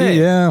 Really?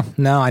 Yeah.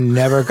 No, I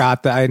never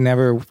got that. I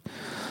never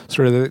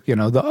sort of,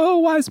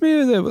 wise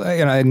me?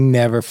 I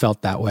never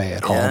felt that way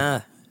at all. Yeah.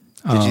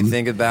 Did you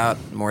think about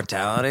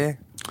mortality?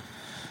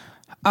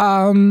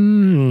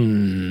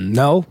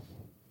 No,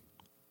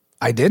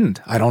 I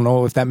didn't. I don't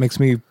know if that makes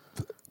me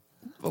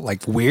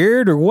like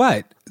weird or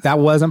what. That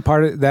wasn't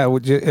part of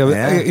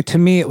that. To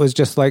me, it was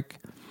just like,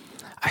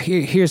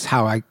 here's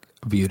how I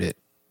viewed it.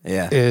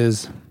 Yeah.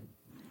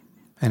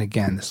 And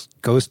again, this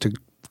goes to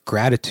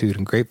gratitude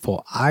and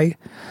grateful. I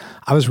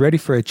was ready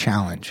for a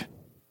challenge.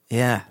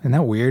 Yeah. Isn't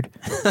that weird?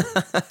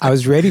 I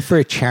was ready for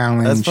a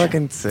challenge. That's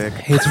fucking sick.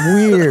 It's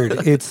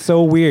weird. It's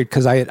so weird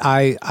because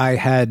I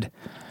had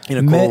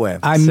in a cool way.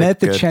 I Sick,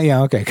 met the good.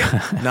 Yeah, okay.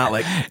 Not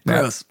like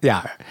gross.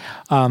 Yeah.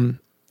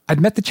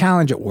 I'd met the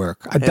challenge at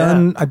work. I'd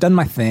done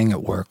my thing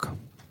at work,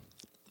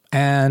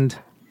 and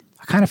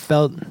I kind of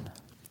felt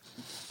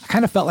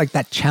like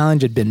that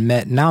challenge had been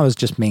met. And now I was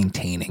just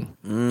maintaining.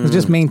 I was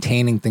just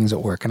maintaining things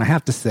at work, and I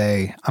have to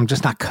say, I'm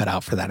just not cut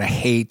out for that. I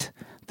hate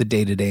the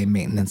day-to-day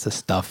maintenance of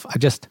stuff.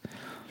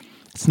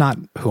 It's not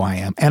who I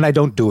am, and I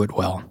don't do it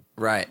well.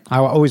 Right. I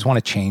always want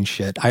to change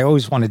shit. I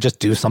always want to just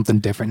do something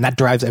different. And that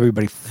drives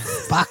everybody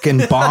fucking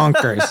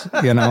bonkers,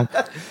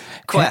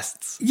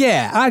 Quests.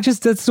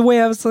 That's the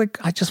way I was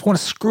like, I just want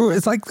to screw it.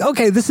 It's like,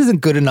 okay, this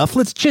isn't good enough.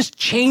 Let's just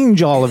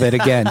change all of it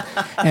again.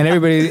 And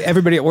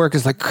everybody at work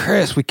is like,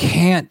 Chris, we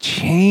can't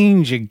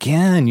change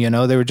again.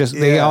 They were just,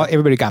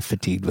 everybody got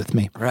fatigued with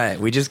me. Right.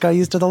 We just got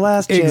used to the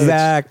last change.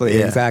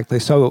 Exactly.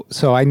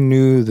 So I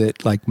knew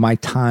that like my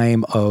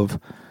time of,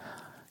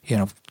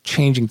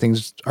 changing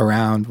things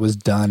around was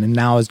done, and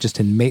now I was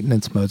just in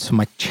maintenance mode. So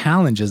my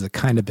challenges had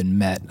kind of been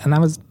met, and I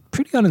was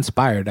pretty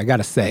uninspired, I got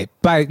to say,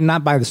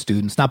 not by the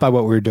students, not by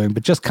what we were doing,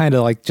 but just kind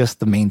of like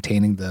just the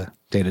maintaining the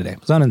day-to-day. I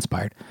was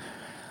uninspired.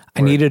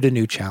 I needed a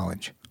new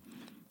challenge.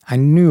 I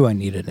knew I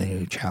needed a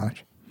new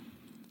challenge.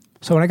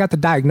 So when I got the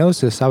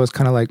diagnosis, I was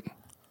kind of like,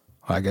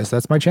 well, I guess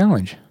that's my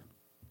challenge.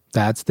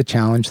 That's the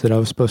challenge that I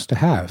was supposed to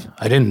have.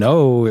 I didn't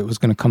know it was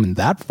going to come in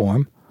that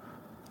form.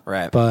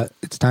 Right. But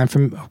it's time for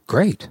me.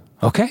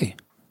 Okay.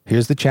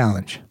 Here's the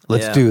challenge.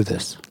 Let's do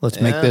this. Let's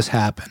make this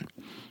happen.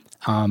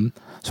 So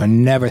I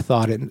never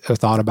thought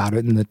about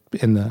it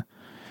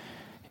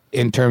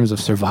in terms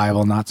of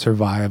survival, not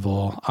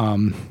survival.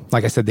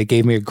 Like I said, they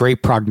gave me a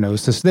great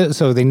prognosis.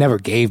 So they never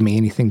gave me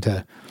anything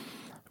to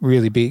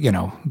really be,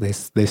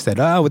 they said,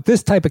 with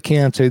this type of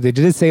cancer, they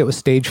did say it was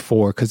stage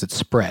 4 because it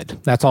spread.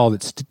 That's all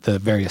that the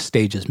various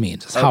stages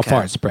means. It's how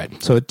far it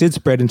spread. So it did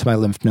spread into my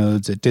lymph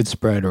nodes. It did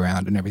spread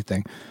around and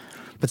everything.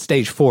 But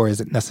stage 4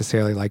 isn't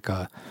necessarily like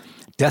a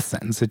death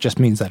sentence. It just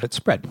means that it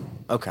spread.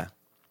 Okay.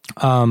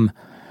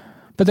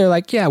 But they're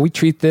like, yeah, we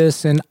treat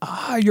this, and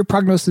your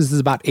prognosis is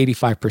about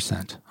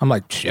 85%. I'm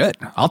like, shit,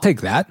 I'll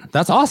take that.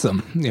 That's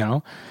awesome,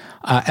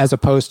 as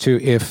opposed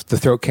to if the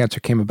throat cancer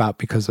came about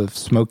because of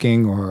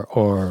smoking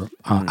or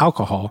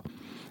alcohol,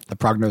 the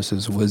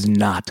prognosis was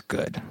not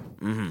good.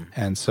 Mm-hmm.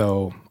 And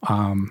so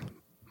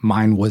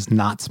mine was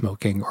not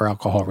smoking or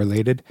alcohol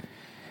related.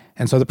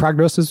 And so the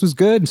prognosis was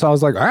good. And so I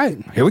was like, all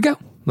right, here we go.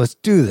 let's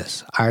do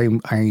this.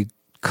 I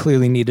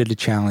clearly needed a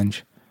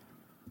challenge.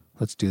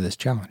 Let's do this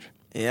challenge.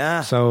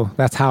 Yeah. So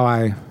that's how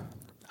I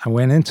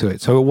went into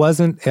it. So it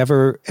wasn't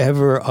ever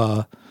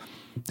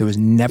there was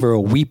never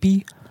a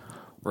weepy.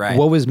 Right.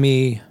 What was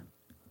me?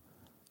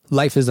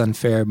 Life is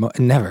unfair.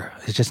 Never.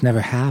 It just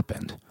never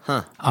happened.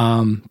 Huh.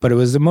 But it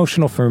was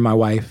emotional for my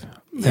wife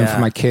and Yeah. for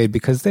my kid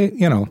because they,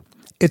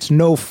 it's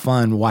no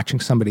fun watching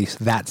somebody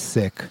that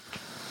sick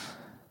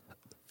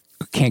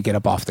who can't get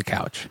up off the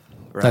couch.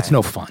 Right. That's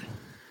no fun.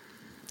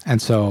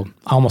 And so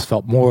I almost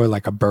felt more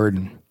like a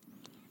burden.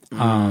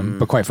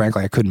 But quite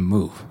frankly, I couldn't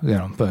move,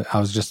 but I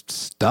was just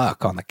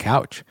stuck on the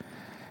couch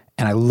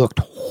and I looked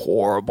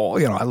horrible.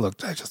 It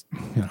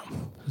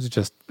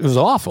was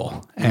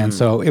awful. And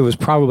so it was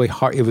probably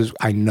hard.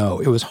 I know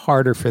it was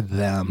harder for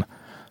them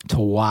to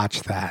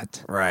watch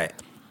that. Right.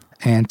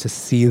 And to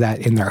see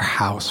that in their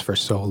house for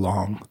so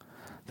long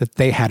that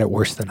they had it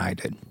worse than I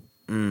did.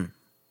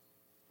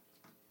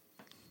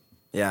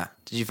 Yeah.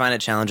 Did you find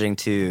it challenging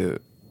to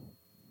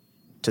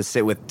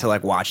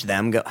watch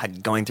them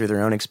going through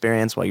their own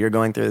experience while you're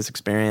going through this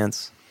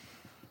experience?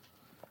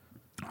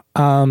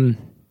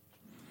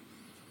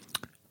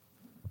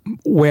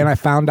 When I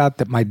found out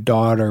that my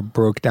daughter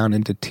broke down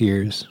into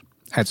tears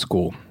at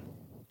school,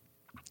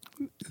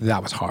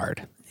 that was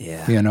hard.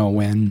 Yeah.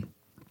 When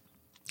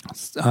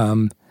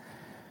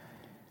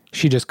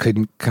she just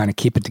couldn't kind of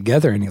keep it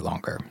together any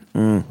longer.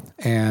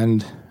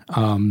 And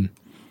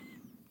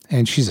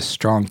she's a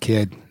strong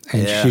kid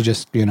and Yeah. she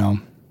just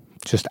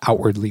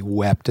outwardly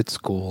wept at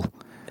school.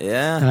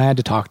 Yeah. And I had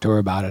to talk to her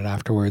about it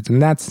afterwards. And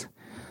that's,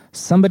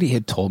 somebody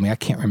had told me, I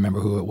can't remember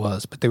who it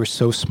was, but they were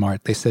so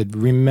smart. They said,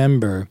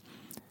 remember,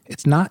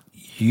 it's not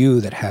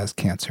you that has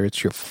cancer,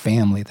 it's your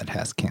family that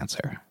has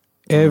cancer.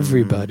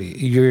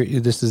 Everybody,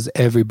 this is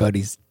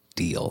everybody's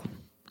deal.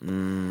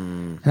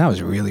 And that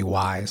was really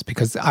wise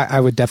because I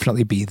would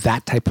definitely be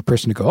that type of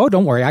person to go, oh,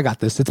 don't worry, I got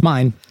this, it's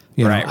mine.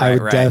 I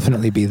would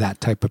definitely be that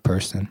type of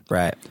person.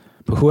 Right.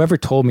 But whoever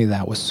told me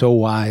that was so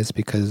wise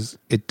because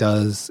it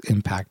does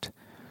impact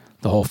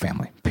the whole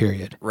family,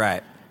 period.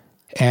 Right.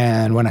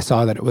 And when I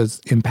saw that it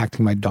was impacting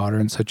my daughter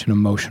in such an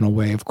emotional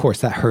way, of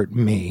course, that hurt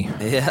me.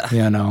 Yeah.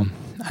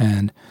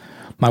 And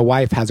my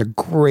wife has a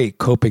great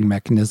coping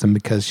mechanism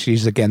because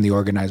she's, again, the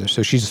organizer.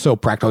 So she's so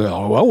practical.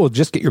 Oh, well, we'll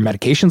just get your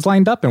medications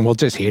lined up and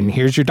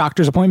here's your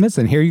doctor's appointments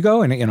and here you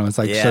go. And, it's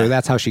like, Yeah. so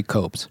that's how she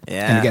copes.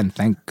 Yeah. And again,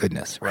 thank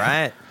goodness.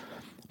 Right.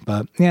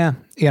 But yeah,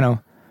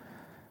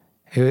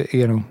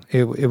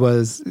 it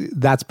was,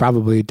 that's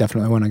probably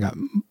definitely when I got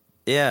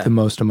Yeah. the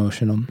most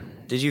emotional.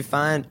 Did you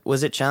find,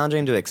 was it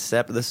challenging to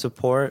accept the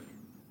support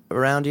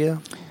around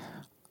you?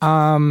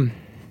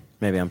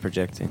 Maybe I'm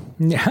projecting.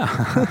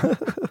 Yeah.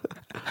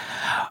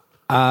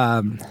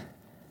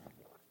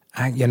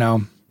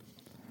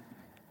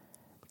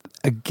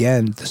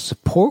 Again, the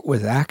support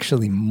was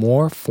actually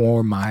more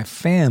for my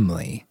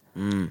family.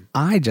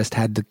 I just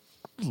had to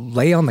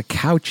lay on the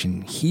couch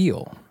and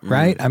heal,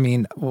 right? I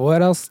mean,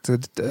 what else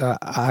did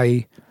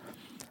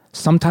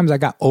sometimes I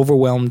got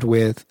overwhelmed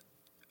with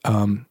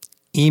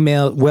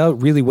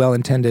really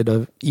well-intended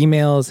of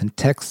emails and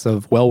texts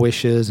of well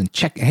wishes and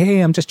hey,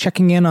 I'm just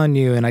checking in on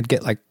you. And I'd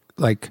get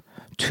like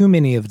too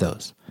many of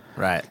those.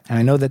 Right. And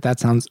I know that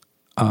sounds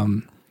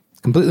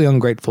completely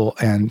ungrateful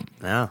and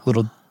No. a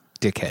little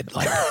dickhead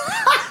like.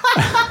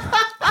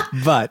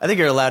 But I think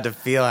you're allowed to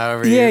feel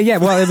however yeah.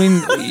 Well, I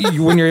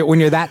mean, when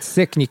you're that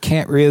sick and you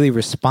can't really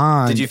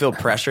respond. Did you feel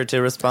pressure to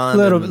respond?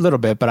 little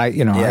bit, but I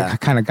Yeah.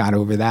 kind of got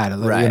over that.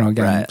 Right,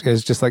 Again, right.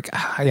 it's just like,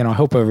 I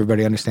hope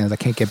everybody understands I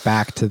can't get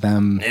back to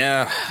them.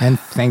 Yeah. And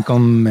thank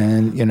them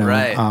and,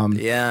 Right,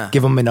 yeah.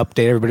 give them an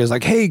update. Everybody's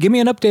like, hey, give me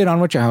an update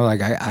on what you're, I'm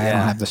like, I Yeah.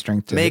 don't have the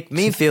strength to Make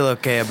me feel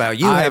okay about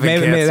you having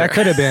maybe cancer. that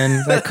could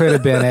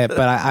have been it,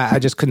 but I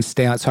just couldn't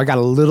stay on. So I got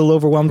a little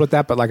overwhelmed with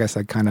that, but like I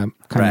said, kind of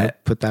Right.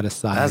 put that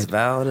aside. That's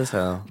valid as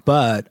hell.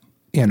 But,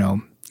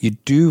 you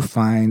do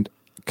find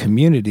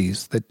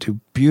communities that do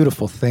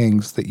beautiful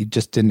things that you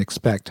just didn't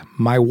expect.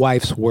 My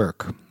wife's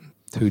work,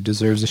 who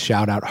deserves a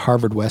shout out,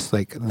 Harvard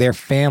Westlake, their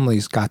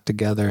families got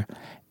together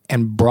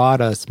and brought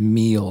us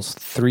meals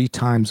 3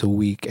 times a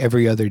week,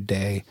 every other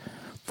day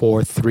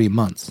for 3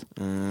 months.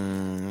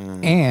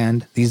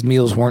 And these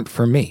meals weren't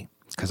for me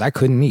because I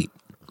couldn't eat.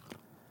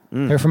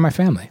 They're for my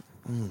family.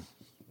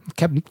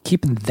 Kept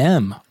keeping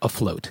them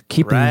afloat,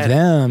 keeping Right.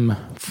 them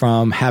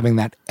from having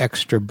that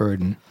extra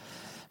burden.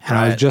 And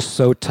I was Right. just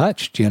so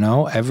touched,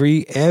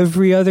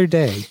 every other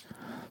day,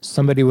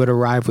 somebody would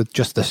arrive with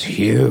just this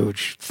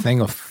huge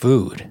thing of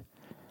food.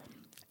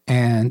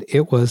 And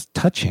it was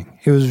touching.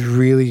 It was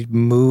really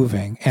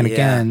moving. And Yeah.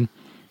 again,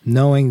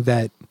 knowing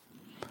that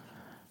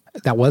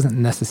wasn't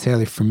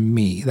necessarily for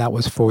me. That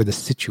was for the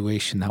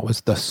situation. That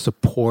was the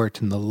support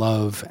and the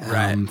love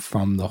Right.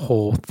 from the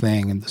whole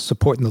thing, and the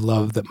support and the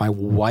love that my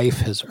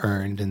wife has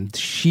earned, and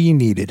she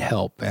needed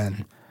help.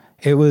 And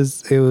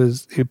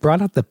it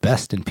brought out the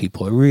best in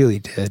people. It really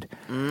did.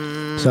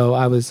 So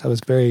I was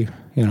very,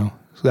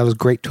 that was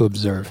great to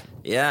observe.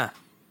 Yeah.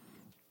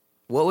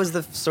 What was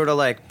the sort of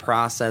like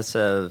process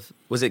of,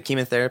 was it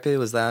chemotherapy?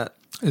 Was that?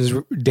 is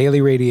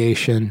daily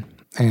radiation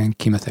and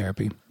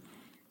chemotherapy.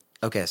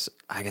 Okay, so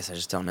I guess I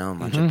just don't know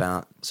much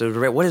about. So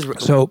what is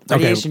So,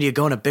 radiation? okay. Do you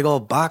go in a big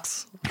old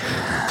box,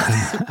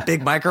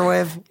 big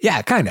microwave?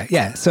 Yeah, kind of.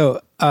 Yeah. So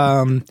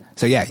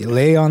yeah, you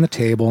lay on the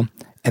table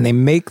and they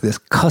make this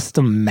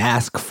custom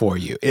mask for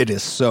you. It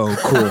is so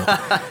cool.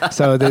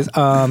 So there's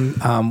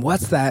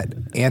what's that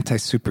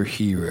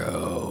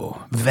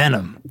anti-superhero?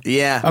 Venom.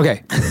 Yeah.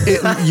 Okay.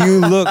 You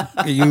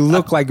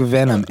look like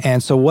Venom.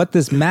 And so what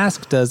this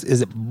mask does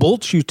is it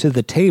bolts you to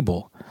the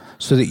table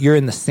so that you're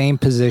in the same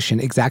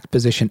position, exact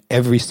position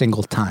every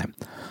single time.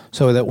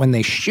 So that when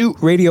they shoot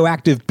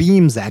radioactive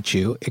beams at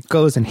you, it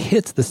goes and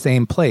hits the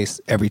same place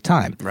every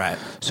time. Right.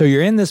 So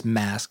you're in this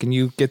mask and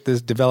you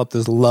develop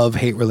this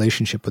love-hate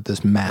relationship with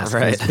this mask.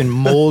 Right. And it's been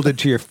molded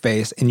to your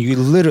face and you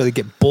literally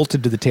get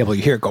bolted to the table.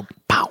 You hear it go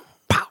pow,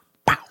 pow,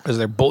 pow as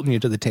they're bolting you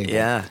to the table.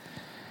 Yeah.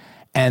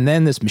 And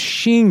then this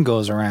machine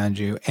goes around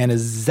you and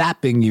is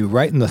zapping you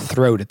right in the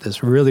throat at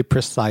this really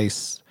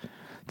precise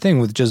thing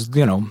with just,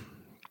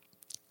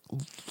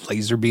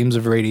 laser beams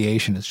of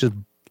radiation. It's just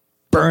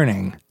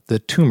burning the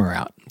tumor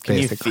out. Can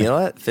basically. you feel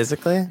it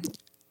physically?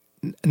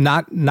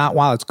 Not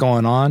while it's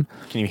going on,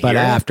 Can you but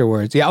hear it?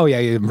 afterwards. Yeah. Oh yeah.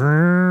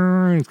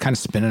 It's kind of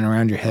spinning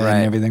around your head Right.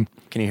 and everything.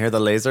 Can you hear the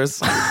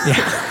lasers?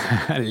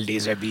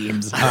 Laser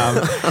beams. I'm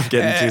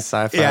getting too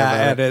sci-fi.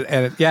 Yeah. about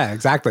it. Yeah,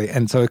 exactly.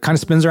 And so it kind of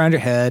spins around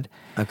your head.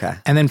 Okay.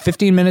 And then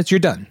 15 minutes, you're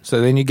done.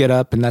 So then you get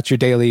up and that's your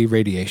daily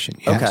radiation.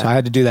 Yeah? Okay. So I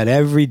had to do that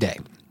every day.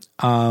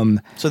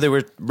 So they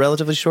were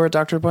relatively short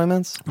doctor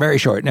appointments? Very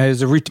short. No,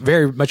 it was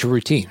very much a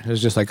routine. It was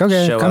just like,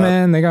 okay, Show come up.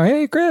 in. They go,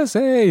 hey, Chris,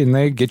 hey. And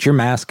they get your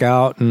mask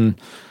out and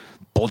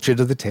bolt you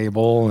to the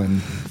table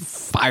and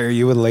fire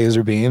you with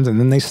laser beams. And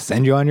then they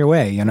send you on your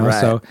way, Right.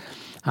 So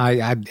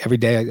I every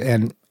day.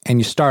 And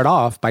you start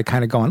off by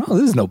kind of going, oh,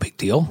 this is no big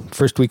deal.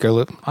 First week,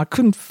 I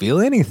couldn't feel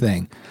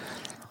anything.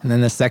 And then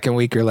the second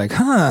week, you're like,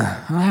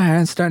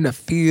 I'm starting to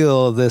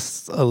feel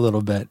this a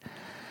little bit.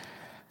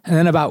 And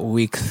then about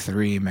week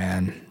 3,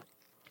 man,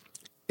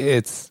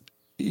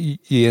 the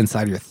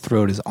inside of your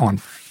throat is on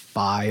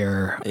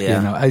fire.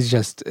 Yeah.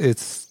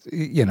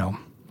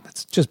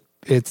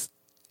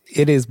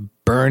 It is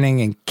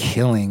burning and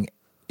killing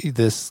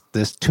this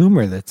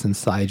tumor that's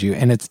inside you.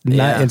 And it's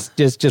not, Yeah.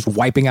 it's just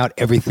wiping out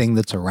everything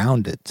that's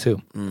around it too.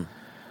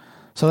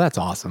 So that's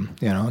awesome.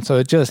 So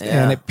it just,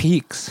 Yeah. and it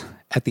peaks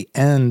at the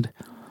end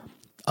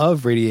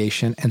of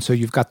radiation. And so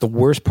you've got the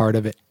worst part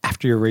of it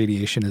after your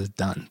radiation is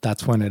done.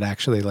 That's when it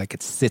actually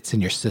it sits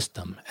in your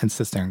system and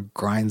sits there and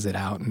grinds it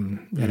out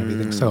and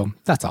everything. So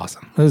that's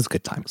awesome. It was a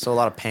good time. So a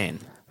lot of pain.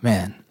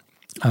 Man.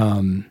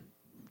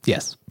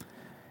 Yes.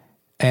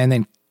 And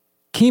then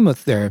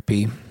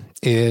chemotherapy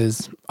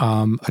is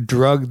a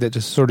drug that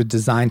is sort of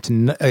designed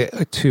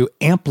to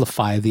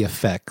amplify the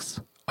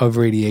effects of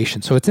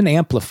radiation. So it's an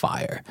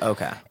amplifier.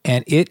 Okay.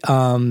 And it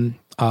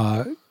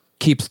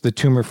keeps the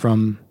tumor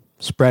from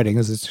spreading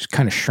as it just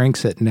kind of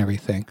shrinks it and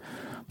everything.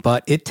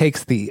 But it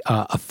takes the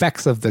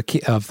effects of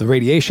the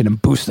radiation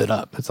and boosts it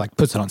up. It's like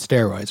puts it on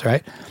steroids,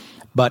 right?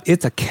 But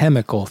it's a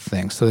chemical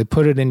thing. So they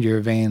put it into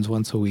your veins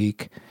once a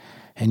week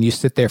and you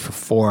sit there for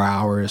 4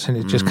 hours and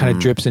it just kind of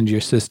drips into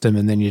your system.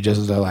 And then you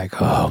just are like,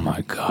 oh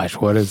my gosh,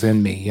 what is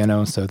in me?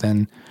 So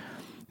then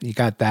you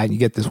got that. You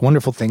get this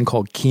wonderful thing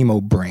called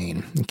chemo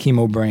brain. And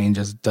chemo brain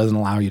just doesn't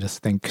allow you to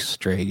think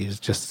straight.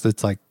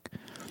 It's like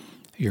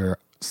you're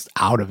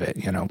out of it,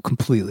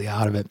 completely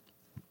out of it.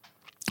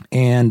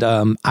 And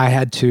I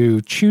had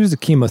to choose a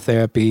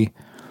chemotherapy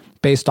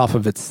based off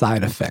of its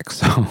side effects.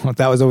 So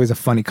that was always a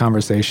funny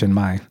conversation.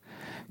 My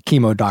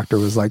chemo doctor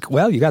was like,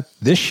 well, you got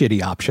this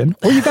shitty option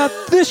or you got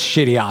this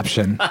shitty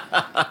option.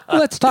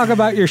 Let's talk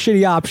about your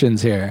shitty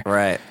options here.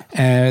 Right.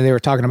 And they were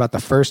talking about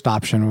the first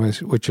option,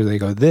 which they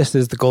go, this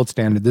is the gold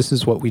standard. This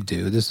is what we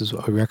do. This is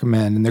what we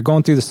recommend. And they're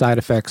going through the side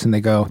effects and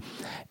they go,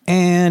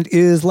 and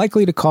is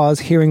likely to cause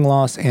hearing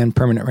loss and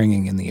permanent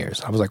ringing in the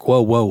ears. I was like,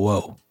 whoa, whoa,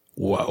 whoa,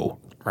 whoa.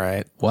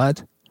 Right. What?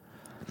 And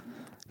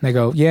they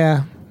go,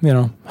 yeah,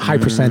 high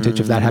percentage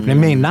of that happening.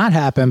 It may not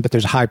happen, but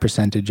there's a high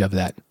percentage of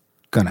that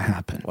going to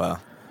happen. Wow.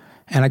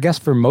 And I guess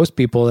for most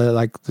people,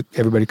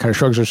 everybody kind of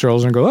shrugs their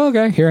shoulders and go, oh,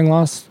 okay, hearing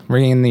loss,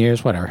 ringing in the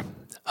ears, whatever.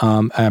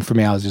 And for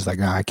me, I was just like,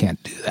 no, I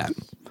can't do that.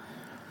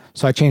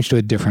 So I changed to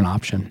a different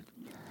option.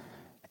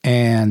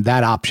 And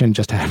that option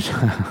just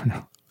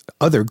had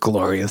other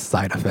glorious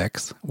side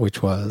effects,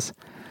 which was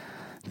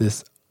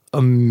this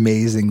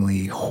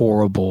amazingly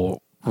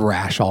horrible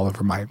rash all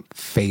over my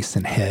face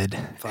and head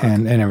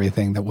and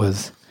everything that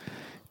was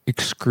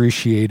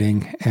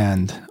excruciating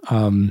and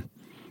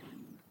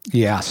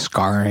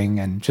scarring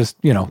and just,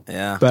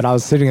 Yeah. But I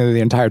was sitting there the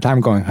entire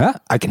time going,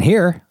 I can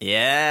hear.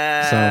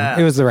 Yeah.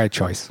 So it was the right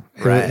choice.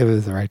 Right. It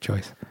was the right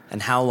choice.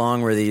 And how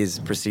long were these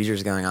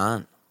procedures going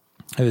on?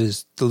 It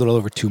was a little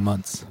over 2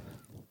 months.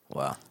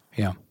 Wow.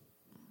 Yeah.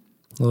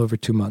 A little over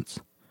 2 months.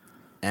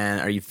 And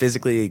are you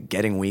physically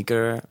getting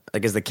weaker?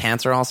 Like, is the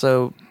cancer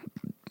also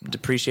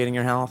depreciating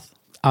your health?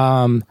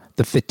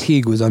 The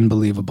fatigue was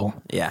unbelievable.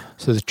 Yeah.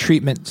 So the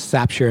treatment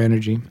saps your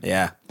energy.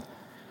 Yeah.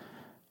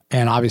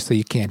 And obviously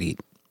you can't eat.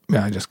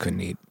 I just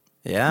couldn't eat.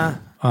 Yeah.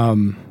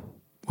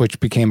 which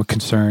became a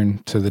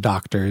concern to the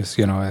doctors.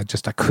 You know, I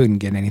couldn't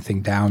get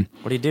anything down.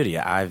 What do you do? Do you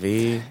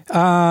IV?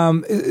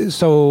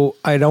 So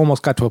I'd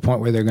almost got to a point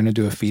where they're going to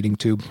do a feeding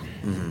tube,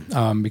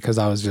 because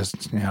I was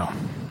just, I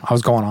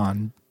was going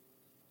on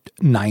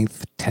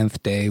 9th,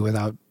 10th day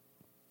without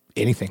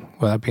anything,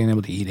 without being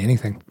able to eat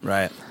anything.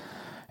 Right.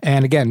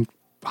 And again,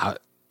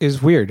 it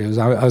was weird.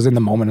 I was in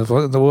the moment.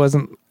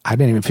 I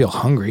didn't even feel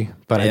hungry,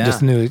 but I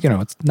just knew,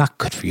 it's not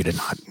good for you to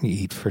not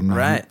eat for 9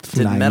 Right.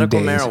 Did 9 medical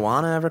days.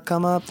 marijuana ever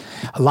come up?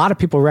 A lot of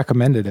people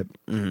recommended it,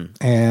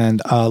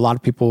 and a lot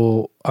of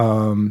people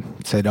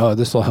said, "Oh,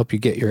 this will help you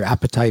get your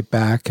appetite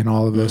back," and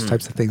all of those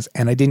types of things.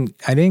 And I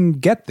didn't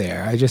get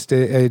there. I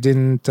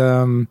didn't.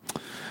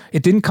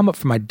 It didn't come up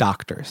from my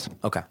doctors.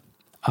 Okay.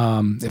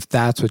 If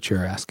that's what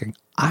you're asking,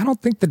 I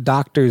don't think the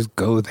doctors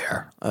go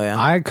there. Oh,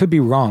 yeah? I could be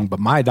wrong, but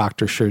my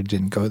doctor sure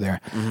didn't go there.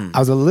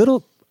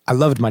 I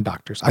loved my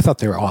doctors. I thought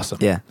they were awesome.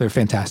 Yeah. They're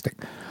fantastic.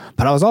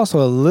 But I was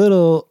also a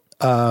little,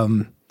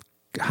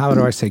 how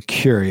do I say,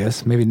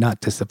 curious, maybe not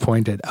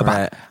disappointed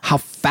about how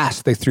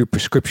fast they threw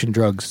prescription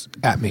drugs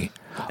at me.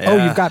 Yeah.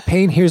 Oh, you've got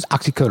pain? Here's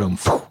oxycodone.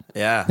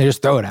 Yeah. They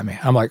just throw it at me.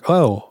 I'm like,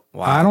 oh,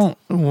 Wow. I don't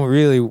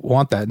really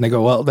want that. And they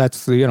go, well,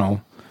 that's,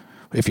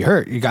 if you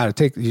hurt, you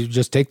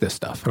just take this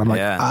stuff. And I'm like,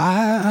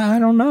 I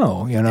don't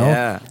know,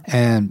 Yeah.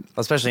 And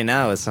Especially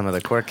now with some of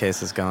the court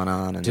cases going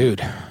on. And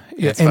dude,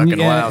 it's fucking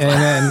wild.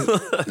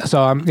 And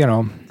so I'm,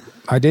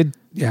 I did,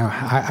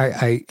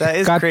 I that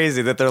is got,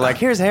 crazy that they're like,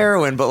 here's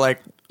heroin, but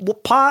like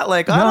pot,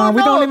 like, I No, don't know.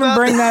 we don't even about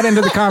bring that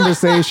into the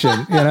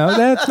conversation.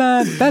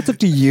 That's up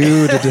to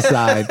you to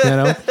decide,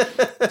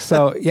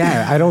 So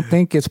yeah, I don't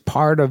think it's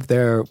part of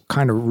their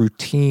kind of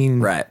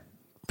routine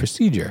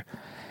procedure.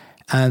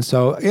 And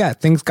so, yeah,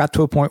 things got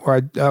to a point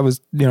where I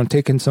was,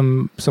 taking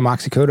some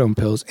oxycodone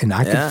pills, and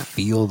I could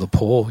feel the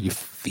pull. You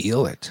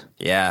feel it.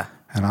 Yeah.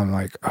 And I'm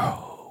like,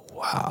 oh,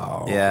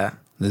 wow. Yeah.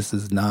 This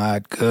is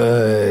not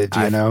good,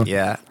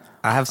 Yeah.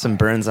 I have some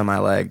burns on my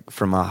leg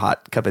from a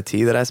hot cup of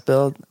tea that I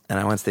spilled, and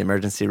I went to the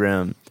emergency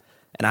room,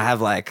 and I have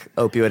like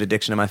opioid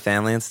addiction in my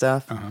family and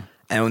stuff.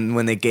 And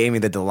when they gave me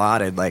the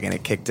Dilaudid, and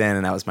it kicked in,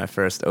 and that was my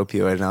first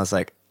opioid, and I was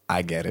like,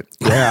 I get it.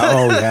 Yeah.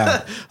 Oh,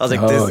 yeah. I was like,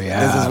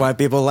 this is why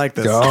people like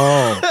this.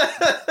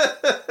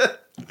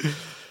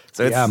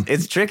 So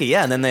it's tricky.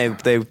 Yeah. And then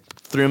they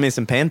threw me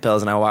some pain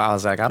pills, and I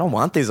was like, I don't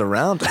want these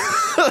around.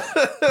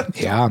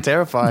 Yeah.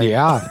 Terrifying.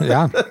 Yeah.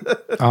 Yeah.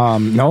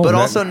 No. But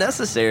also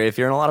necessary if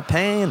you're in a lot of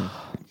pain.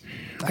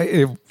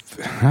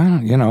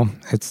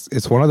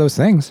 It's one of those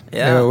things.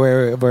 Yeah.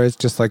 Where it's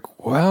just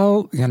like,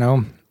 well,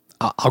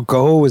 I'll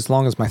go as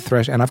long as my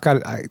threshold, and I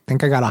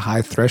think I got a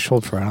high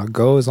threshold for it. I'll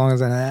go as long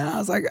as I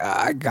was like,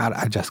 I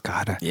just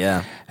gotta.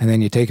 Yeah. And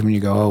then you take them and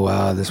you go, oh,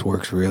 wow, this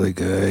works really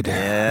good.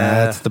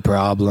 Yeah. That's the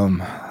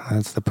problem.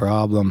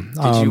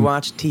 Did you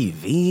watch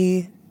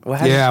TV?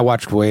 I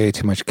watched way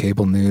too much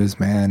cable news,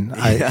 man.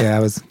 I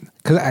was,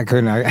 because I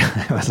couldn't, I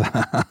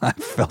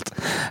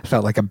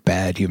felt like a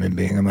bad human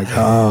being. I'm like,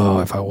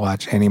 oh, if I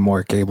watch any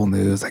more cable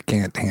news, I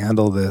can't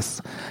handle this,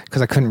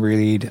 because I couldn't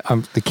read.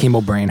 The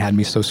chemo brain had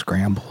me so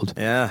scrambled.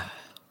 Yeah.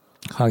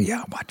 Oh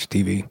yeah, watch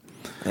TV.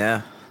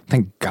 Yeah.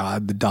 Thank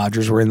God the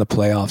Dodgers were in the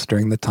playoffs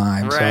during the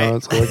time,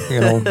 Right. so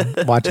it's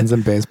like, watching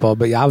some baseball.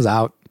 But yeah, I was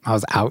out,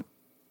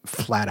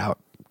 flat out.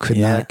 Could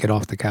not get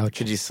off the couch.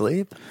 Could you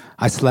sleep?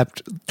 I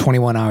slept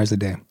 21 hours a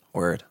day.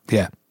 Word.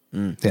 Yeah.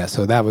 Yeah,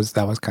 so that was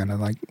kind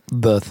of like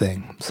the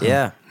thing. So,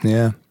 Yeah.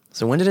 Yeah.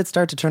 So when did it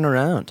start to turn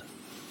around?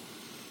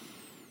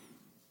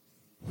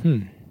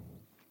 The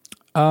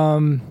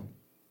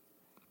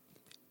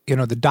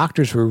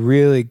doctors were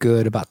really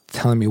good about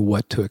telling me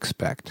what to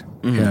expect.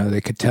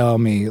 They could tell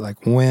me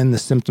like when the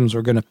symptoms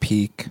were going to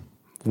peak,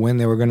 when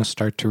they were going to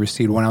start to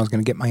recede, when I was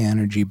going to get my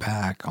energy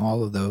back,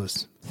 all of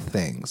those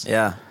things.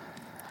 Yeah.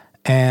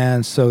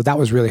 And so that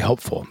was really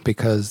helpful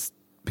because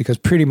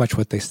pretty much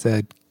what they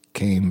said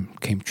came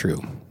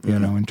true,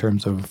 in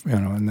terms of,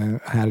 and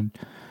then I had,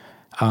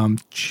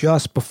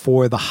 just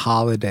before the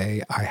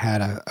holiday, I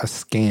had a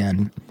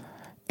scan,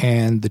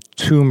 and the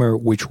tumor,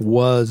 which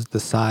was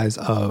the size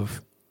of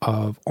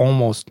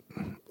almost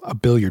a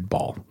billiard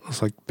ball. It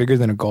was like bigger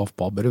than a golf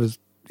ball, but it was,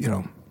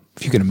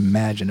 if you can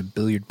imagine a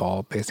billiard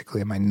ball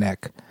basically in my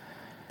neck.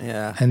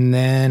 Yeah. And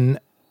then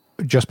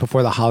just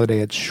before the holiday,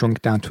 it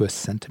shrunk down to 1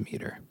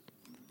 centimeter.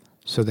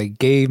 So they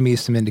gave me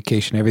some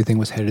indication everything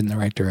was headed in the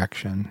right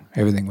direction.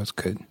 Everything was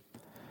good.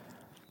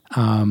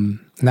 And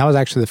that was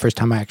actually the first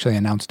time I actually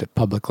announced it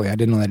publicly. I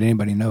didn't let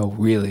anybody know,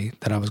 really,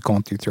 that I was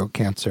going through throat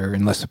cancer,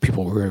 unless the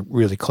people were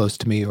really close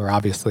to me or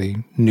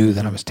obviously knew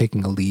that I was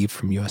taking a leave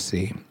from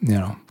USC,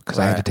 because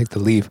I had to take the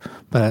leave.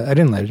 But I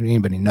didn't let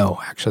anybody know,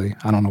 actually.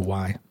 I don't know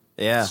why.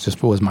 Yeah. It's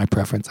just what was my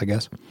preference, I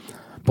guess.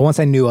 But once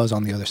I knew I was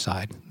on the other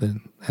side, so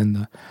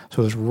it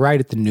was right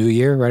at the new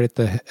year, right at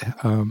the...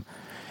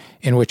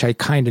 in which I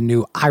kind of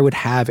knew I would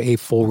have a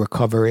full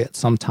recovery at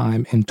some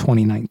time in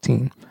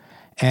 2019.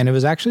 And it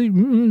was actually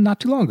not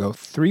too long ago,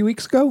 3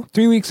 weeks ago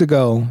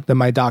that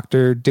my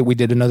doctor we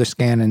did another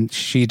scan, and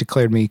she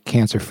declared me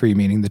cancer-free,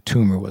 meaning the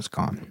tumor was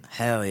gone.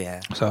 Hell yeah.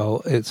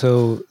 So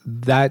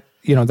that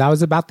that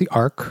was about the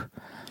arc.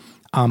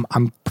 I'm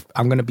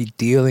going to be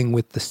dealing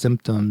with the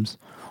symptoms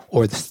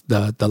or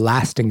the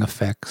lasting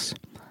effects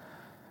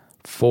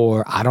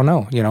for, I don't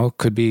know,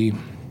 could be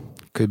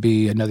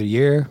another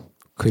year,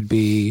 could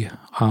be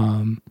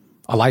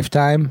a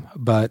lifetime,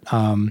 but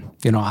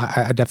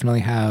I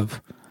definitely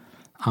have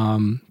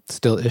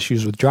still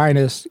issues with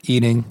dryness,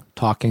 eating,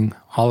 talking,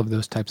 all of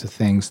those types of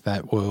things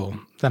that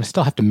I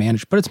still have to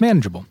manage, but it's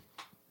manageable.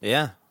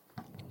 Yeah.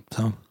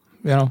 So,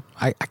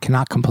 I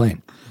cannot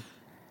complain.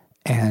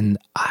 And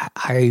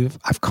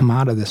I've come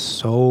out of this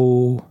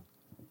so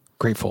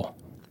grateful,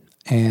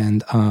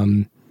 and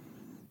I'm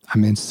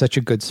in such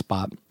a good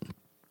spot.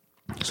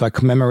 So I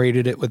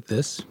commemorated it with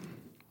this,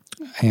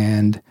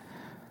 and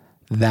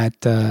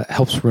that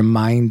helps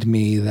remind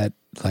me that,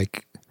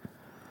 like,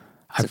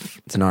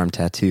 it's an arm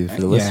tattoo for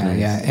the listeners.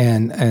 Yeah,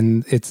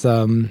 and it's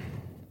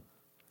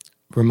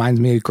reminds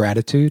me of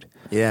gratitude.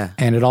 Yeah,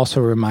 and it also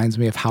reminds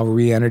me of how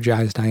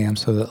re-energized I am,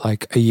 so that,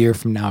 like, a year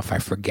from now, if I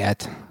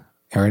forget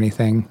or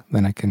anything,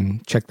 then I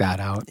can check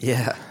that out.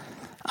 Yeah.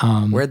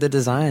 Where'd the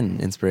design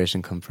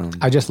inspiration come from?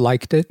 I just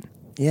liked it.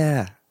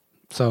 Yeah.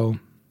 So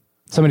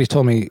somebody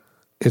told me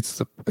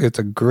it's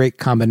a great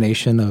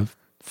combination of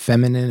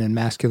feminine and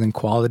masculine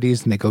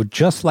qualities, and they go,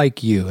 just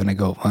like you. And I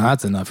go, well,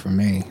 that's enough for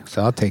me,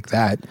 so I'll take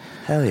that.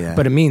 Hell yeah.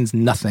 But it means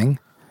nothing.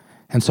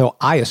 And so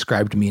I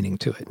ascribed meaning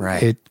to it.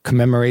 Right. It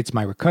commemorates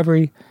my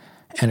recovery,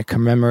 and it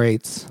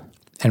commemorates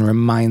and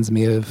reminds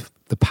me of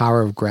the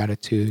power of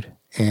gratitude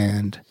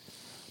and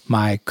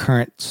my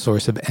current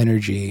source of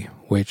energy,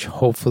 which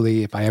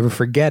hopefully, if I ever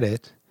forget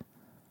it,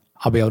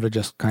 I'll be able to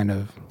just kind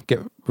of get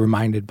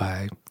reminded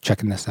by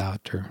checking this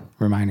out or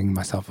reminding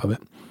myself of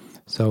it.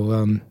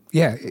 So,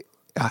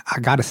 I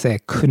got to say, I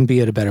couldn't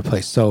be at a better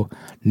place. So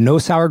no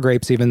sour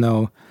grapes, even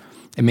though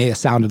it may have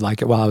sounded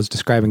like it while I was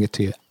describing it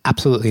to you.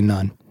 Absolutely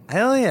none.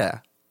 Hell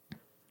yeah.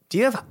 Do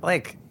you have,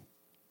 like,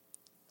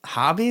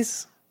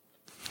 hobbies?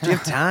 Do you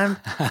have time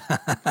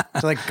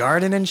to, like,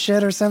 garden and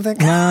shit or something?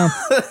 No,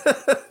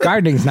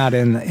 gardening's not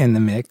in the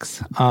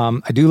mix.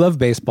 I do love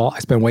baseball. I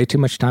spend way too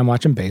much time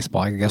watching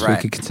baseball. I guess we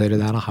could consider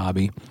that a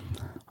hobby.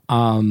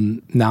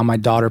 Now my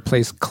daughter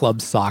plays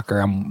club soccer.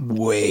 I'm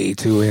way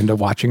too into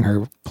watching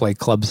her play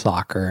club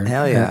soccer.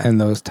 Hell yeah. And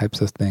those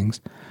types of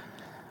things.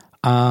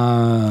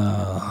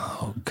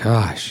 Oh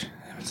gosh.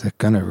 Is it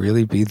going to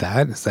really be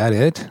that? Is that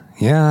it?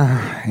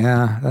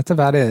 Yeah. That's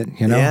about it.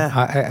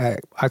 Yeah.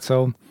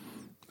 So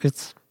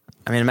it's,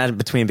 I mean, imagine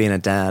between being a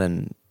dad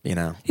and,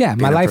 yeah, being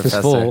my a life is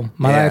professor. full.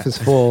 My life is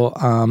full.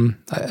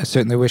 I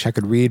certainly wish I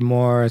could read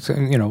more,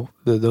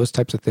 those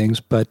types of things.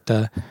 But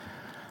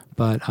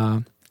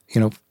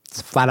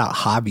it's flat out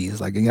hobbies.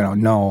 Like,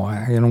 no,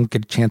 I don't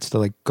get a chance to,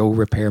 like, go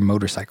repair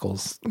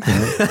motorcycles,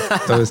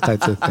 those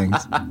types of things.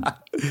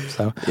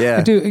 So yeah,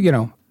 I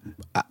do,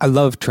 I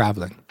love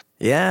traveling.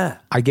 Yeah.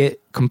 I get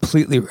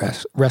completely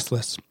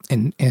restless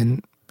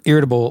and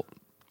irritable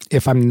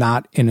if I'm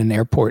not in an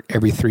airport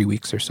every 3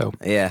 weeks or so.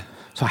 Yeah.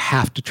 So I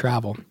have to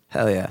travel.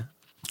 Hell yeah.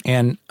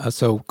 And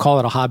so call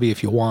it a hobby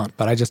if you want,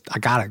 but I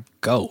gotta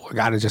go. I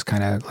gotta just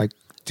kind of, like,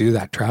 do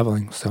that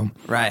traveling. So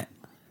right.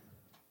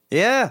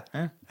 Yeah.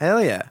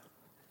 Hell yeah.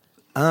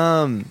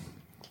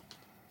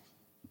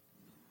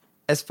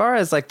 As far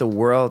as, like, the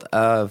world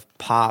of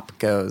pop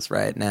goes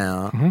right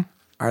now,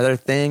 are there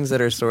things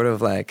that are sort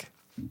of, like,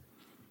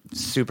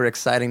 super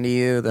exciting to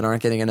you that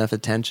aren't getting enough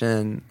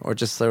attention, or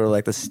just sort of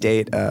like the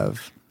state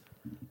of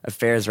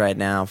affairs right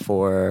now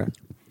for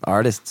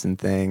artists and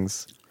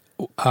things?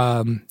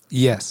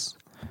 Yes.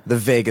 The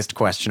vaguest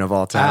question of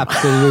all time.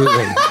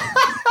 Absolutely.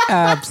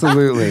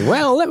 Absolutely.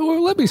 Well,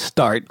 let me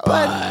start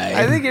by...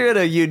 I think you're in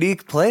a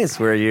unique place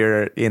where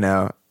you're,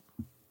 yeah.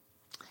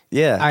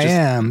 I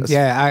am.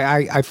 Yeah,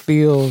 I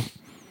feel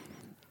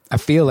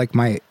like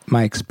my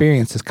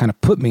experience has kind of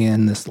put me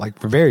in this, like,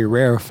 very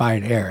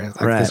rarefied air,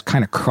 like this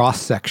kind of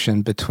cross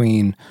section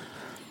between,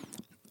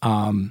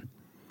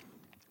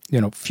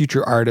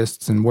 future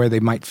artists and where they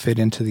might fit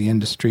into the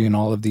industry and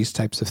all of these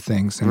types of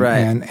things.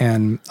 And,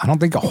 and I don't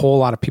think a whole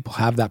lot of people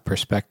have that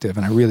perspective,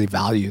 and I really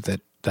value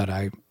that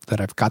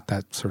I've got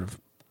that sort of,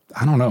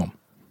 I don't know,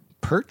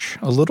 perch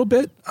a little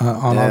bit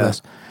on all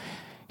this.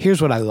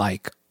 Here's what I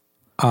like.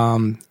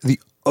 The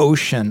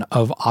ocean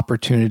of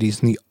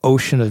opportunities and the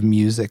ocean of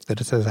music that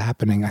is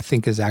happening, I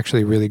think, is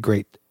actually really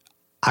great.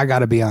 I got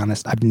to be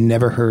honest, I've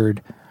never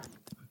heard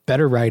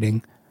better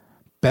writing,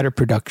 better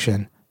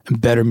production, and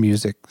better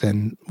music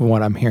than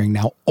what I'm hearing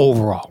now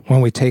overall.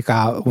 When we take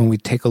a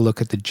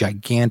look at the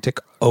gigantic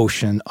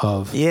ocean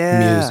of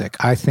music,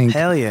 I think,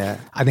 hell yeah.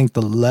 I think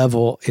the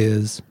level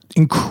is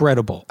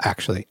incredible,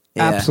 actually.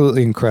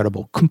 Absolutely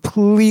incredible.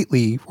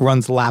 Completely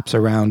runs laps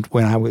around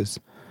when I was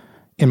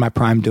in my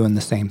prime doing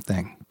the same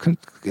thing.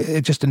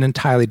 It's just an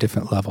entirely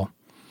different level.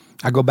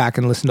 I go back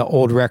and listen to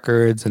old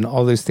records and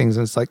all these things,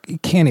 and it's like you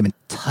can't even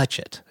touch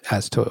it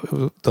as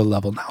to the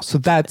level now. So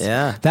that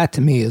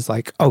to me is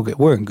like, okay,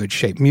 we're in good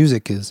shape.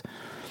 Music is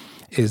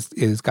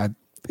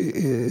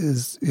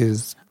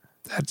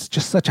that's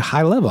just such a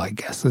high level, I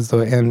guess.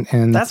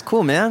 And That's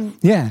cool, man.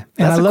 yeah, and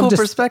That's I a love cool to,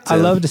 perspective. I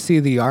love to see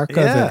the arc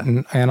Yeah. of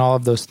it and all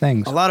of those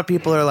things. A lot of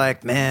people are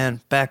like, man,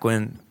 back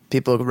when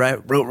people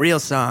wrote real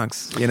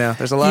songs, you know,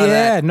 there's a lot of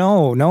Yeah, that.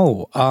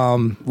 no.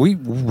 We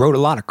wrote a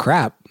lot of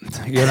crap,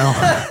 you know.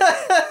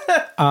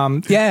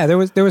 Yeah, there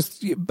was,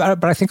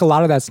 but I think a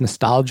lot of that's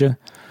nostalgia.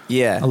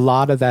 Yeah. A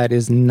lot of that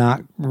is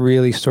not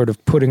really sort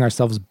of putting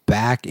ourselves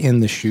back in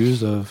the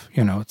shoes of,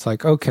 you know, it's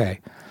like, okay,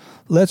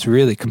 let's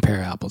really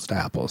compare apples to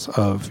apples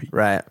of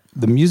Right.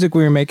 the music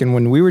we were making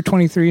when we were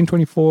 23 and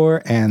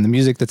 24 and the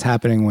music that's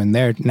happening when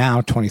they're now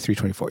 23,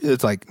 24.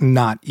 It's like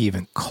not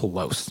even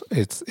close.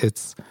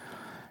 It's,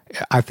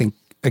 I think,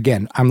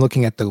 again, I'm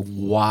looking at the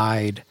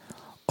wide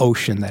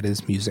ocean that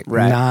is music,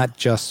 Right. not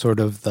just sort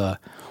of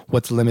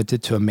what's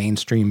limited to a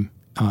mainstream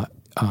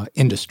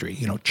industry,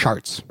 you know,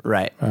 charts,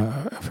 Right.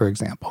 for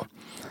example.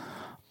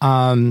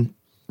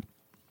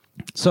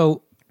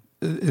 So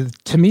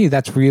to me,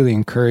 that's really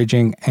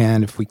encouraging.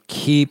 And if we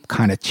keep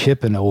kind of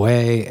chipping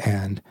away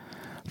and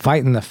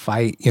fighting the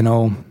fight, you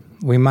know,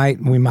 we might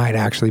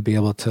actually be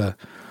able to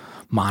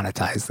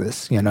monetize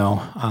this, you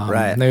know.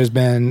 Right. There's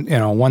been, you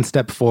know, one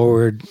step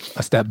forward,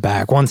 a step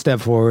back, one step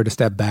forward, a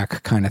step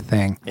back kind of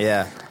thing.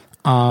 Yeah.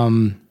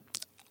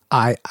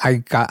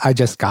 I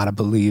just gotta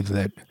believe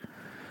that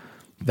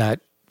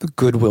the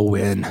good will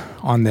win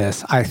on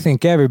this. I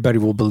think everybody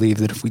will believe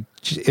that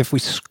if we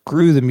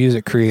screw the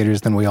music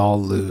creators, then we all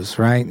lose,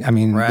 right? I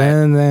mean, Right.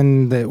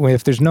 then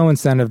if there's no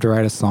incentive to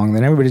write a song,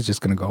 then everybody's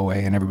just going to go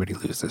away and everybody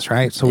loses,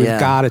 right? So we've Yeah.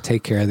 got to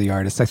take care of the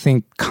artists. I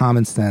think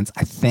common sense,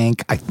 I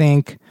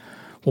think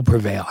will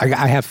prevail.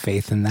 I have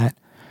faith in that.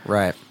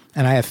 Right.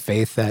 And I have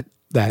faith that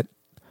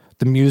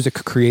the music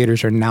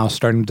creators are now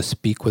starting to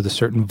speak with a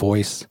certain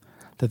voice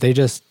that they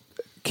just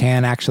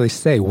can actually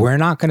say, we're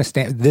not going to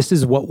stand, this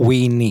is what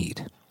we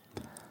need.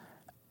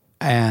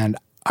 And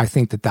I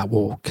think that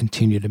will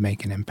continue to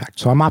make an impact.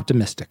 So I'm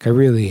optimistic. I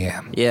really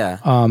am. Yeah.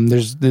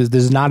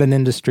 There's not an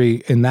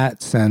industry in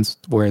that sense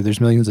where there's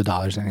millions of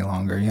dollars any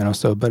longer, you know,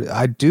 so, but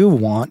I do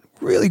want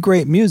really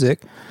great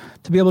music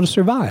to be able to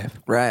survive.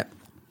 Right.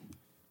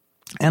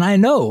 And I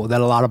know that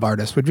a lot of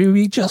artists would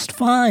be just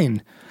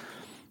fine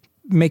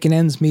making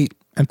ends meet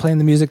and playing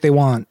the music they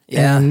want.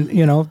 Yeah. And,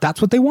 you know, that's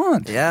what they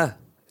want. Yeah.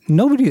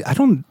 I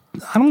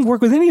don't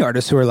work with any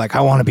artists who are like,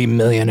 I want to be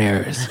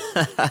millionaires.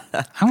 I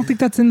don't think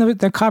that's in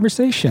their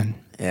conversation.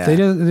 Yeah.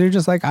 They're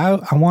just like, I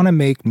want to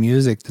make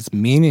music that's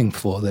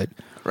meaningful, that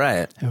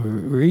Right.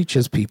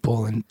 reaches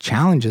people and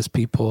challenges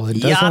people. And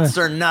Yachts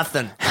are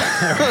nothing.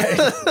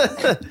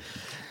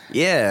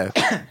 Yeah.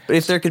 But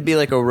if there could be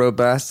like a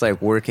robust,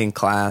 like working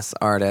class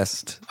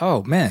artist.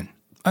 Oh man,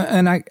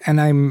 and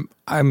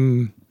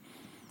I'm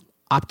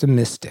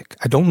optimistic.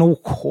 I don't know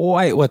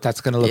quite what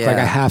that's going to look like.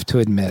 Yeah. I have to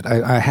admit.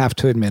 I have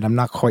to admit, I'm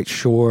not quite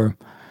sure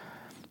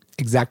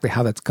exactly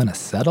how that's going to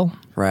settle.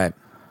 Right.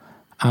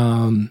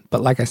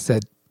 But like I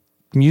said,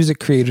 music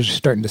creators are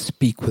starting to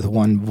speak with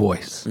one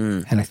voice,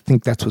 and I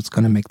think that's what's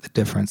going to make the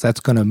difference. That's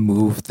going to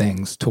move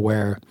things to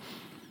where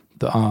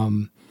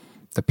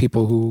the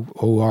people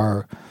who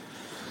are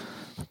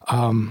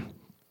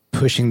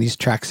pushing these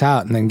tracks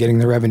out and then getting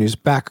the revenues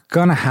back are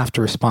gonna have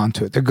to respond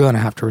to it. They're gonna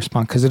have to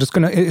respond because it's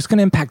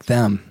gonna impact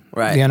them,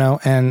 Right. You know,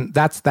 and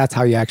that's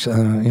how you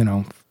actually, you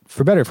know,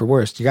 for better or for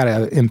worse, you got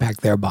to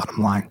impact their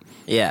bottom line.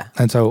 Yeah.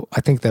 And so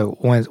I think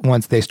that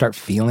once they start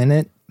feeling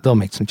it, they'll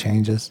make some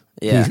changes.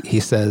 Yeah. He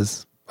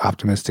says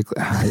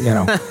optimistically, you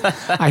know,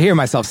 I hear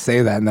myself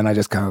say that and then I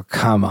just go,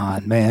 come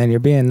on, man, you're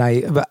being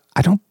naive. But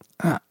I don't,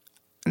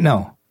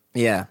 no,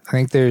 Yeah. I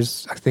think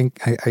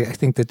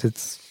that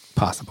it's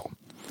possible.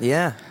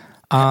 Yeah.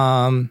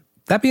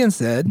 That being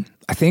said,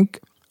 I think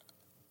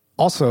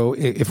also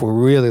if we're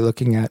really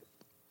looking at,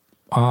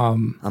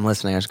 I'm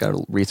listening. I just got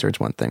to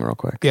research one thing real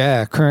quick.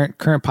 yeah, current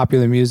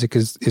popular music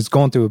is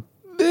going through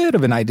a bit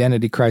of an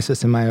identity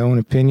crisis, in my own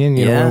opinion.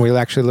 You know, Yeah. when we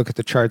actually look at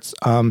the charts,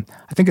 I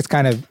think it's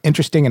kind of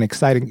interesting and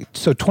exciting.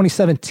 So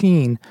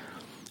 2017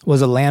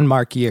 was a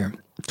landmark year.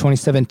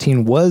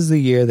 2017 was the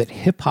year that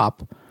hip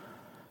hop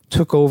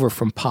took over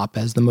from pop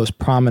as the most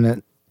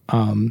prominent,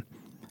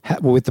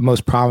 with the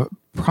most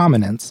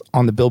prominence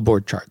on the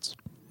Billboard charts.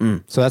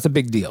 So that's a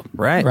big deal.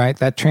 Right. Right.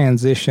 That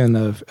transition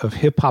of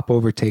hip hop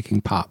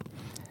overtaking pop.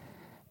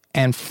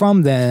 And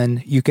from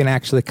then, you can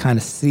actually kind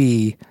of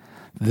see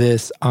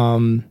this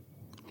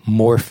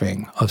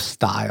morphing of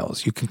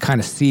styles. You can kind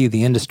of see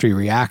the industry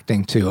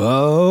reacting to,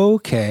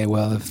 okay,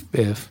 well,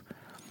 if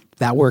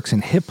that works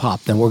in hip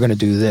hop, then we're going to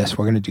do this.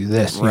 We're going to do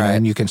this. You know, Right.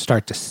 and you can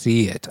start to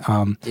see it.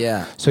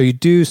 Yeah. So you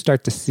do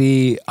start to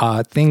see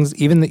things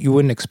even that you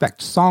wouldn't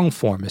expect. Song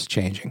form is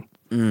changing.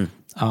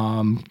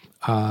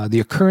 The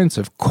occurrence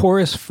of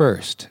chorus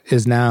first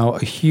is now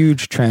a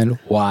huge trend.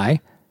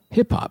 Why?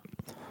 Hip hop.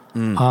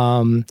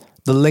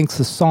 The lengths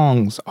of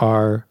songs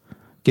are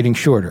getting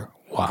shorter.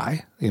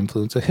 Why? The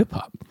influence of hip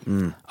hop.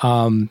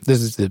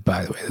 This is,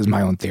 by the way, this is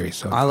my own theory.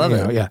 So I love you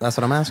it. know, yeah. That's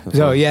what I'm asking.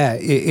 So for. yeah,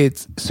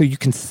 it's so you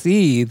can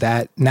see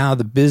that now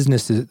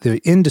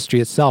the industry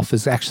itself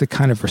is actually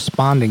kind of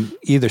responding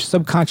either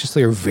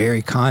subconsciously or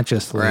very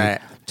consciously Right.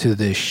 to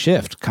this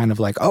shift, kind of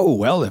like, oh,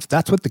 well, if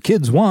that's what the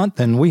kids want,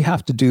 then we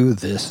have to do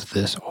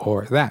this,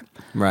 or that.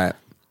 Right.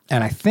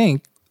 And I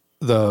think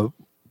the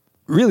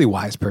really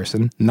wise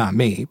person, not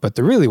me, but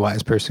the really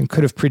wise person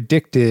could have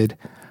predicted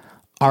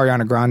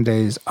Ariana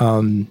Grande's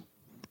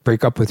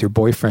Break Up With Your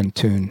Boyfriend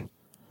tune,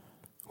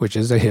 which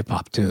is a hip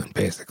hop tune,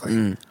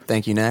 basically.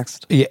 Thank you,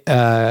 next.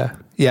 But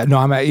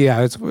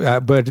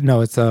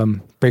no, it's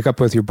Break Up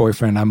With Your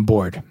Boyfriend, I'm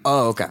Bored.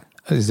 Oh, okay.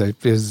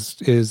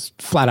 Is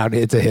flat out,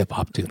 it's a hip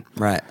hop tune.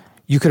 Right.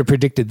 You could have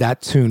predicted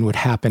that tune would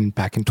happen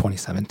back in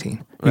 2017. You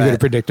Right. could have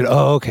predicted,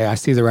 oh, okay, I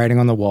see the writing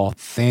on the wall.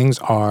 Things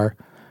are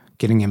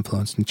getting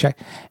influenced and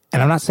checked.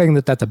 And I'm not saying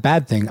that that's a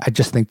bad thing. I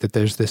just think that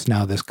there's this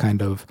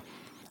kind of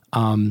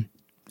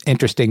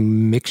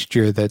interesting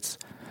mixture that's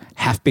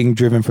half being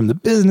driven from the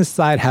business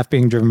side, half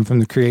being driven from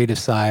the creative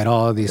side,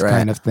 all of these Right.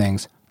 kind of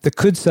things that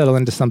could settle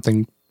into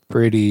something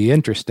pretty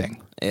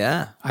interesting,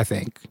 Yeah. I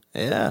think.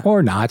 Yeah.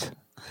 Or not.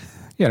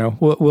 You know,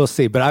 we'll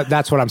see. But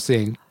that's what I'm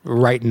seeing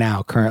right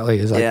now currently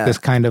is like this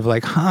kind of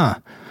like,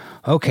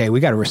 okay, we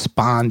got to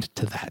respond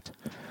to that.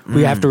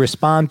 We have to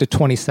respond to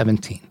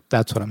 2017.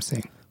 That's what I'm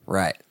seeing.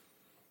 Right.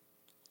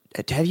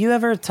 Have you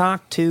ever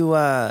talked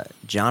to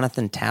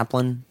Jonathan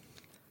Taplin?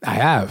 I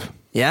have.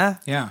 Yeah?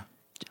 Yeah.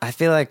 I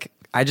feel like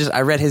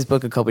I read his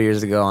book a couple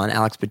years ago on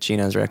Alex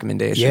Pacino's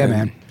recommendation. Yeah,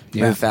 man.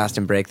 Yeah. Move Fast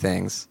and Break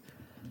Things.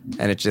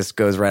 And it just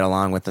goes right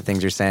along with the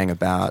things you're saying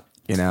about,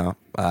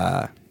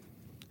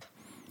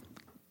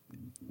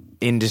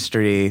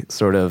 industry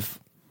sort of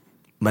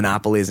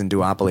monopolies and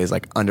duopolies,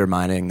 like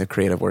undermining the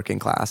creative working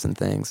class and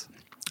things.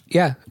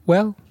 Yeah.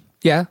 Well,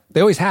 yeah.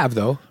 They always have,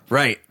 though.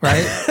 Right.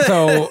 Right.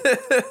 So,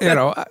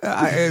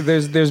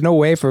 there's no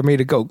way for me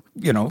to go,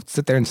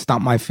 sit there and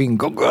stomp my feet and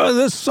go, oh,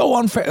 this is so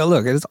unfair.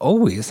 Look, it's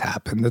always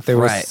happened that there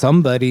was Right.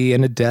 somebody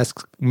in a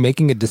desk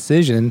making a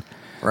decision.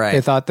 Right.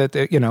 They thought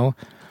that,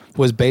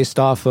 was based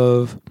off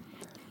of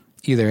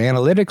either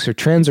analytics or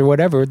trends or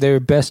whatever, their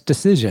best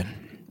decision.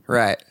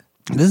 Right.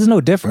 This is no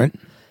different.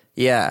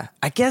 Yeah.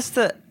 I guess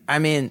At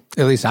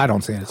least I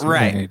don't see it as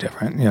Right. any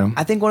different.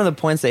 I think one of the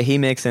points that he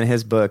makes in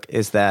his book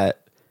is that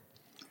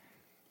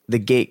the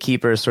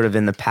gatekeepers sort of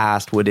in the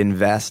past would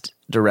invest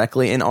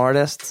directly in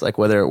artists, like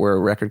whether it were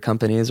record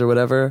companies or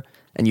whatever,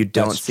 and you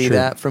don't That's see true.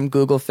 that from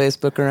Google,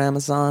 Facebook, or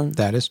Amazon.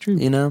 That is true.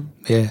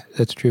 Yeah,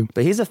 that's true.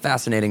 But he's a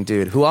fascinating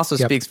dude who also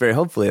Yep. speaks very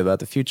hopefully about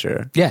the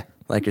future. Yeah.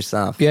 Like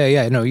yourself.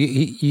 Yeah. No,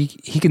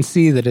 he can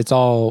see that it's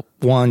all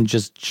one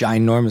just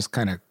ginormous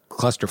kind of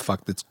clusterfuck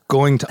that's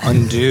going to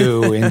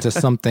undo into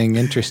something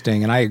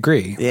interesting. And I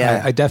agree.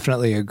 Yeah. I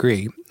definitely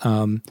agree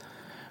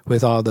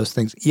with all those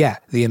things. Yeah.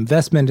 The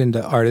investment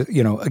into art,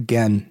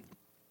 again,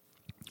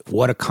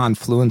 what a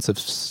confluence of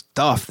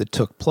stuff that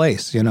took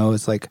place.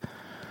 It's like,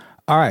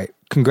 all right,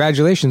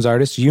 congratulations,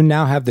 artists. You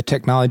now have the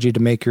technology to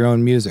make your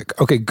own music.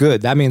 Okay,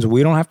 good. That means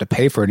we don't have to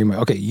pay for it anymore.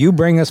 Okay, you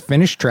bring us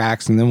finished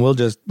tracks and then we'll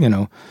just,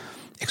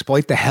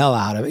 exploit the hell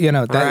out of it.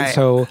 Right.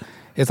 So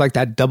it's like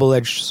that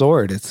double-edged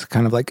sword. It's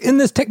kind of like, isn't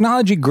this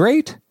technology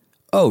great?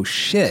 Oh,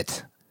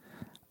 shit.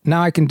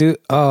 Now I can do,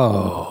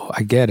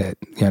 I get it.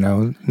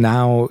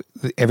 Now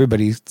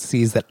everybody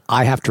sees that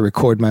I have to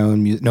record my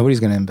own music. Nobody's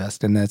going to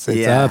invest in this. It's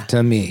Yeah. up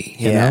to me.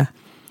 You Yeah. know?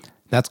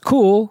 That's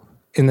cool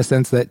in the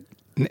sense that,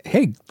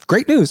 hey,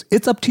 great news.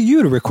 It's up to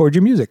you to record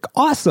your music.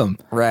 Awesome.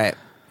 Right.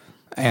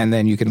 And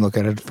then you can look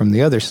at it from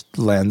the other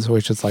lens,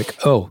 which is like,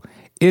 oh,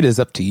 it is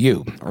up to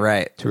you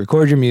Right. to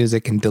record your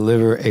music and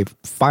deliver a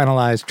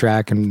finalized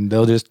track, and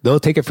they'll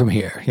take it from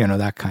here,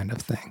 that kind of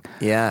thing.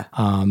 Yeah.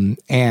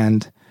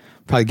 And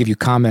probably give you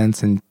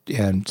comments and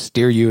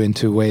steer you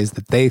into ways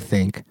that they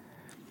think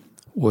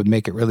would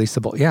make it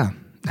releasable. Yeah.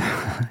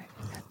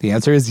 The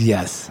answer is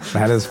yes.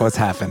 That is what's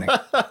happening.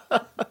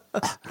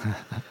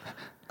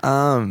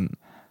 Man,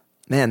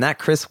 that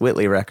Chris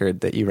Whitley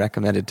record that you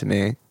recommended to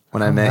me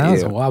when I met That you.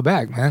 was a while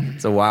back, man.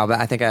 It's a while back.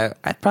 I think I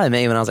probably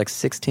met you when I was like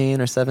 16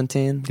 or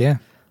 17. Yeah.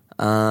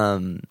 I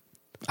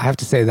have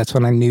to say that's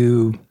when I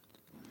knew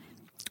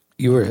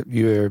you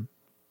were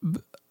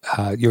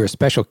a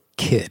special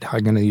kid.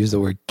 I'm going to use the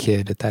word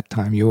kid at that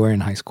time. You were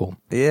in high school.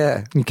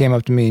 Yeah. You came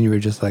up to me and you were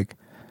just like,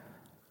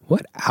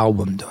 what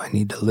album do I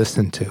need to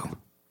listen to?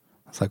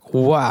 I was like,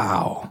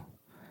 wow.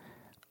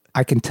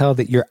 I can tell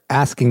that you're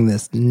asking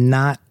this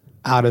not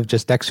out of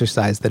just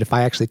exercise, that if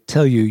I actually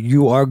tell you,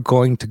 you are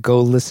going to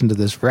go listen to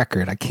this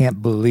record. I can't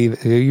believe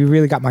it. You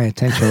really got my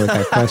attention with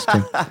that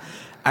question.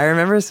 I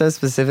remember so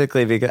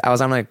specifically because I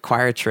was on a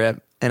choir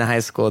trip in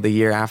high school the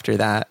year after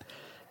that.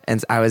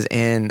 And I was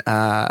in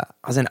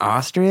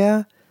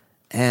Austria,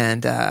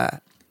 and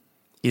it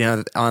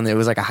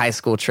was like a high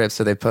school trip,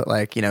 so they put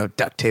like,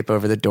 duct tape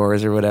over the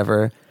doors or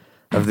whatever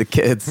of the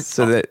kids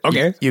so that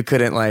Okay. you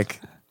couldn't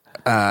like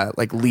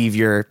leave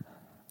your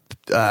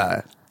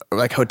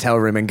hotel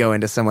room and go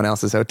into someone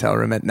else's hotel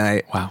room at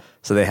night. Wow.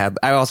 So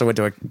I also went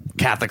to a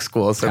Catholic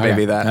school, so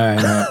maybe that.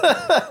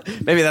 All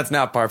right. Maybe that's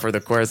not par for the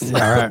course.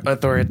 right.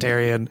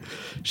 Authoritarian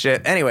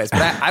shit. Anyways,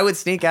 but I would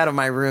sneak out of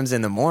my rooms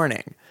in the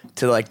morning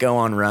to like go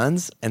on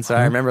runs. And so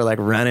I remember like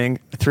running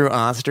through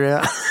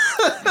Austria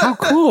How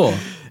cool.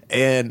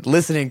 and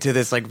listening to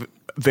this like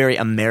very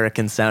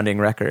American sounding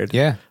record.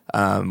 Yeah.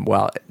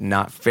 Well,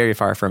 not very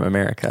far from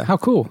America. How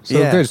cool. So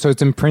Yeah. good. So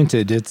it's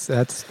imprinted.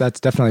 That's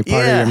definitely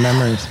part Yeah. of your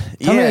memories.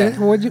 Tell Yeah.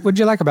 me, what'd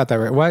you like about that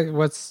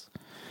record?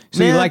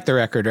 So you Man, like the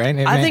record, right?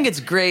 I think it's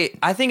great.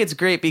 I think it's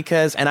great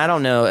because, and I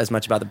don't know as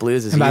much about the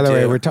blues as And you by the do.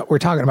 way, we're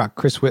talking about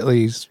Chris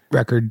Whitley's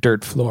record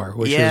 "Dirt Floor,"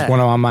 which Yeah. is one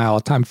of my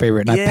all-time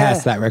favorite, and I Yeah.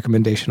 passed that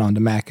recommendation on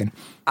to Mackin.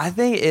 I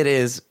think it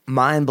is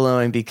mind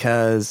blowing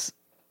because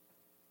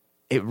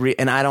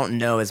and I don't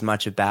know as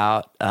much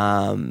about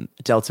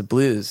Delta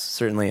blues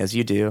certainly as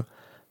you do,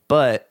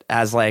 but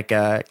as like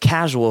a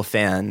casual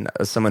fan,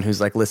 as someone who's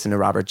like listening to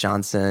Robert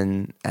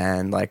Johnson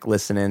and like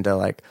listening to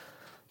like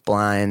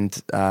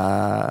Blind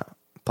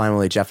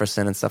Willie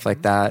Jefferson and stuff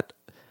like that,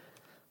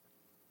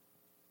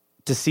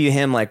 to see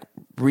him like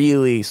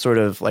really sort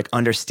of like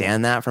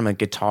understand that from a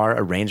guitar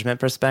arrangement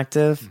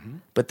perspective,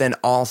 but then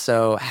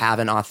also have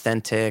an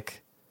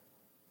authentic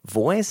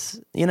voice,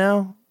 you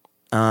know?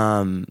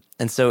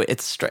 And so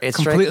it's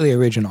Completely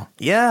original.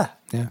 yeah.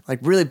 Yeah. Like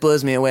really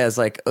blows me away. I was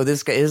like, oh,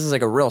 this is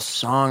like a real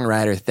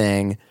songwriter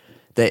thing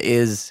that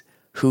is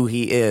who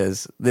he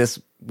is. This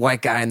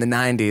white guy in the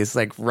 90s,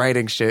 like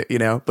writing shit, you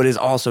know, but is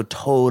also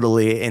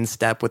totally in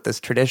step with this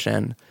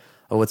tradition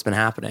of what's been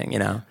happening, you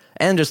know?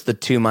 And just the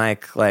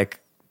 2-mic, like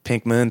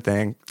Pink Moon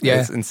thing. Yeah.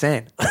 It's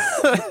insane.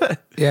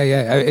 Yeah.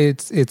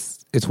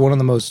 It's one of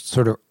the most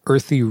sort of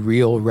earthy,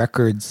 real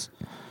records.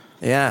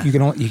 Yeah. You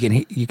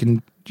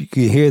can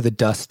hear the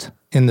dust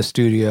in the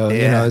studio.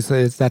 You Yeah. know,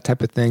 it's that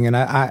type of thing. And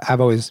I've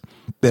always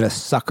been a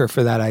sucker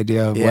for that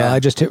idea of, Yeah. well, I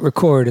just hit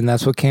record and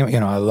that's what came. You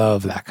know, I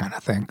love that kind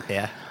of thing.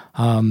 Yeah.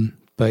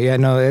 But yeah,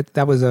 no,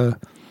 that was an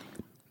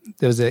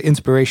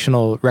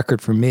inspirational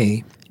record for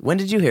me. When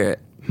did you hear it?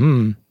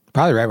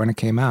 Probably right when it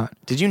came out.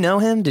 Did you know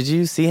him? Did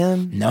you see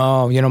him?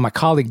 No, you know, my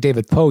colleague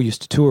David Poe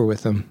used to tour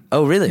with him.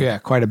 Oh, really? Yeah,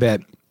 quite a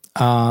bit.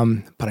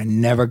 But I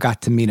never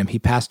got to meet him. He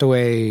passed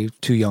away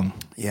too young.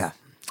 Yeah.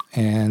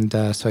 And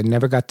so I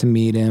never got to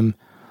meet him,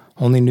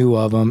 only knew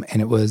of him.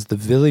 And it was the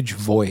Village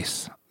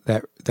Voice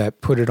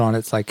that put it on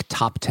its like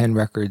top 10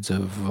 records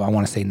of, I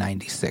want to say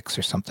 96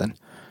 or something.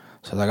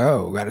 So I was like,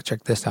 oh, got to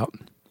check this out.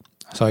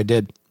 So I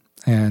did.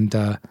 And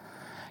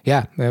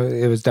yeah,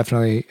 it was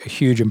definitely a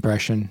huge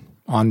impression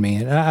on me.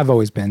 And I've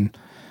always been,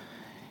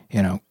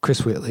 you know,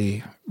 Chris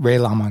Whitley, Ray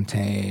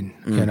LaMontagne,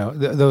 you know,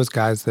 those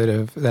guys that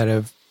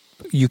have,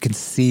 you can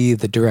see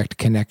the direct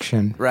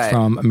connection Right.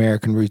 from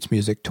American roots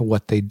music to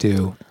what they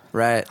do.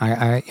 Right.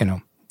 I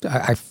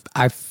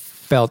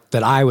felt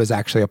that I was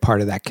actually a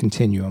part of that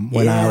continuum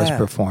when I was Yeah.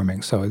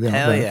 performing. So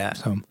Hell yeah.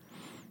 So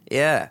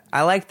Yeah,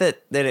 I like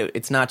that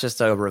it's not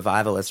just a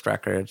revivalist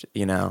record,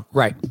 you know,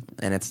 right.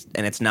 and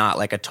it's not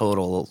like a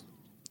total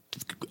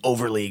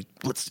overly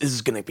this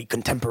is going to be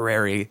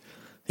contemporary,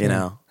 you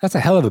know. That's a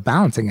hell of a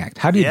balancing act.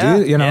 How do you Yeah,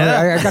 do? You know,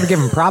 yeah. I got to give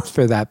him props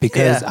for that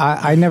because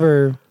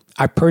Yeah.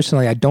 I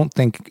personally, I don't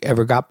think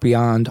ever got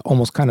beyond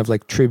almost kind of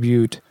like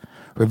tribute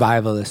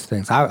revivalist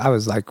things. I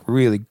was like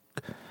really,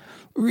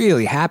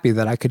 really happy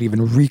that I could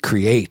even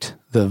recreate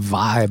the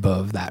vibe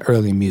of that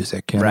early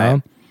music, you Right.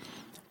 know?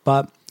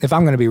 But if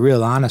I'm going to be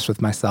real honest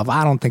with myself,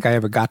 I don't think I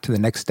ever got to the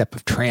next step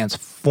of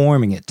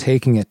transforming it,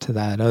 taking it to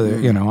that other,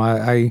 you know,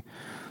 I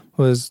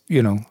was,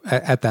 you know,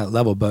 at that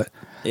level, but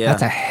Yeah.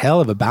 that's a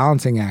hell of a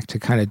balancing act to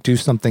kind of do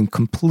something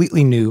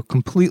completely new,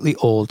 completely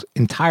old,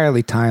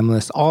 entirely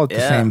timeless, all at the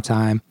Yeah. same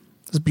time.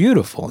 It's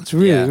beautiful. It's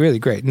really, Yeah. really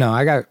great. No,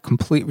 I got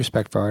complete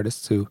respect for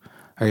artists who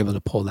are able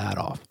to pull that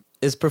off.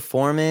 Is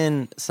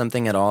performing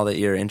something at all that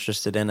you're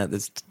interested in at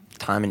this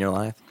time in your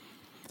life?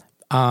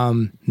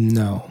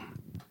 No.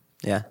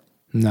 Yeah.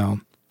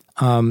 No.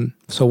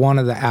 So one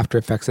of the after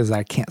effects is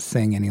I can't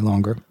sing any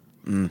longer.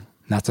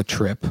 That's a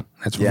trip.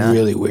 That's Yeah.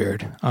 really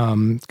weird.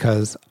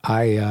 Because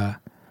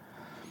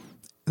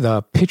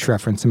the pitch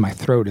reference in my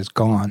throat is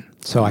gone.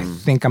 So I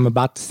think I'm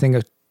about to sing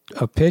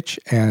a pitch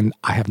and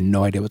I have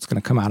no idea what's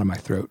going to come out of my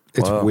throat.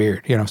 It's Whoa.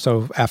 weird. You know,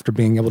 so after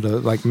being able to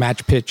like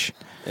match pitch,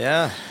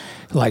 Yeah.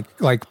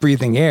 like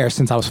breathing air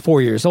since I was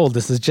 4 years old,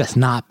 this has just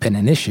not been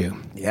an issue.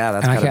 Yeah,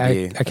 that's And gotta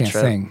be I can't a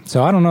trip. sing.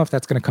 So I don't know if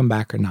that's going to come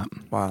back or not.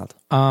 Wild.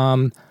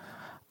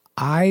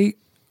 I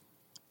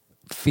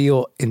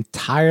feel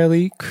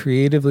entirely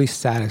creatively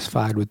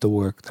satisfied with the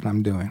work that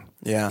I'm doing.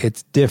 Yeah.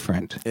 It's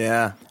different,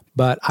 Yeah.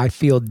 but I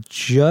feel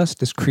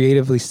just as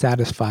creatively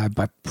satisfied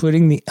by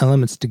putting the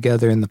elements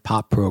together in the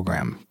pop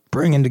program,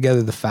 bringing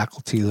together the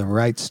faculty, the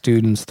right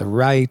students, the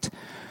right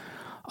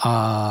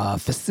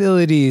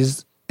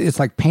facilities. It's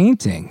like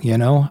painting, you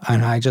know,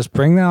 and I just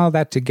bring all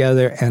that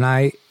together and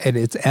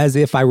it's as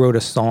if I wrote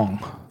a song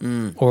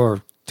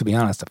or, to be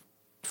honest, a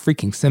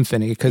freaking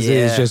symphony because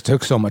Yeah. it just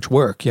took so much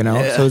work, you know.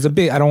 Yeah. So it's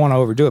I don't want to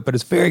overdo it, but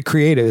it's very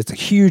creative. It's a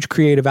huge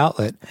creative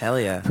outlet Hell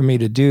yeah. for me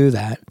to do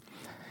that.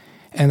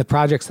 And the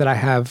projects that I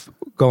have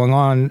going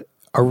on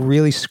are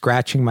really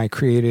scratching my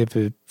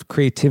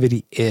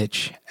creativity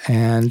itch.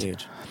 And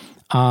Huge.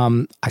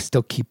 I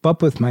still keep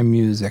up with my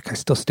music. I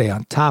still stay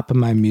on top of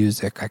my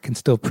music. I can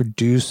still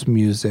produce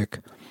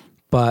music,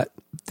 but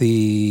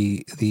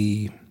the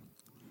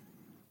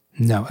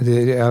No,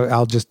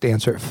 I'll just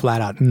answer it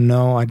flat out.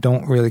 No, I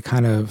don't really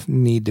kind of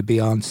need to be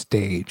on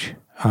stage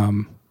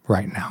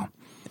right now,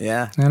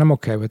 Yeah. and I'm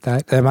okay with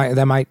that.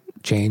 That might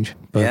change.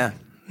 But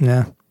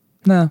Yeah.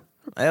 No.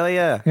 Hell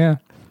yeah. Yeah.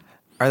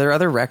 Are there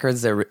other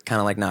records that kind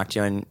of like knocked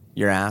you on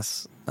your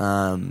ass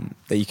that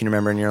you can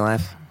remember in your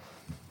life?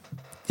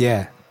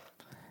 Yeah.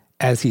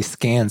 As he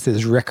scans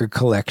his record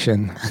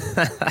collection,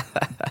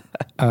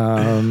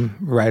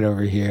 right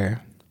over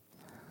here.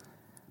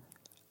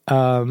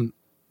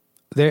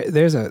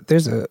 There's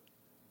a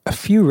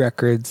few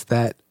records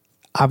that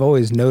I've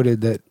always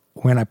noted that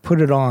when I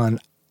put it on,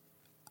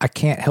 I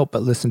can't help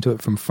but listen to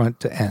it from front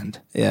to end.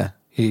 Yeah.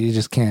 You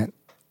just can't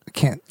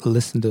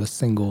listen to a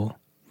single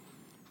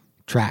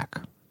track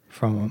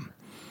from him.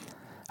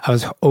 I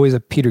was always a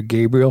Peter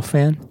Gabriel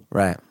fan.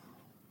 Right.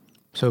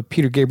 So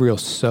Peter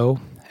Gabriel's So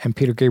and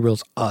Peter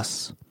Gabriel's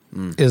Us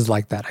is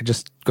like that. I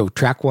just go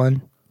track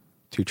 1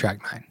 through track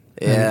 9.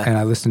 Yeah. And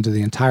I listen to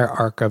the entire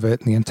arc of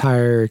it and the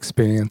entire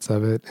experience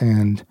of it.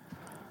 And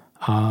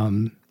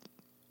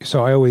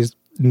so I always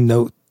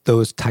note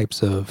those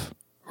types of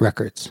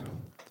records.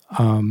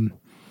 Now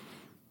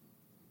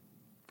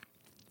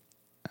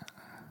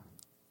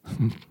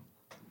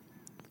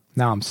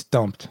I'm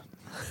stumped.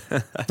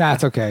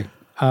 That's okay.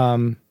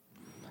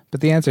 But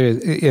the answer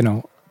is,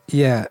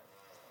 yeah,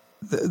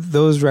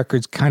 those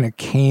records kind of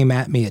came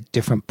at me at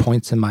different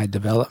points in my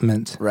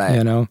development. Right.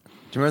 You know?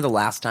 Do you remember the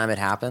last time it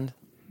happened?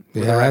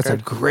 with Yeah, a that's a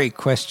record? great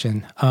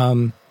question.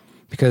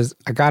 Because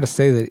I got to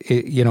say that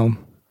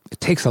it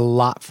takes a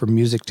lot for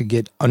music to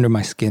get under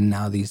my skin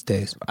now these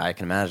days. I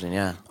can imagine,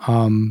 yeah.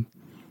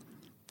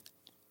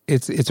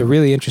 It's a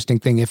really interesting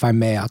thing, if I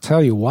may. I'll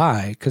tell you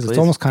why, because it's Please.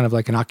 almost kind of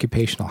like an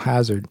occupational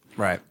hazard.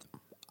 Right.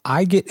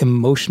 I get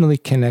emotionally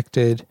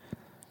connected,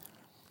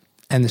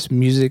 and this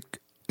music,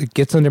 it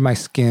gets under my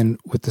skin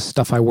with the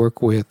stuff I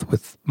work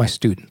with my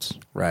students.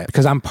 Right.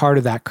 Because I'm part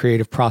of that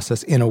creative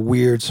process in a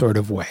weird sort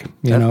of way,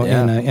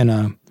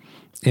 Yeah.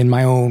 in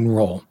my own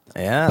role.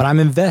 Yeah. But I'm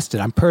invested.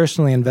 I'm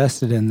personally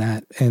invested in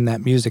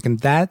that music, and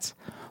that's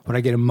what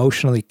I get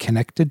emotionally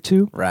connected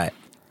to. Right.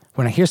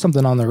 When I hear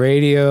something on the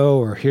radio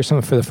or hear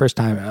something for the first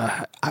time,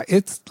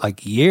 it's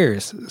like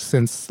years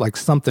since like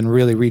something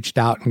really reached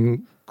out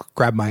and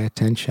grabbed my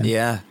attention.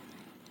 Yeah.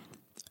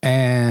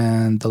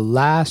 And the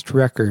last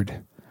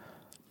record,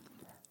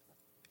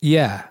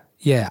 yeah,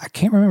 I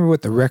can't remember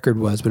what the record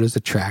was, but it was a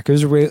track. It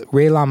was a Ray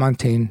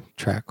LaMontagne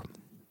track,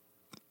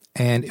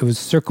 and it was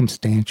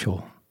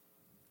circumstantial.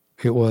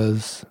 It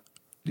was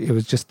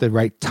just the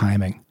right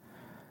timing.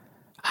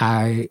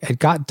 I had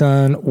got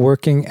done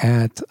working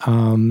at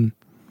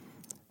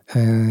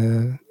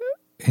in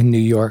New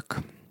York.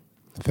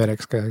 The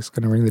FedEx guy's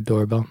going to ring the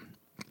doorbell.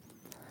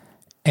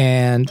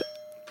 And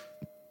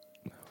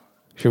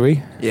should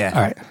we? Yeah.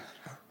 All right.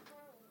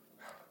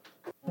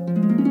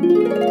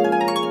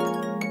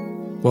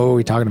 What were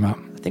we talking about?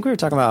 I think we were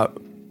talking about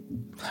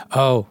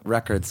Oh,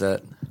 records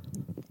that.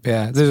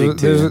 yeah. Speak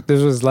to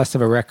This was less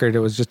of a record. It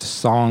was just a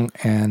song,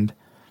 and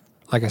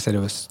like I said,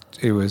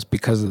 it was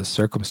because of the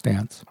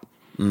circumstance.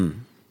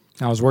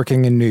 I was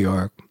working in New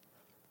York,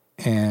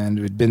 and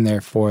we'd been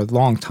there for a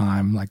long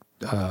time, like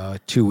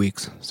 2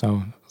 weeks. So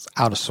I was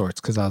out of sorts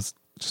because I was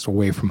just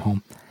away from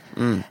home.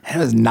 And it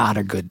was not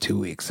a good 2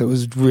 weeks. It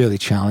was really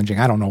challenging.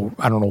 I don't know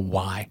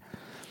why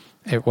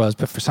it was,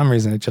 but for some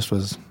reason it just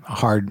was a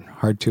hard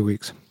 2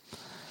 weeks.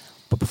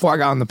 But before I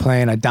got on the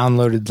plane, I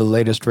downloaded the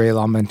latest Ray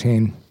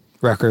LaMontagne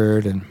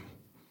record and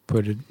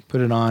put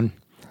it on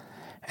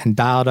and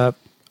dialed up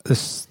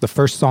the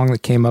first song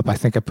that came up. I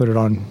think I put it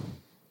on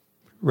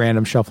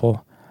random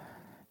shuffle,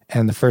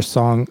 and the first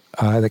song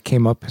that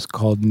came up is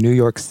called "New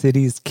York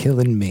City's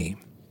Killing Me."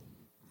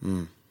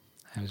 It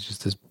was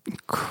just this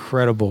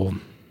incredible,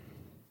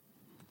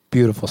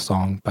 beautiful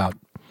song about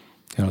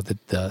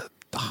the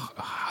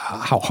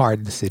how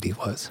hard the city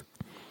was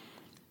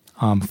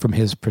from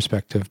his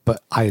perspective.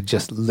 But I had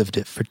just lived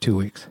it for 2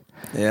 weeks.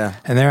 Yeah.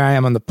 And there I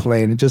am on the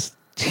plane, and just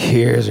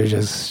tears are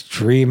just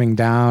streaming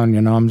down.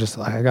 I'm just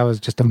like, I was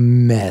just a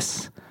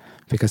mess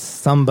because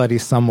somebody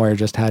somewhere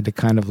just had to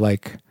kind of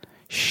like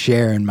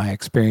share in my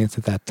experience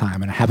at that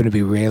time. And it happened to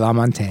be Ray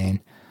LaMontagne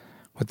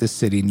with this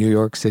city, New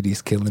York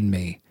City's Killing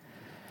Me.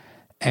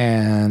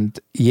 And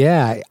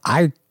yeah,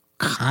 I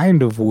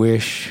kind of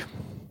wish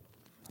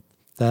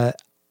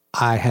that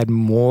I had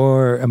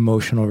more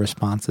emotional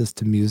responses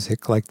to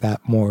music like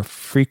that more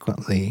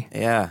frequently.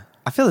 Yeah.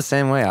 I feel the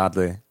same way,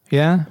 oddly.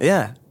 Yeah?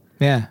 Yeah.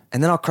 Yeah.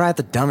 And then I'll cry at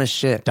the dumbest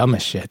shit.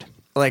 Dumbest shit.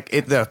 Like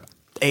the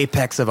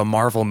apex of a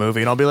Marvel movie,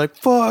 and I'll be like,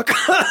 fuck,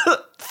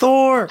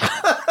 Thor.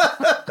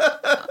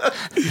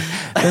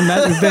 And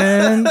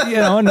then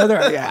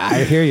another. Yeah,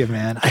 I hear you,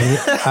 man.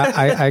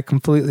 I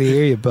completely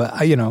hear you. But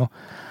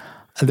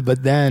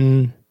but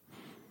then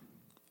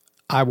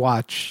I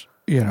watch.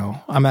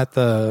 I'm at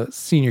the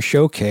senior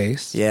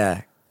showcase.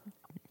 Yeah.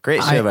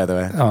 Great show, by the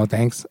way. Oh,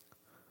 thanks.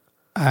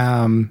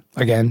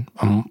 Again,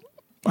 I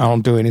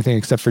don't do anything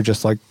except for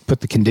just like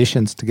put the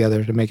conditions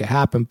together to make it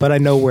happen. But I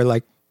know where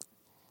like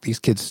these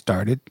kids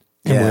started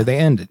and Yeah. where they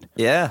ended.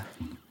 Yeah.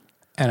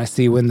 and I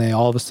see when they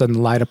all of a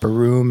sudden light up a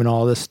room and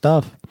all this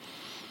stuff.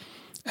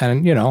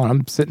 And,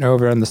 I'm sitting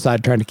over on the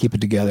side trying to keep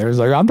it together. It's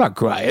like, I'm not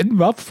crying.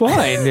 I'm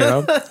fine,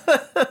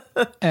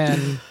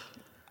 And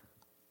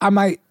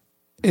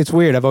it's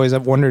weird. I've always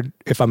wondered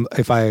if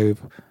I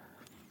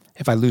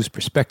lose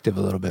perspective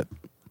a little bit.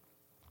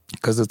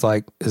 Because it's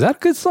like, is that a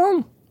good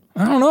song?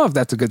 I don't know if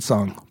that's a good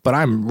song, but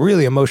I'm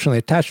really emotionally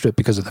attached to it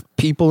because of the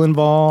people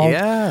involved.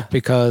 Yeah.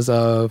 Because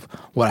of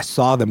what I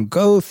saw them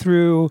go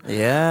through.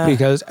 Yeah.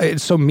 Because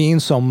it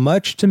means so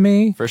much to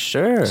me. For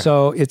sure.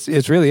 So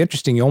it's really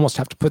interesting. You almost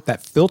have to put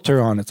that filter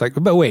on. It's like,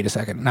 but wait a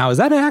second. Now, is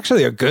that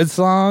actually a good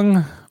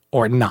song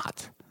or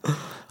not?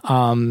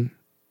 And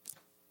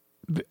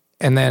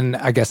then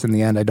I guess in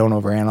the end, I don't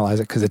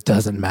overanalyze it because it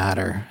doesn't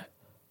matter.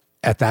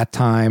 At that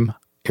time,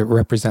 it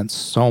represents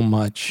so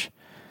much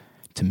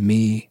to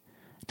me,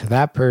 to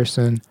that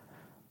person,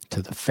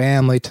 to the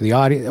family, to the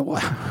audience,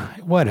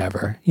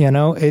 whatever.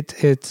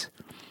 It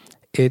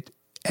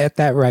at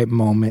that right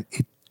moment,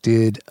 it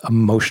did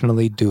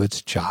emotionally do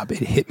its job. It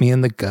hit me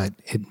in the gut.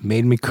 It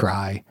made me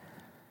cry.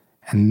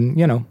 And,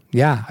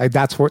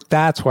 that's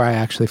where I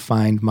actually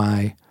find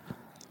my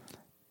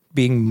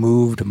being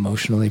moved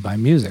emotionally by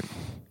music.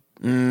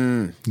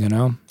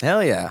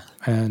 Hell yeah.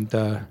 And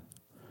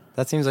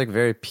that seems like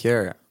very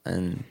pure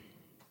and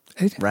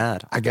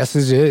rad. I guess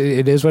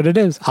it is what it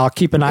is. I'll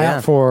keep an eye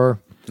out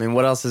for... I mean,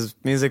 what else is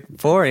music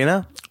for,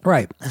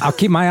 Right. I'll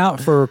keep my eye out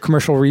for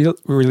commercial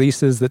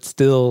releases that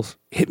still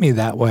hit me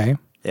that way.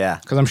 Yeah.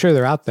 Because I'm sure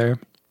they're out there.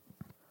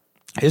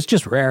 It's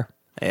just rare.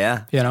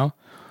 Yeah.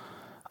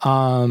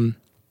 But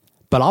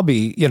I'll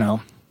be,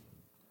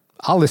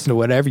 I'll listen to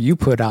whatever you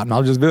put out and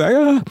I'll just be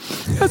like,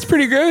 that's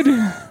pretty good.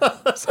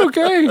 It's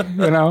okay.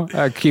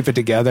 I keep it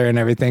together and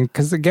everything.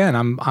 Because again,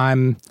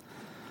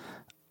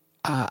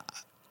 I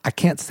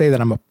can't say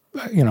that I'm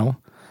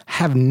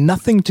have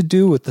nothing to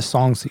do with the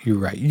songs that you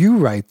write. You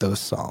write those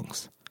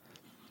songs.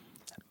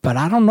 But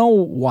I don't know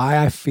why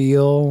I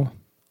feel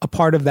a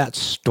part of that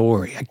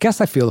story. I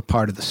guess I feel a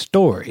part of the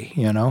story,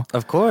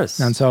 Of course.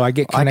 And so I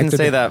get connected. I can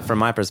say that from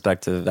my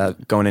perspective,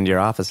 that going into your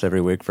office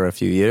every week for a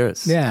few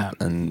years. Yeah.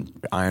 And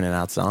ironing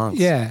out songs.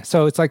 Yeah.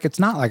 So it's like, it's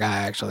not like I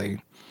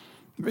actually,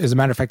 as a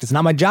matter of fact, it's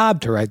not my job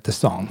to write the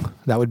song.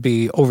 That would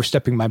be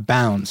overstepping my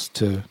bounds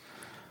to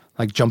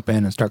like jump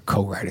in and start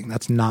co-writing.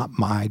 That's not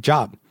my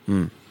job.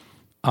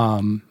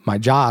 My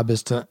job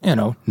is to,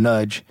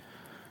 nudge,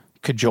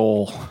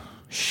 cajole,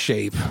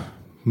 shape,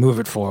 move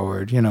it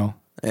forward,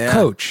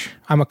 Coach.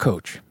 I'm a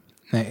coach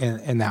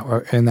in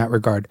that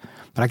regard.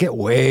 But I get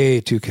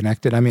way too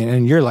connected. I mean,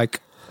 and you're like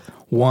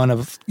one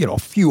of, a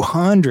few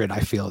hundred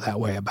I feel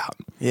that way about.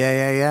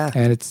 Yeah.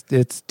 And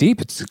it's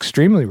deep. It's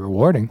extremely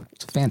rewarding.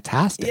 It's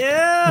fantastic.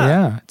 Yeah.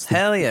 Yeah.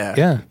 Hell yeah.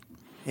 Yeah.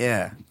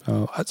 Yeah.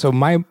 So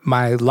my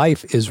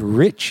life is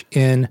rich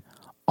in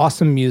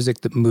awesome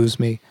music that moves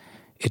me.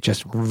 It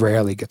just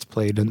rarely gets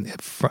played, and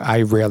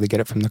I rarely get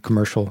it from the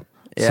commercial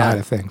side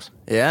of things.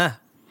 Yeah.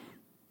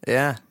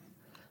 Yeah.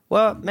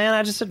 Well, man,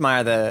 I just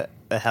admire the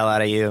hell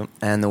out of you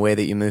and the way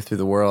that you move through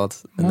the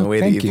world and the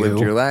way that you've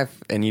lived your life.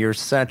 And you're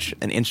such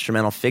an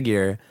instrumental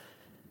figure.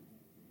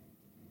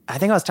 I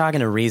think I was talking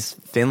to Reese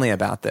Finley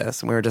about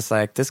this, and we were just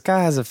like, this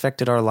guy has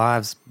affected our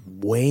lives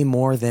way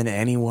more than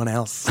anyone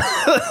else.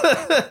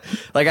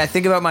 Like, I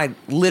think about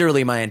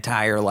literally my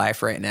entire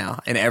life right now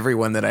and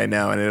everyone that I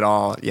know, and it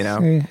all,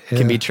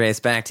 can be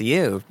traced back to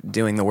you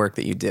doing the work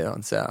that you do.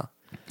 And so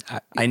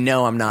I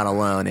know I'm not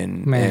alone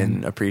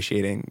in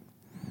appreciating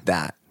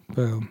that.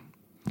 Boom.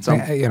 So,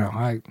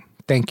 I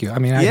thank you. I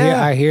mean,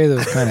 I hear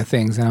those kind of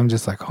things, and I'm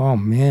just like, oh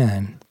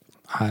man,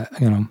 I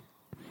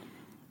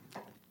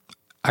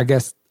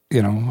guess,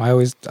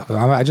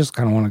 I just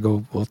kind of want to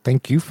go, well,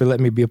 thank you for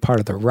letting me be a part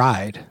of the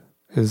ride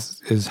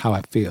is how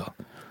I feel.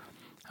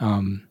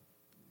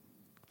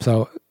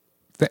 So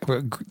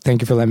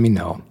thank you for letting me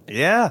know.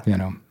 Yeah.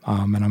 And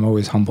I'm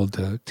always humbled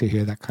to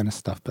hear that kind of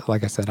stuff. But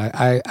like I said,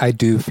 I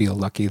do feel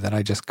lucky that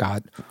I just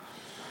got,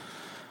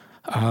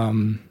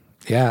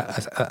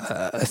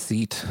 a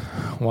seat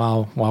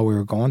while we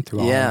were going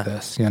through all of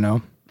this,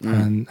 and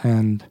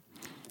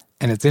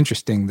it's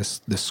interesting.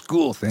 The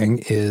school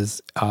thing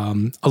is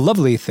a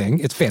lovely thing.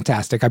 It's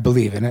fantastic. I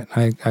believe in it.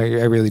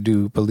 I really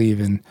do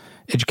believe in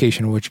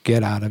education and what you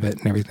get out of it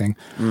and everything.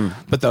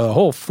 But the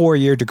whole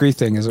 4-year degree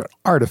thing is an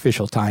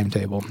artificial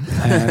timetable.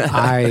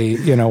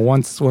 And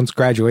once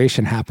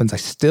graduation happens, I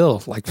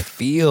still like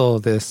feel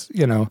this,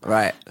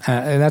 right.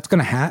 And that's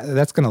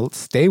gonna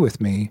stay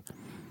with me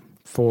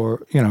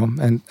for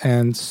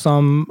and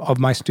some of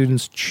my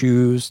students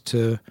choose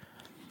to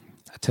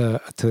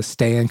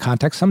stay in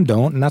contact. Some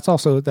don't, and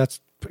that's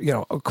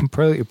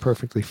completely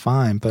perfectly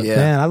fine. But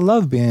man, I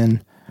love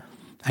being.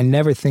 I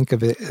never think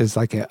of it as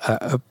like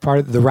a part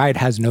of the ride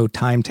has no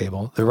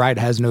timetable. The ride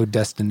has no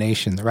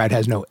destination. The ride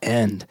has no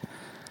end,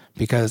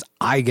 because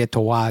I get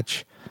to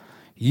watch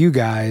you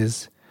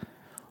guys,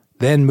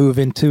 then move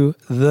into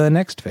the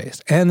next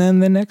phase, and then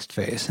the next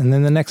phase, and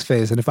then the next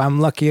phase. And if I'm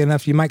lucky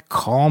enough, you might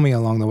call me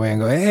along the way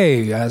and go,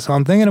 hey, so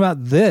I'm thinking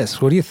about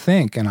this. What do you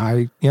think? And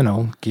I,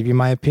 give you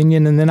my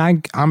opinion, and then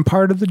I'm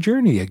part of the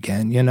journey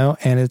again,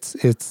 and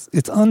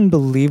it's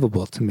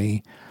unbelievable to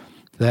me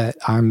that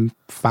I'm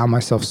found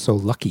myself so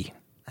lucky.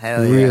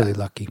 Hell yeah. Really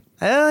lucky.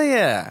 Hell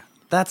yeah.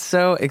 That's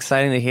so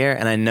exciting to hear.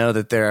 And I know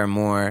that there are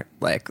more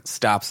like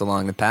stops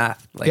along the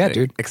path. Like Yeah,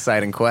 dude.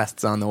 Exciting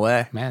quests on the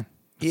way. Man.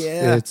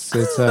 Yeah. It's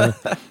like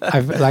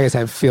I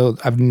said,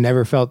 I've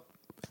never felt,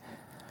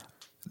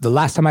 the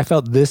last time I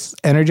felt this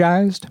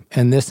energized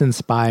and this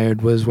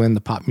inspired was when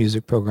the pop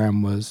music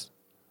program was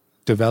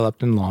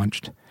developed and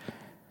launched.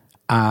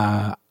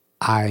 I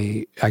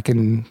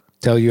can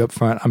tell you up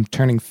front, I'm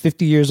turning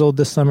 50 years old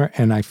this summer,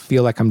 and I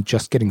feel like I'm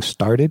just getting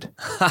started.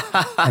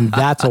 And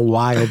that's a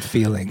wild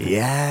feeling.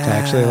 Yeah. To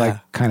actually like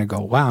kind of go,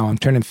 wow, I'm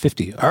turning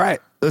 50. All right,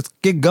 let's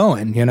get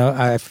going.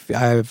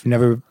 I've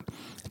never,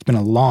 it's been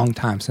a long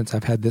time since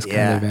I've had this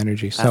kind of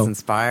energy. That's So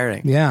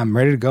inspiring. yeah, I'm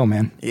ready to go,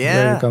 man. Yeah.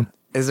 I'm ready to go.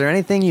 Is there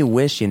anything you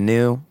wish you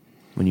knew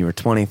when you were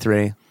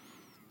 23?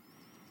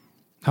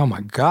 Oh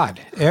my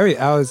God, Ari,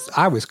 I was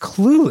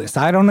clueless.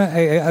 I don't know.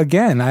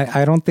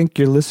 I don't think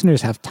your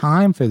listeners have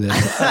time for this.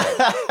 When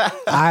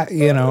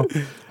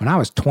I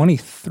was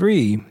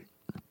 23.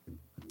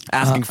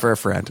 Asking for a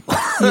friend.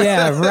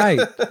 Yeah,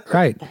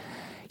 right.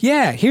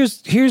 Yeah,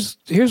 here's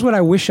what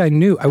I wish I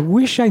knew. I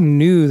wish I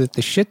knew that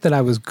the shit that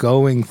I was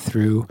going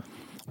through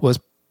was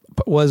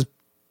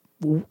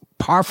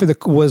par for the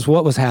was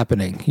what was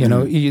happening. My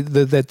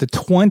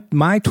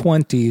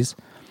 20s.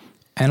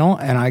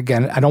 And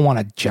again, I don't want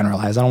to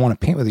generalize. I don't want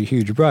to paint with a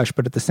huge brush,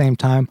 but at the same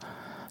time,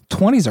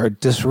 20s are a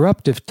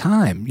disruptive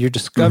time. You're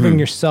discovering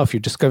yourself.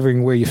 You're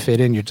discovering where you fit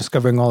in. You're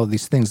discovering all of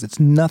these things. It's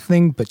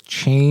nothing but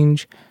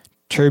change,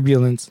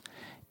 turbulence,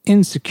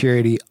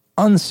 insecurity,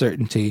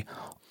 uncertainty,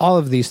 all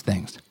of these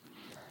things.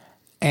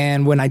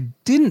 And when I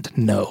didn't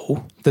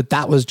know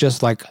that was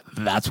just like,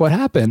 that's what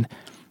happened,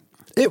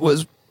 it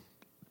was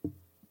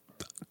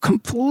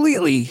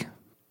completely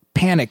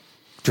panic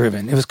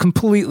driven. It was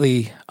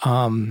completely,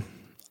 oh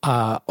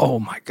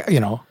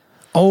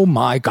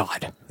my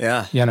God.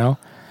 Yeah.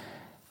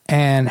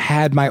 And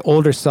had my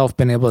older self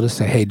been able to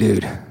say, hey,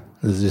 dude,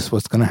 this is just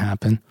what's going to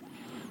happen.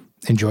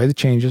 Enjoy the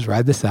changes,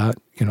 ride this out.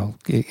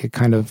 It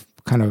kind of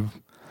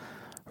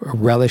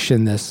relish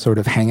in this sort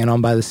of hanging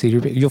on by the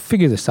seat. You'll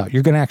figure this out.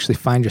 You're going to actually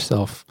find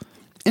yourself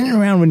in and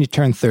around when you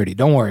turn 30.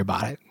 Don't worry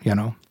about it.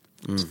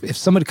 If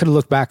somebody could have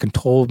looked back and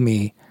told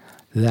me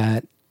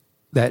that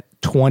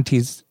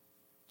 20s,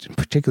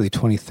 particularly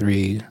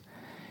 23,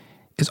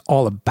 is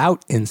all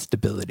about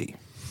instability,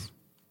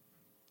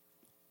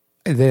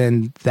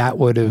 then that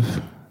would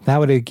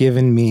have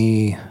given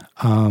me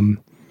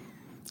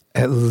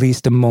at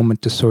least a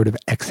moment to sort of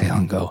exhale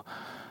and go,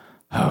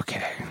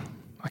 okay,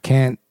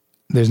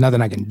 there's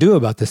nothing I can do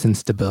about this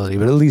instability,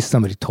 but at least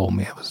somebody told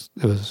me it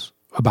was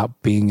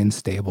about being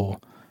unstable,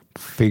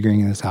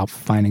 figuring this out,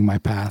 finding my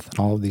path, and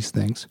all of these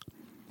things.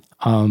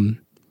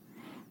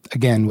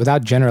 Again,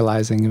 without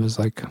generalizing, it was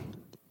like,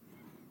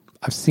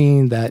 I've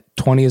seen that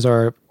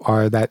 20s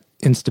are that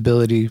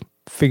instability,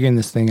 figuring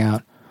this thing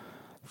out.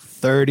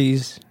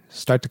 30s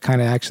start to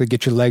kind of actually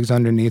get your legs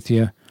underneath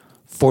you.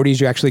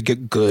 40s, you actually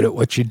get good at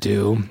what you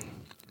do.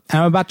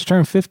 And I'm about to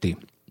turn 50.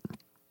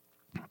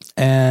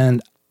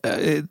 And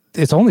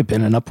it's only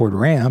been an upward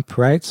ramp,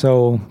 right?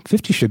 So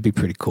 50 should be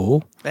pretty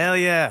cool. Hell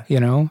yeah.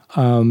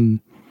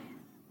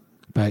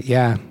 But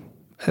yeah,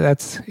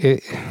 that's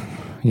it.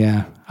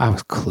 Yeah, I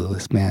was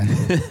clueless, man.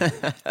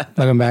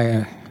 Looking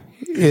back,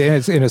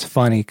 it's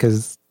funny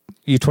because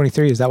you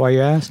 23. Is that why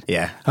you asked?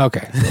 Yeah.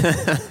 Okay.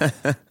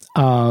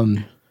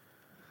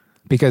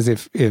 Because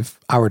if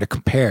I were to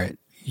compare it,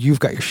 you've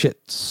got your shit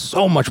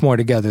so much more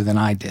together than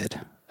I did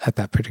at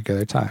that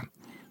particular time.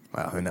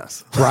 Well, who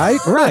knows?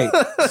 Right.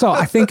 So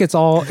I think it's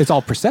all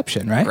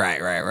perception, right?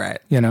 Right.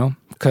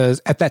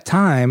 Because at that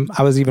time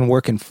I was even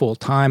working full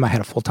time. I had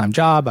a full time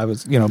job. I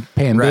was,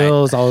 paying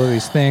bills, all of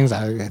these things.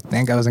 I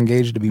think I was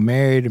engaged to be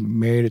married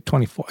at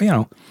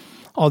 24.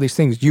 All these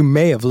things. You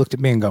may have looked at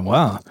me and gone,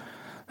 "Wow,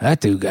 that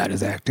dude got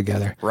his act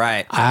together."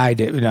 Right. I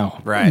did. No.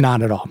 Right.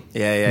 Not at all.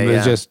 Yeah. It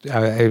was just.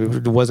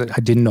 It wasn't.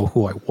 I didn't know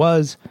who I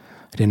was.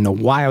 I didn't know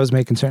why I was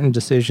making certain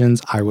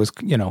decisions. I was,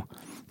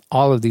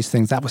 all of these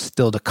things that was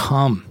still to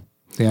come.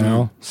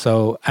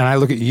 So, and I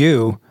look at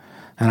you,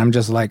 and I'm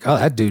just like, oh,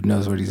 that dude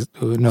knows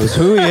knows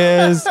who he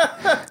is,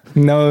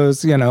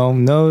 knows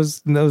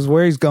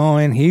where he's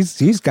going.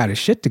 He's got his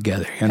shit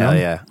together. Hell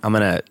yeah! I'm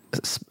gonna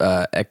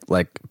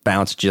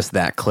bounce just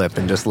that clip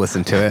and just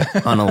listen to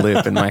it on a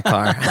loop in my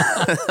car.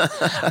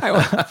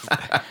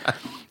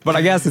 But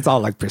I guess it's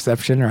all like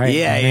perception, right?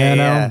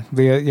 Yeah.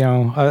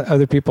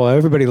 Other people,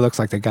 everybody looks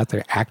like they got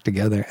their act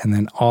together, and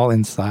then all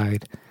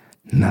inside,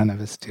 none of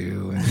us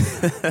do.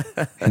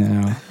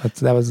 And,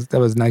 that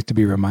was nice to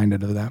be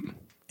reminded of that.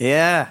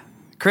 Yeah,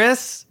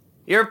 Chris,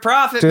 you're a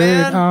prophet, Dude,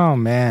 man. Oh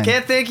man,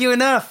 Can't thank you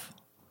enough.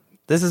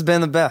 This has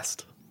been the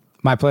best.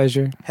 My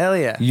pleasure. Hell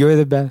yeah. You're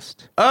the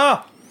best.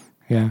 Oh,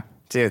 Yeah.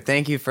 Dude,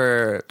 thank you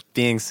for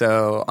being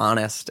so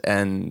honest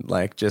and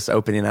like just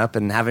opening up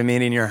and having me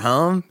in your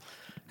home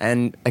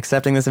and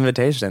accepting this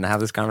invitation to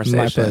have this conversation.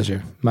 My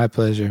pleasure. My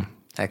pleasure.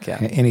 Heck yeah.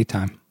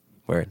 Anytime.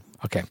 Word.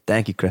 Okay.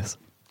 Thank you, Chris.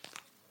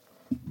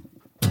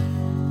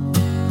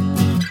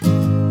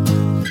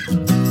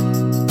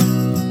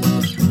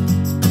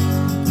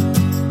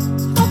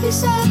 Happy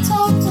sad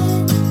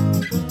talking.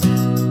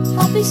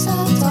 Happy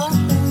sad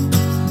talking.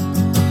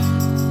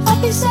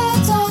 Happy sad